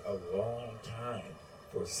take a long time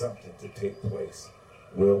for something to take place.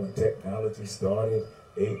 Well, when technology started,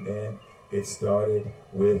 amen, it started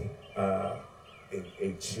with a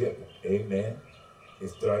chip, amen. It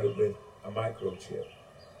started with a microchip.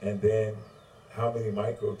 And then how many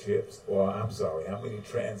how many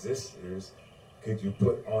transistors could you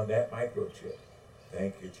put on that microchip?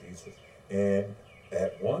 Thank you, Jesus. And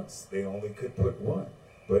at once, they only could put one.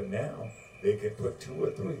 But now, they can put 2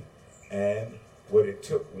 or 3. And what it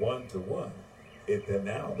took 1 to 1,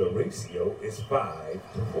 now the ratio is 5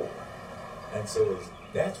 to 4. And so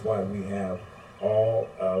that's why we have all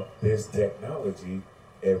of this technology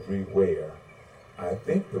everywhere. I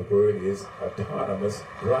think the word is autonomous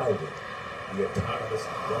driving, the autonomous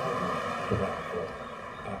driving platform.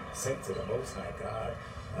 Saints of the Most High God,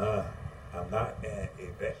 I'm not an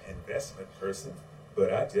investment person,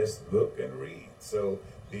 but I just look and read. So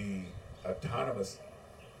the autonomous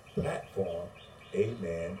platform,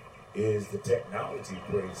 amen, is the technology,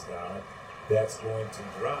 praise God, that's going to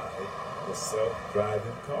drive the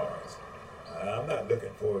self-driving cars. I'm not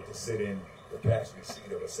looking forward to sit in the passenger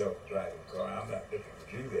seat of a self-driving car. I'm not looking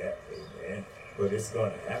to do that, amen, but it's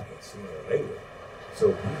going to happen sooner or later. So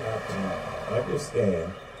we have to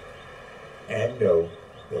understand and know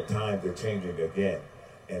that times are changing again.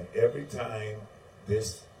 And every time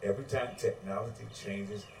technology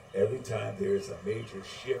changes, every time there is a major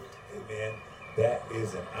shift, amen, that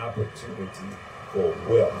is an opportunity for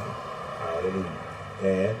wealth. Hallelujah.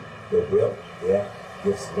 And the wealth that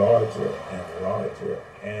gets larger and larger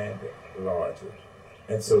and larger.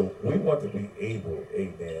 And so we want to be able,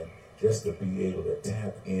 amen, just to be able to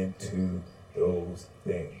tap into those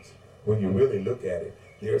things. When you really look at it,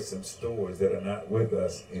 there are some stores that are not with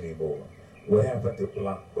us anymore. What happened to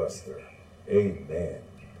Blockbuster? Amen.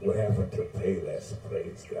 What happened to Payless?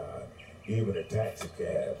 Praise God. Even the taxi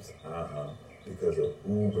cabs, because of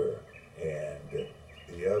Uber and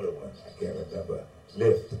the other one, I can't remember,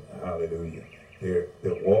 Lyft, hallelujah. There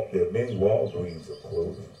are many Walgreens of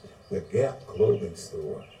clothing. The Gap clothing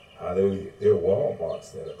store, hallelujah. There are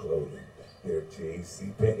Walmarts that are clothing. There are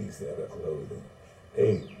J.C. Penney's that are clothing.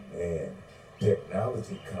 Amen.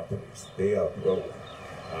 Technology companies, they are growing.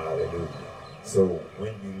 Hallelujah. So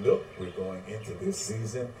when you look, we're going into this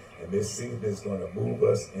season, and this season is going to move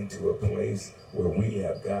us into a place where we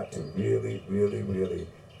have got to really, really, really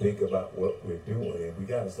think about what we're doing. And we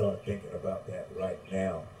got to start thinking about that right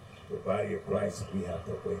now. The body of Christ, we have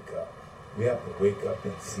to wake up. We have to wake up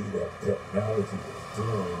and see that technology is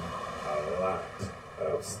doing a lot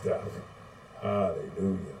of stuff.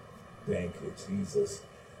 Hallelujah. Thank you, Jesus.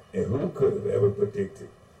 And who could have ever predicted?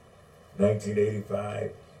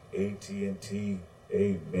 1985, AT&T,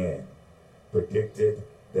 amen, predicted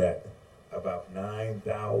that about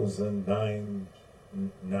 900,000,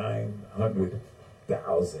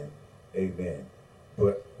 amen.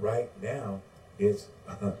 But right now, it's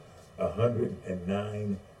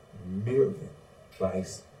 109 million by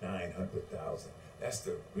 900,000. That's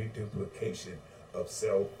the reduplication of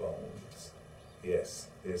cell phones. Yes,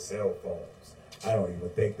 they're cell phones. I don't even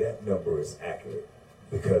think that number is accurate,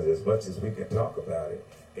 because as much as we can talk about it,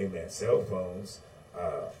 amen, cell phones,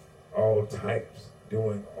 all types,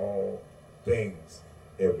 doing all things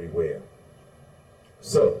everywhere.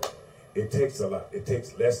 So it takes a lot. It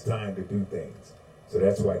takes less time to do things. So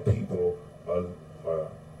that's why people are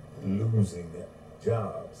losing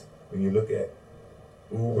jobs. When you look at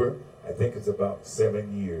Uber, I think it's about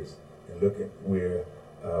 7 years, and look at where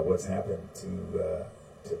what's happened to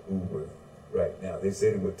Uber right now. They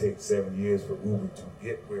said it would take 7 years for Uber to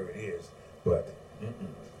get where it is, but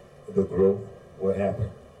the growth, what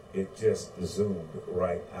happened? It just zoomed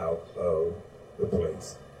right out of the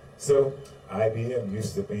place. So IBM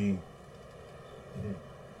used to be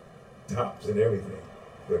tops and everything,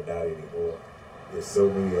 but not anymore. There's so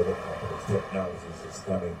many other companies. Technology is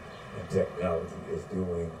coming, and technology is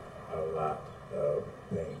doing a lot of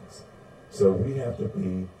things. So we have to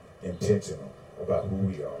be intentional about who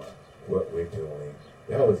we are, what we're doing.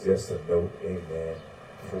 That was just a note, amen,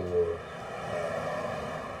 for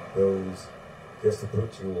those, just to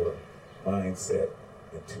put your mindset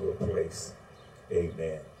into a place,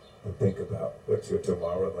 amen, to think about what your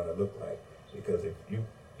tomorrow is going to look like. Because if you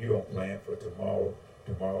don't plan for tomorrow,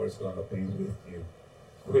 tomorrow is going to be with you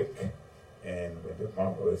quick. And when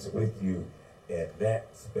tomorrow is with you in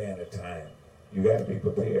that span of time, you got to be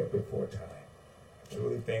prepared before time. I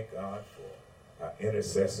truly thank God for our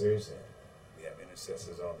intercessors, and we have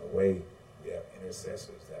intercessors on the way. We have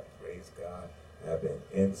intercessors that, praise God, have been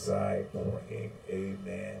inside praying,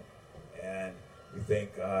 amen. And we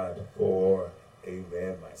thank God for,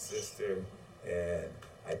 amen, my sister, and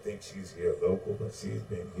I think she's here local, but she's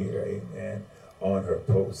been here, amen, on her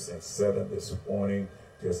post since 7 this morning,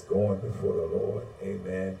 just going before the Lord,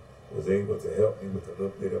 amen. Was able to help me with a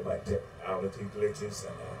little bit of my technology glitches,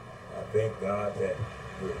 and I thank God that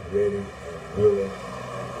we're ready and willing,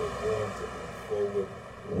 and we're going to move forward.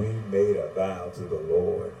 We made a vow to the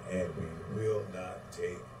Lord, and we will not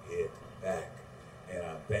take it back. And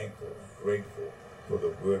I'm thankful and grateful for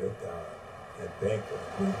the Word of God, and thankful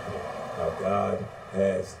and grateful how God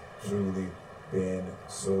has truly been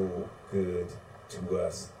so good to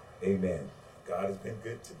us. Amen. God has been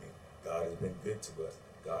good to me. God has been good to us.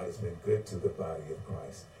 God has been good to the body of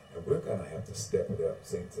Christ. And we're going to have to step it up,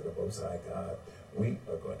 saints of the Most High God. We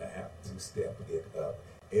are going to have to step it up.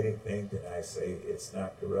 Anything that I say, it's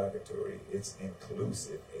not derogatory. It's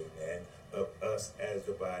inclusive, amen, of us as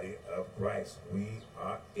the body of Christ. We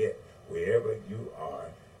are it. Wherever you are,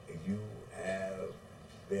 you have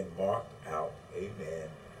been marked out, amen,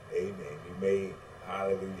 amen. You may,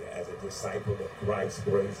 hallelujah, as a disciple of Christ,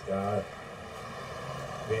 praise God,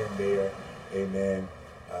 been there, amen.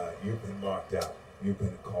 You've been marked out. You've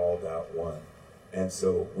been called out one. And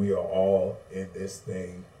so we are all in this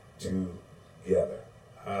thing together.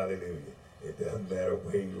 Hallelujah. It doesn't matter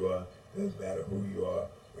where you are. It doesn't matter who you are.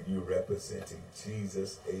 When you're representing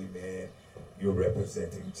Jesus, amen, you're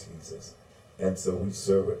representing Jesus. And so we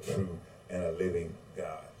serve a true and a living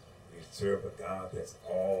God. We serve a God that's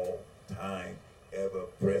all time, ever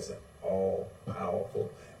present, all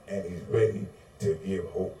powerful, and he's ready to give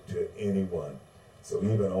hope to anyone. So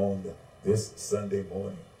even on this Sunday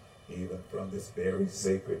morning, even from this very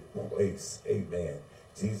sacred place, amen,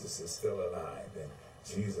 Jesus is still alive and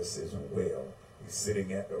Jesus is well. He's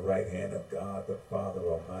sitting at the right hand of God, the Father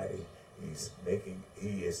Almighty.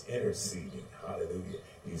 He is interceding, hallelujah.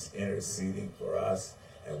 He's interceding for us,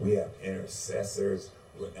 and we have intercessors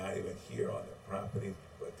who are not even here on the property,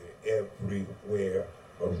 but they're everywhere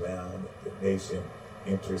around the nation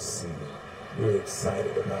interceding. We're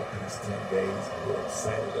excited about these 10 days. We're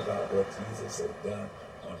excited about what Jesus has done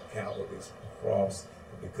on Calvary's cross.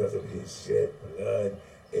 And because of his shed blood,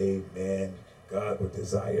 amen, God would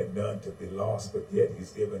desire none to be lost, but yet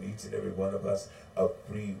he's given each and every one of us a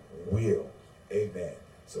free will. Amen.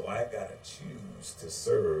 So I got to choose to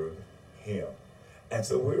serve him. And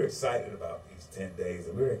so we're excited about these 10 days.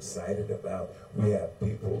 And we're excited about, we have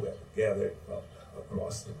people that are gathered from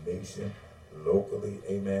across the nation, locally.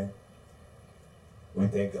 Amen. We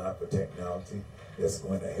thank God for technology that's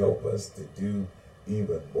going to help us to do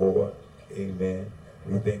even more. Amen.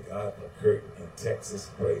 We thank God for Kurt in Texas,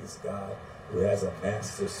 praise God, who has a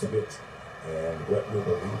master switch. And what we're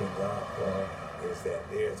believing God for is that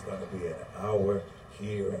there's going to be an hour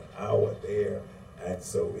here, an hour there. And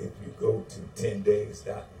so if you go to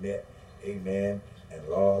 10days.net, amen, and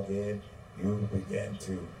log in, you begin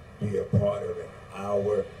to be a part of an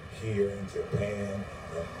hour here in Japan,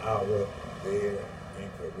 an hour there in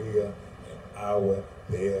Korea, an hour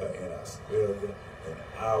there in Australia, an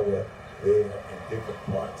hour there in different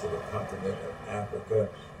parts of the continent of Africa,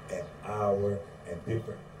 an hour in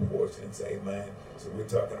different portions, amen. So we're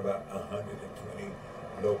talking about 120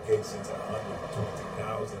 locations,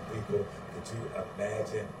 120,000 people. Could you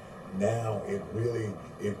imagine? Now it really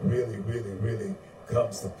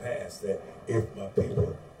comes to pass that if my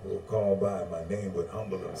people who are called by my name would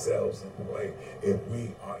humble themselves and pray, if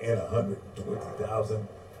we are in 120,000,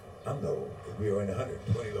 I know if we are in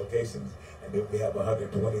 120 locations and if we have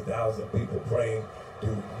 120,000 people praying,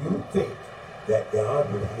 do you think that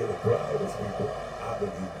God would hear the cry of his people? I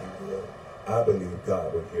believe he would. I believe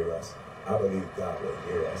God would hear us. I believe God will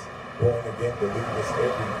hear us. Born again believers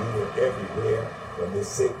everywhere, everywhere, from this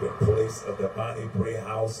sacred place of the Bonnie Bray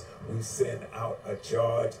House, we send out a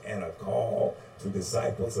charge and a call to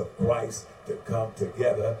disciples of Christ to come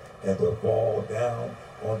together and to fall down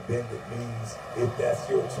on bended knees. If that's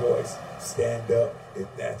your choice, stand up. If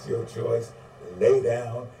that's your choice, lay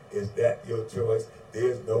down. Is that your choice?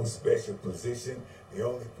 There's no special position. The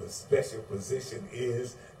only special position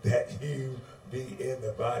is that you be in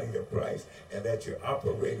the body of Christ and that you're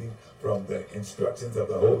operating from the instructions of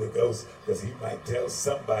the Holy Ghost, because he might tell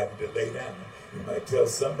somebody to lay down. He might tell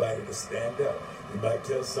somebody to stand up. He might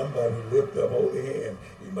tell somebody to lift up holy hand.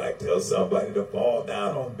 He might tell somebody to fall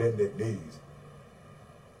down on bended knees.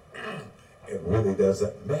 It really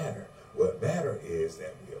doesn't matter. What matters is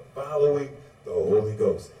that we are following the Holy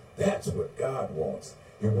Ghost. That's what God wants.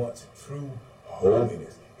 He wants true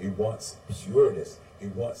holiness. He wants pureness. He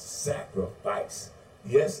wants sacrifice.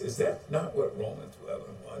 Yes, is that not what Romans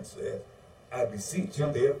 12:1 says? I beseech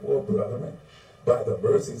you, therefore, brethren, by the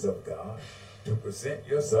mercies of God, to present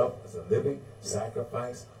yourself as a living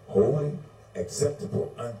sacrifice, holy,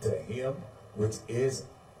 acceptable unto him, which is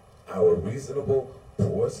our reasonable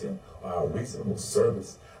portion, our reasonable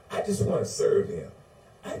service. I just want to serve him.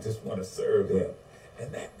 I just want to serve him.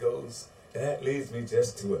 And that leads me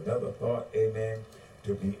just to another thought, amen,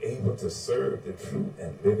 to be able to serve the true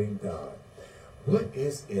and living God. What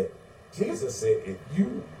is it? Jesus said, if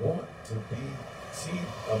you want to be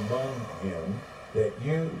chief among him, that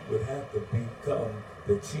you would have to become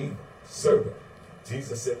the chief servant.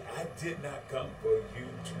 Jesus said, I did not come for you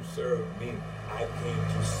to serve me. I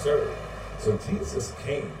came to serve. So Jesus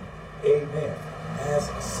came, amen, as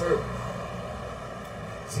a servant.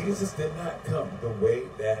 Jesus did not come the way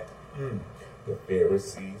that the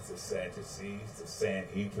Pharisees, the Sadducees, the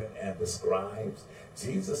Sanhedrin, and the scribes.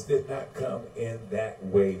 Jesus did not come in that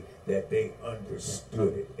way that they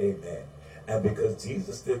understood it. Amen. And because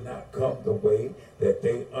Jesus did not come the way that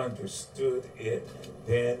they understood it,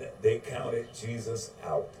 then they counted Jesus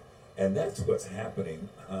out. And that's what's happening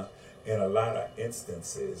in a lot of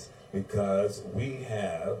instances, because we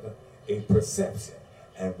have a perception.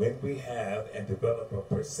 And when we have and develop a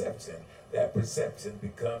perception, that perception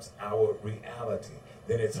becomes our reality.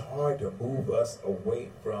 Then it's hard to move us away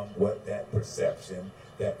from what that perception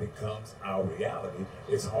that becomes our reality.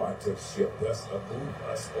 It's hard to shift us or move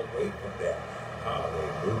us away from that.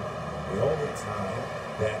 Hallelujah. The only time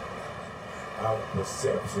that our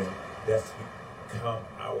perception that's become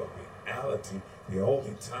our reality, the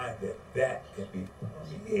only time that that can be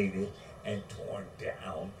permeated and torn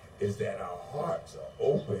down is that our hearts are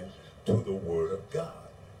open to the Word of God.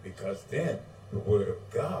 Because then the Word of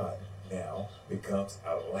God now becomes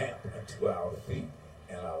a lamp unto our feet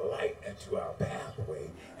and a light unto our pathway,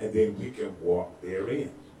 and then we can walk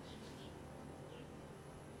therein.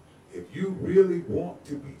 If you really want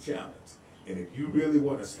to be challenged, and if you really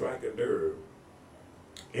want to strike a nerve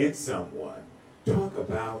in someone, talk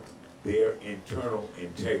about their internal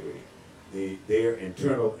integrity, their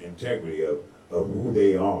internal integrity of who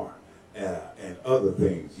they are, and other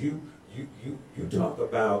things. You talk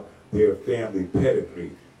about their family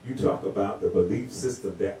pedigree. You talk about the belief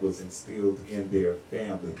system that was instilled in their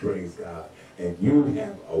family, praise God, and you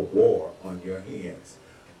have a war on your hands.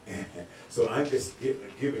 So I'm just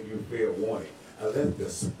giving you fair warning. I let the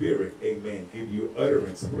Spirit, amen, give you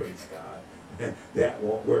utterance, praise God. That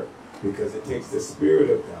won't work, because it takes the Spirit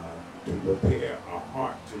of God to prepare our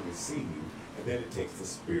heart to receive, and then it takes the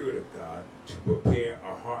Spirit of God to prepare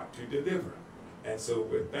our heart to deliver. And so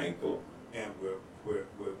we're thankful and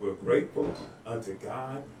we're grateful unto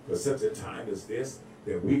God for such a time as this,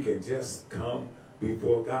 that we can just come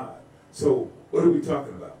before God. So what are we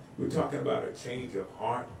talking about? We're talking about a change of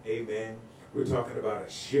heart, amen. We're talking about a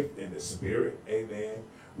shift in the spirit, amen.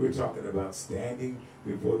 We're talking about standing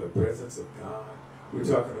before the presence of God. We're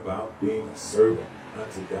talking about being a servant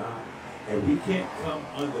unto God. And we can't come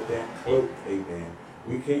under that cloak, amen.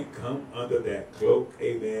 We can't come under that cloak,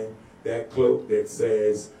 amen. That cloak that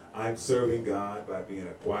says, I'm serving God by being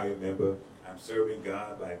a choir member. I'm serving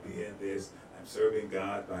God by being this. I'm serving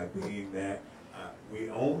God by being that. The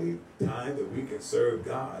only time that we can serve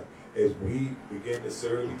God is we begin to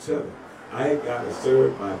serve each other. I've got to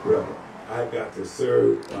serve my brother. I've got to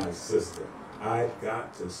serve my sister. I've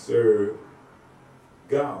got to serve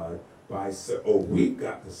God by we've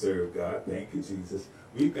got to serve God. Thank you, Jesus.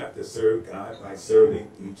 We've got to serve God by serving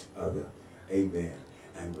each other. Amen.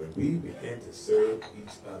 And when we begin to serve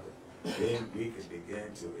each other, then we can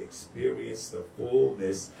begin to experience the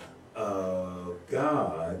fullness of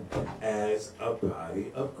God as a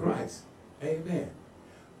body of Christ. Amen.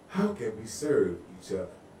 How can we serve each other?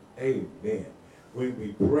 Amen. When we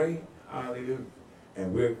pray, hallelujah,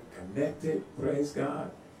 and we're connected, praise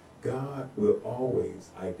God, God will always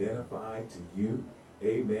identify to you,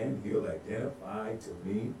 amen. He'll identify to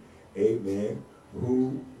me, amen,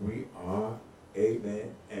 who we are,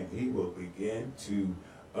 amen. And he will begin to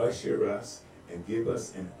usher us and give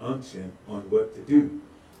us an unction on what to do.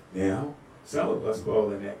 Now, some of us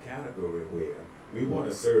fall in that category where we want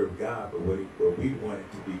to serve God, but we want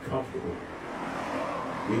it to be comfortable.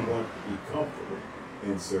 We want to be comfortable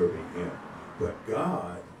in serving him. But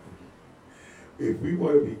God, if we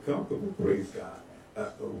want to be comfortable, praise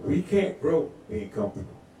God, we can't grow being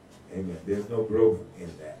comfortable. Amen. There's no growth in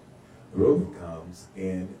that. Growth comes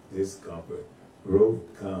in discomfort. Growth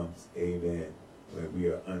comes, amen, when we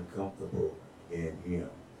are uncomfortable in him.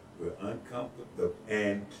 We're uncomfortable,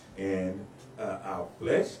 and our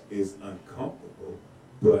flesh is uncomfortable,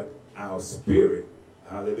 but our spirit,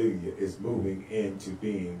 hallelujah, is moving into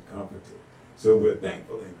being comforted. So we're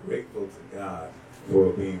thankful and grateful to God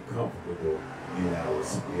for being comfortable in our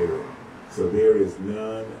spirit. So there is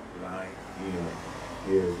none like him.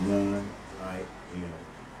 There is none like him.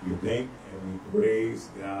 We thank and we praise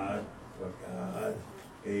God for God.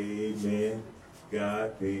 Amen.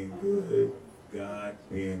 God being good. God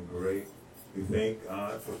being great. We thank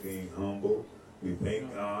God for being humble. We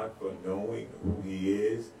thank God for knowing who he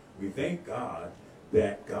is. We thank God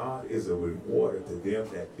that God is a rewarder to them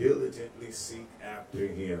that diligently seek after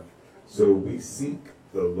him. So we seek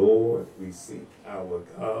the Lord. We seek our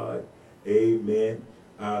God. Amen.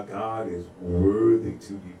 Our God is worthy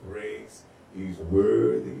to be praised. He's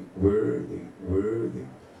worthy, worthy, worthy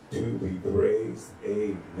to be praised.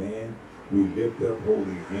 Amen. We lift up holy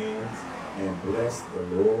hands and bless the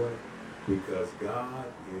Lord, because God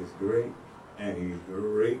is great and he's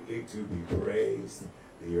greatly to be praised.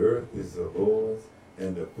 The earth is the Lord's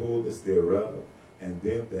and the fullness thereof, and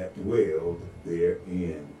them that dwell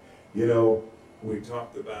therein. You know, we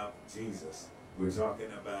talked about Jesus. We're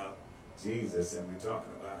talking about Jesus, and we're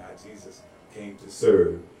talking about how Jesus came to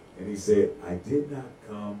serve. And he said, I did not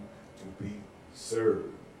come to be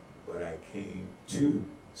served, but I came to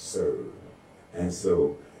serve. And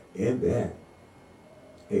so in that,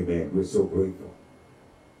 amen, we're so grateful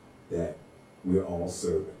that we're all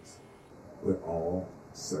servants. We're all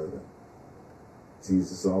servants.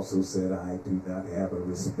 Jesus also said, I do not have a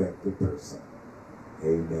respect of person.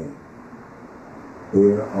 Amen.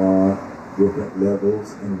 There are different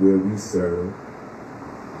levels in where we serve,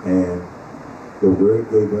 and the Word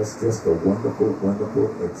gave us just a wonderful,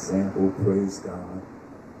 wonderful example, praise God,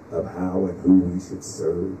 of how and who we should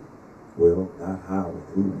serve. Well, not how and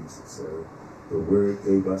who we should serve. The Word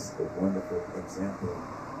gave us a wonderful example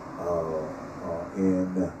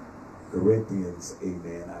in Corinthians,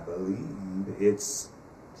 amen. I believe it's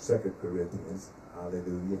 2 Corinthians,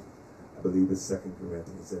 hallelujah. I believe it's 2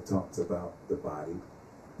 Corinthians that talks about the body,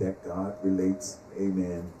 that God relates,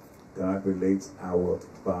 amen. God relates our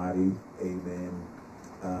body, amen,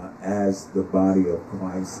 as the body of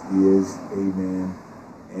Christ is, amen.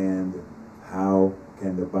 And how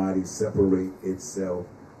can the body separate itself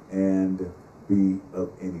and be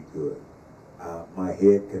of any good? My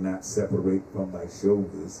head cannot separate from my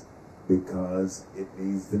shoulders because it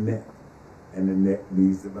needs the neck, and the neck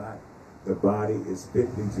needs the body. The body is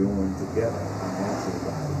fitly joined together, our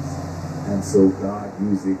natural bodies. And so God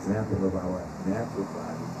used the example of our natural body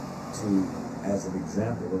as an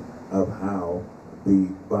example of how the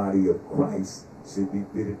body of Christ should be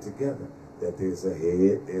fitted together. That there's a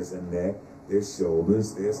head, there's a neck, there's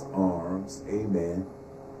shoulders, there's arms, amen.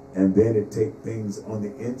 And then it takes things on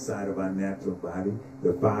the inside of our natural body,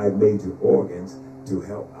 the 5 major organs, to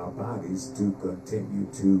help our bodies to continue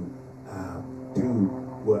to do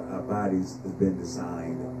what our bodies have been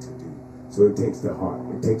designed to do. So it takes the heart,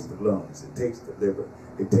 it takes the lungs, it takes the liver,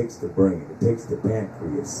 it takes the brain, it takes the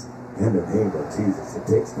pancreas, in the name of Jesus. It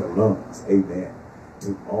takes the lungs, amen,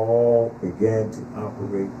 to all begin to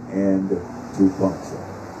operate and to function.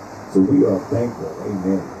 So we are thankful,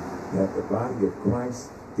 amen, that the body of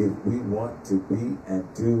Christ, if we want to be and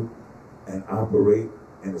do and operate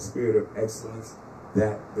in the spirit of excellence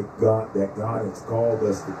that God has called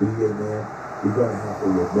us to be, amen, we're going to have to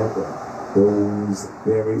remember those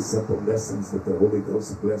very simple lessons that the Holy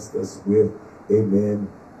Ghost blessed us with, amen,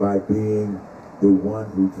 by being the one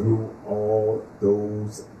who drew all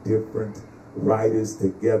those different writers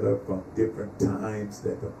together from different times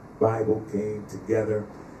that the Bible came together.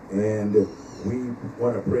 And we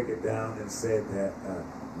want to break it down and said that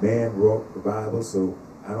man wrote the Bible, so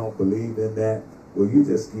I don't believe in that. Well, you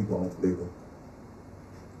just keep on living.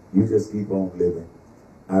 You just keep on living.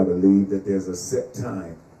 I believe that there's a set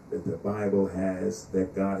time that the Bible has,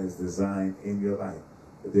 that God has designed in your life.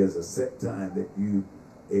 That there's a set time that you,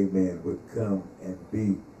 amen, would come and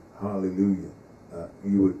be, hallelujah.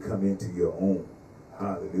 You would come into your own,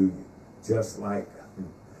 hallelujah. Just like,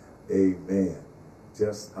 amen,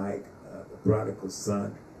 just like the prodigal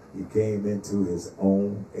son, he came into his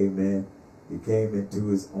own, amen. He came into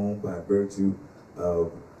his own by virtue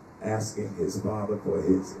of asking his father for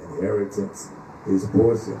his inheritance, his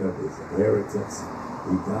portion of his inheritance.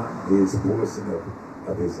 He got his portion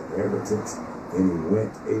of his inheritance, and he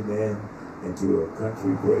went, amen, into a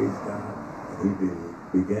country, praise God,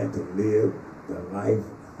 and he began to live the life,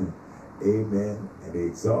 amen, and he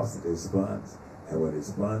exhausted his funds, and when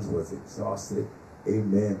his funds was exhausted,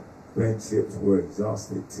 amen, friendships were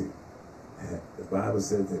exhausted too. And the Bible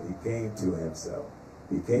says that he came to himself.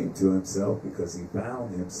 He came to himself because he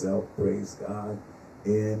found himself, praise God,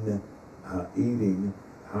 in eating,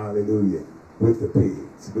 hallelujah, with the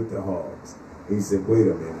pigs, with the hogs. He said, wait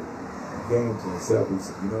a minute. He came to himself and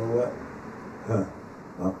said, you know what?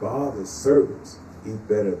 My father's servants eat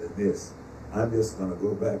better than this. I'm just going to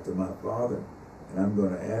go back to my father and I'm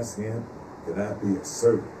going to ask him, can I be a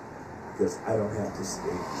servant? Because I don't have to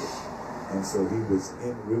stay here. And so he was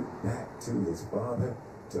en route back to his father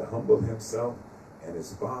to humble himself. And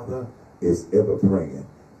his father is ever praying.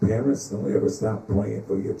 Parents, don't ever stop praying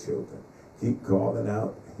for your children. Keep calling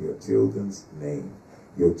out your children's name.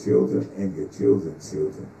 Your children and your children's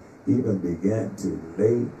children even began to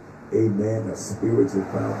lay, amen, a spiritual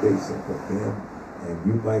foundation for them. And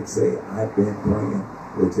you might say, I've been praying.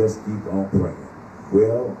 Well, just keep on praying.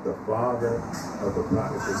 Well, the father of the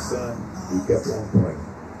prodigal son, he kept on praying.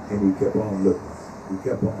 And he kept on looking. He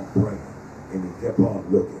kept on praying. And he kept on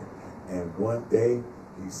looking. And one day,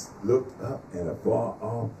 he looked up, and afar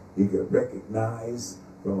off, he could recognize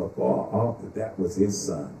from afar off that that was his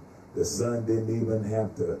son. The son didn't even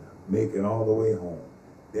have to make it all the way home.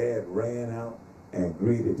 Dad ran out and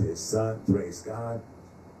greeted his son, praise God,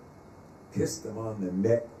 kissed him on the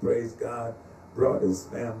neck, praise God, brought his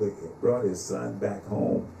family, brought his son back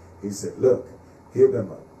home. He said, look, give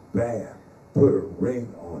him a bath, put a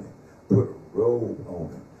ring on him, put a robe on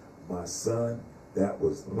him. My son that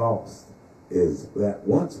was lost that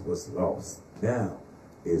once was lost, now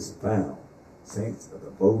is found. Saints of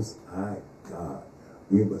the Most High God,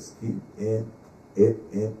 we must keep it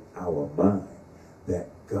in our mind that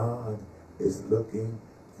God is looking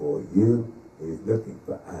for you. He's looking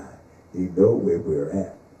for I. He knows where we're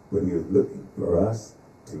at, but he is looking for us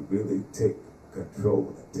to really take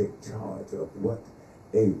control and take charge of what?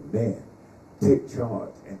 Amen. Take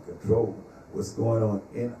charge and control what's going on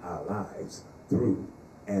in our lives through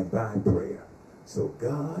and by prayer. So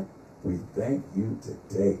God, we thank you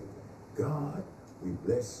today. God, we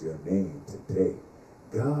bless your name today.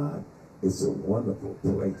 God, it's a wonderful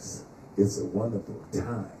place. It's a wonderful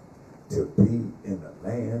time to be in the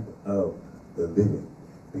land of the living,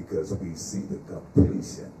 because we see the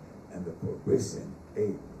completion and the fruition,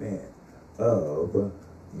 amen, of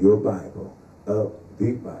your Bible, of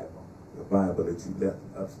the Bible that you left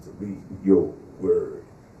us to read, your word.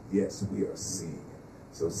 Yes, we are seeing it.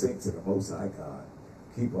 So saints of the Most High God,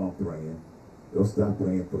 keep on praying. Don't stop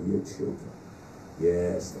praying for your children.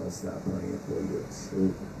 Yes, don't stop praying for your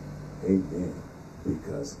children. Amen.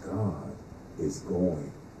 Because God is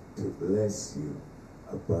going to bless you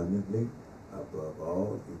abundantly above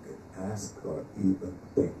all you can ask or even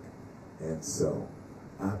think. And so,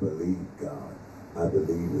 I believe God. I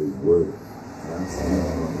believe his word. And I'm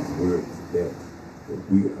standing on his word today.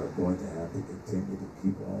 That we are going to have to continue to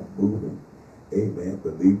keep on moving. Amen.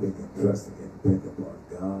 Believing and trusting and depending upon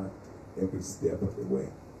God every step of the way.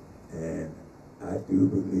 And I do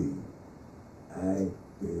believe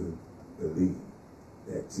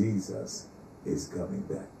that Jesus is coming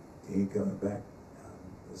back. He ain't coming back.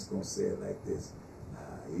 I'm just going to say it like this.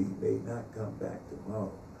 He may not come back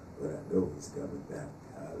tomorrow, but I know he's coming back.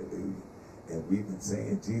 Hallelujah. And we've been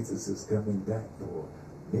saying Jesus is coming back for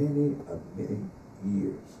many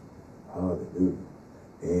years. Hallelujah.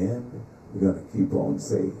 And we're going to keep on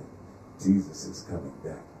saying Jesus is coming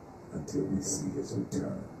back until we see his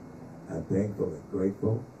return. I'm thankful and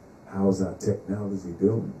grateful. How's our technology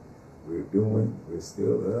doing? We're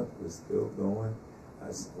still up, we're still going.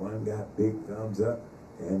 One got big thumbs up,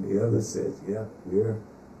 and the other says, yeah, we're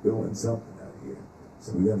doing something out here.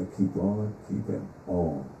 So we're going to keep on keeping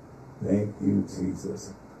on. Thank you,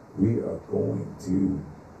 Jesus. We are going to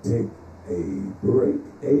take a break,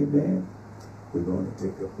 amen. We're going to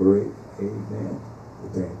take a break, amen. We're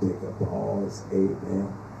going to take a pause,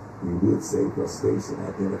 amen. We would say for station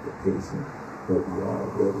identification, but we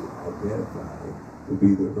already identified to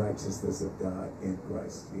be the righteousness of God in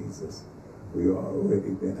Christ Jesus. We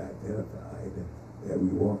already been identified that we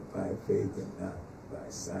walk by faith and not by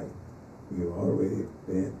sight. We've already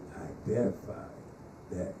been identified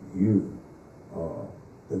that you are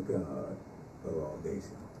the God of all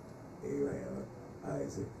nations, Abraham,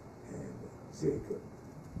 Isaac, and Jacob.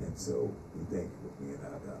 And so we thank you for being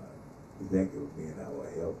our God. We thank you for being our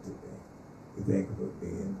help today. We thank you for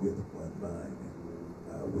being with one mind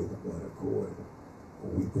and with one accord.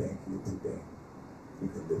 We thank you today. We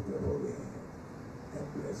can lift your holy hand and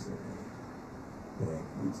bless your name. Thank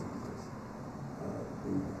you, Jesus.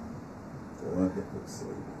 Hallelujah. Wonderful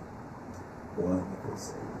Savior. Wonderful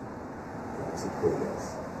Savior. Consecrate us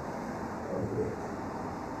already.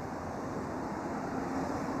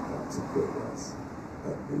 Consecrate us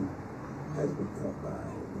anew as we come by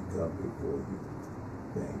and we come before you.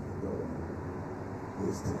 Thank you, Lord.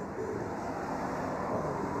 This 10 days.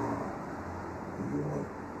 Hallelujah. You want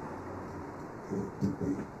it to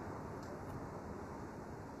be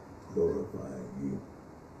glorifying you,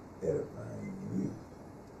 edifying you,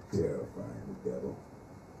 terrifying the devil,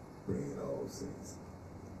 bringing all sins.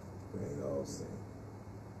 Bring all sins.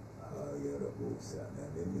 Hallelujah,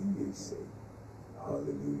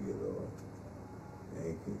 Lord.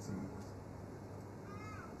 Thank you, Jesus.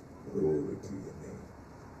 Glory to your name.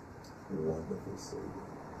 Wonderful Savior.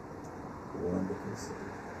 Wonderful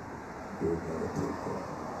Savior. We're going to take that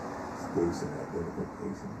station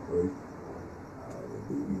identification break.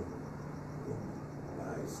 Hallelujah.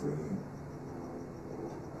 Live stream.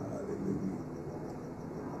 Hallelujah.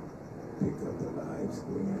 Pick up the live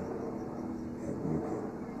screen and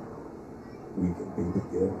we can be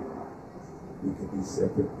together. We can be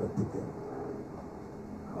separate but together.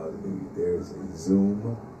 Hallelujah. Hallelujah. There's a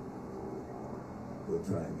Zoom. We'll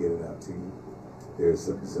try and get it out to you. There's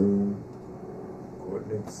some Zoom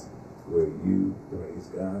coordinates where you, praise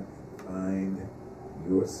God, find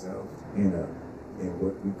yourself in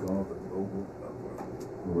what we call the global upper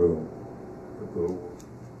room. The global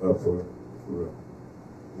upper room.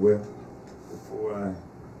 Well, before I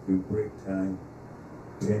do break time,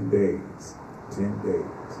 10 days,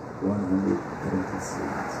 120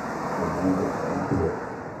 seats, commanded and prayer.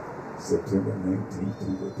 September 19th to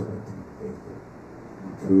the 28th. We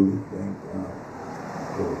truly thank God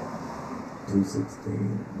for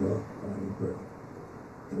 216 North Bonnie Break.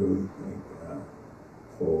 Truly thank God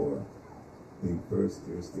for the first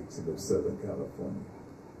jurisdiction of Southern California,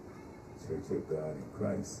 Church of God in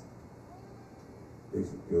Christ,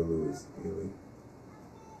 Bishop Bill Lewis Ely.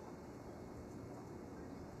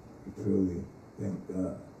 We truly thank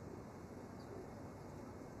God.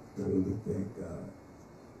 Truly thank God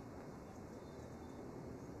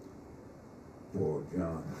for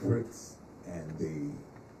John Fritz and the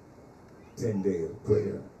 10-Day of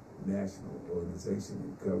Prayer National Organization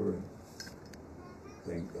in covering.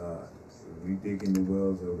 Thank God for redigging the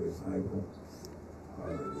wells of revival.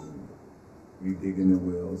 Hallelujah. Redigging the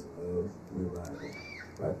wells of revival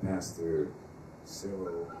by Pastor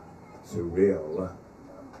Cyril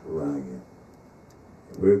Ryan.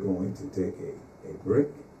 And we're going to take a break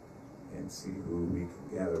and see who we can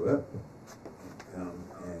gather up and come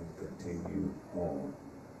and continue on.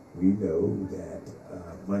 We know that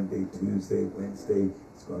Monday, Tuesday, Wednesday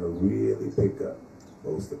is going to really pick up.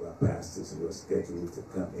 Most of our pastors who are scheduled to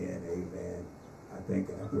come in, amen. I thank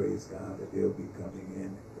and I praise God that they'll be coming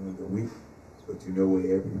in during the week. But you know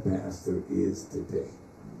where every pastor is today?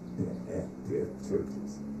 At their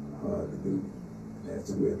churches. Hallelujah. And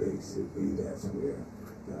that's where they should be. That's where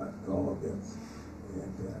God called them.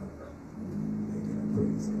 And making a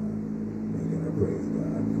praise God. Making a praise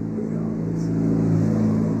God for great honors.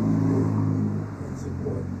 That's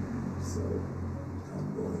important. So I'm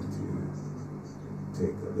going to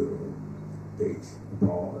take a little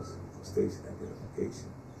pause, station identification,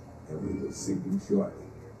 and we will see you shortly.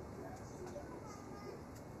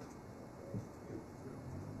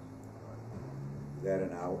 Is that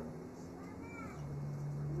an hour?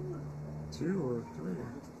 2 or 3?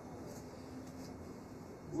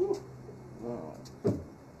 Woo. Wow.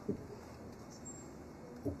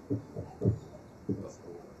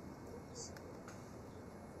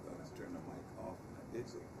 Turn the mic off.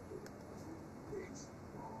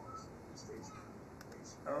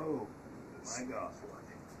 Oh my God.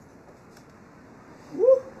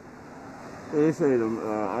 Woo. They say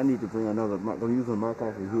I need to bring another mic. I'm using a mic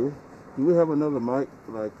off of here. Do we have another mic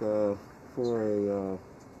like for a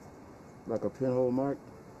like a pinhole mic,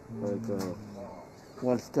 like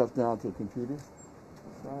one step down to the computer?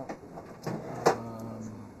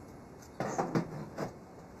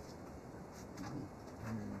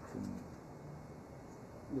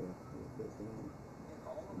 Yeah,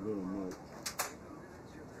 little mic.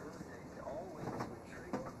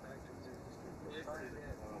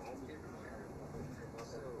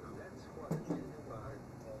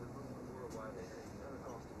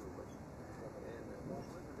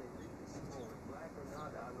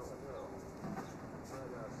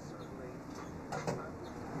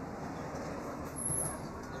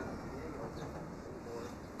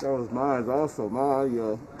 That was mine also.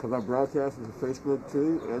 Because I broadcasted to Facebook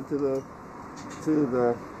too, and to the.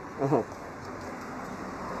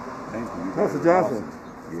 Thank you. Pastor Johnson.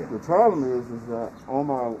 Awesome. Yeah. The problem is that on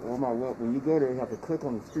my web, when you go there, you have to click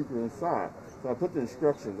on the speaker inside. So I put the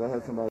instructions. I had somebody.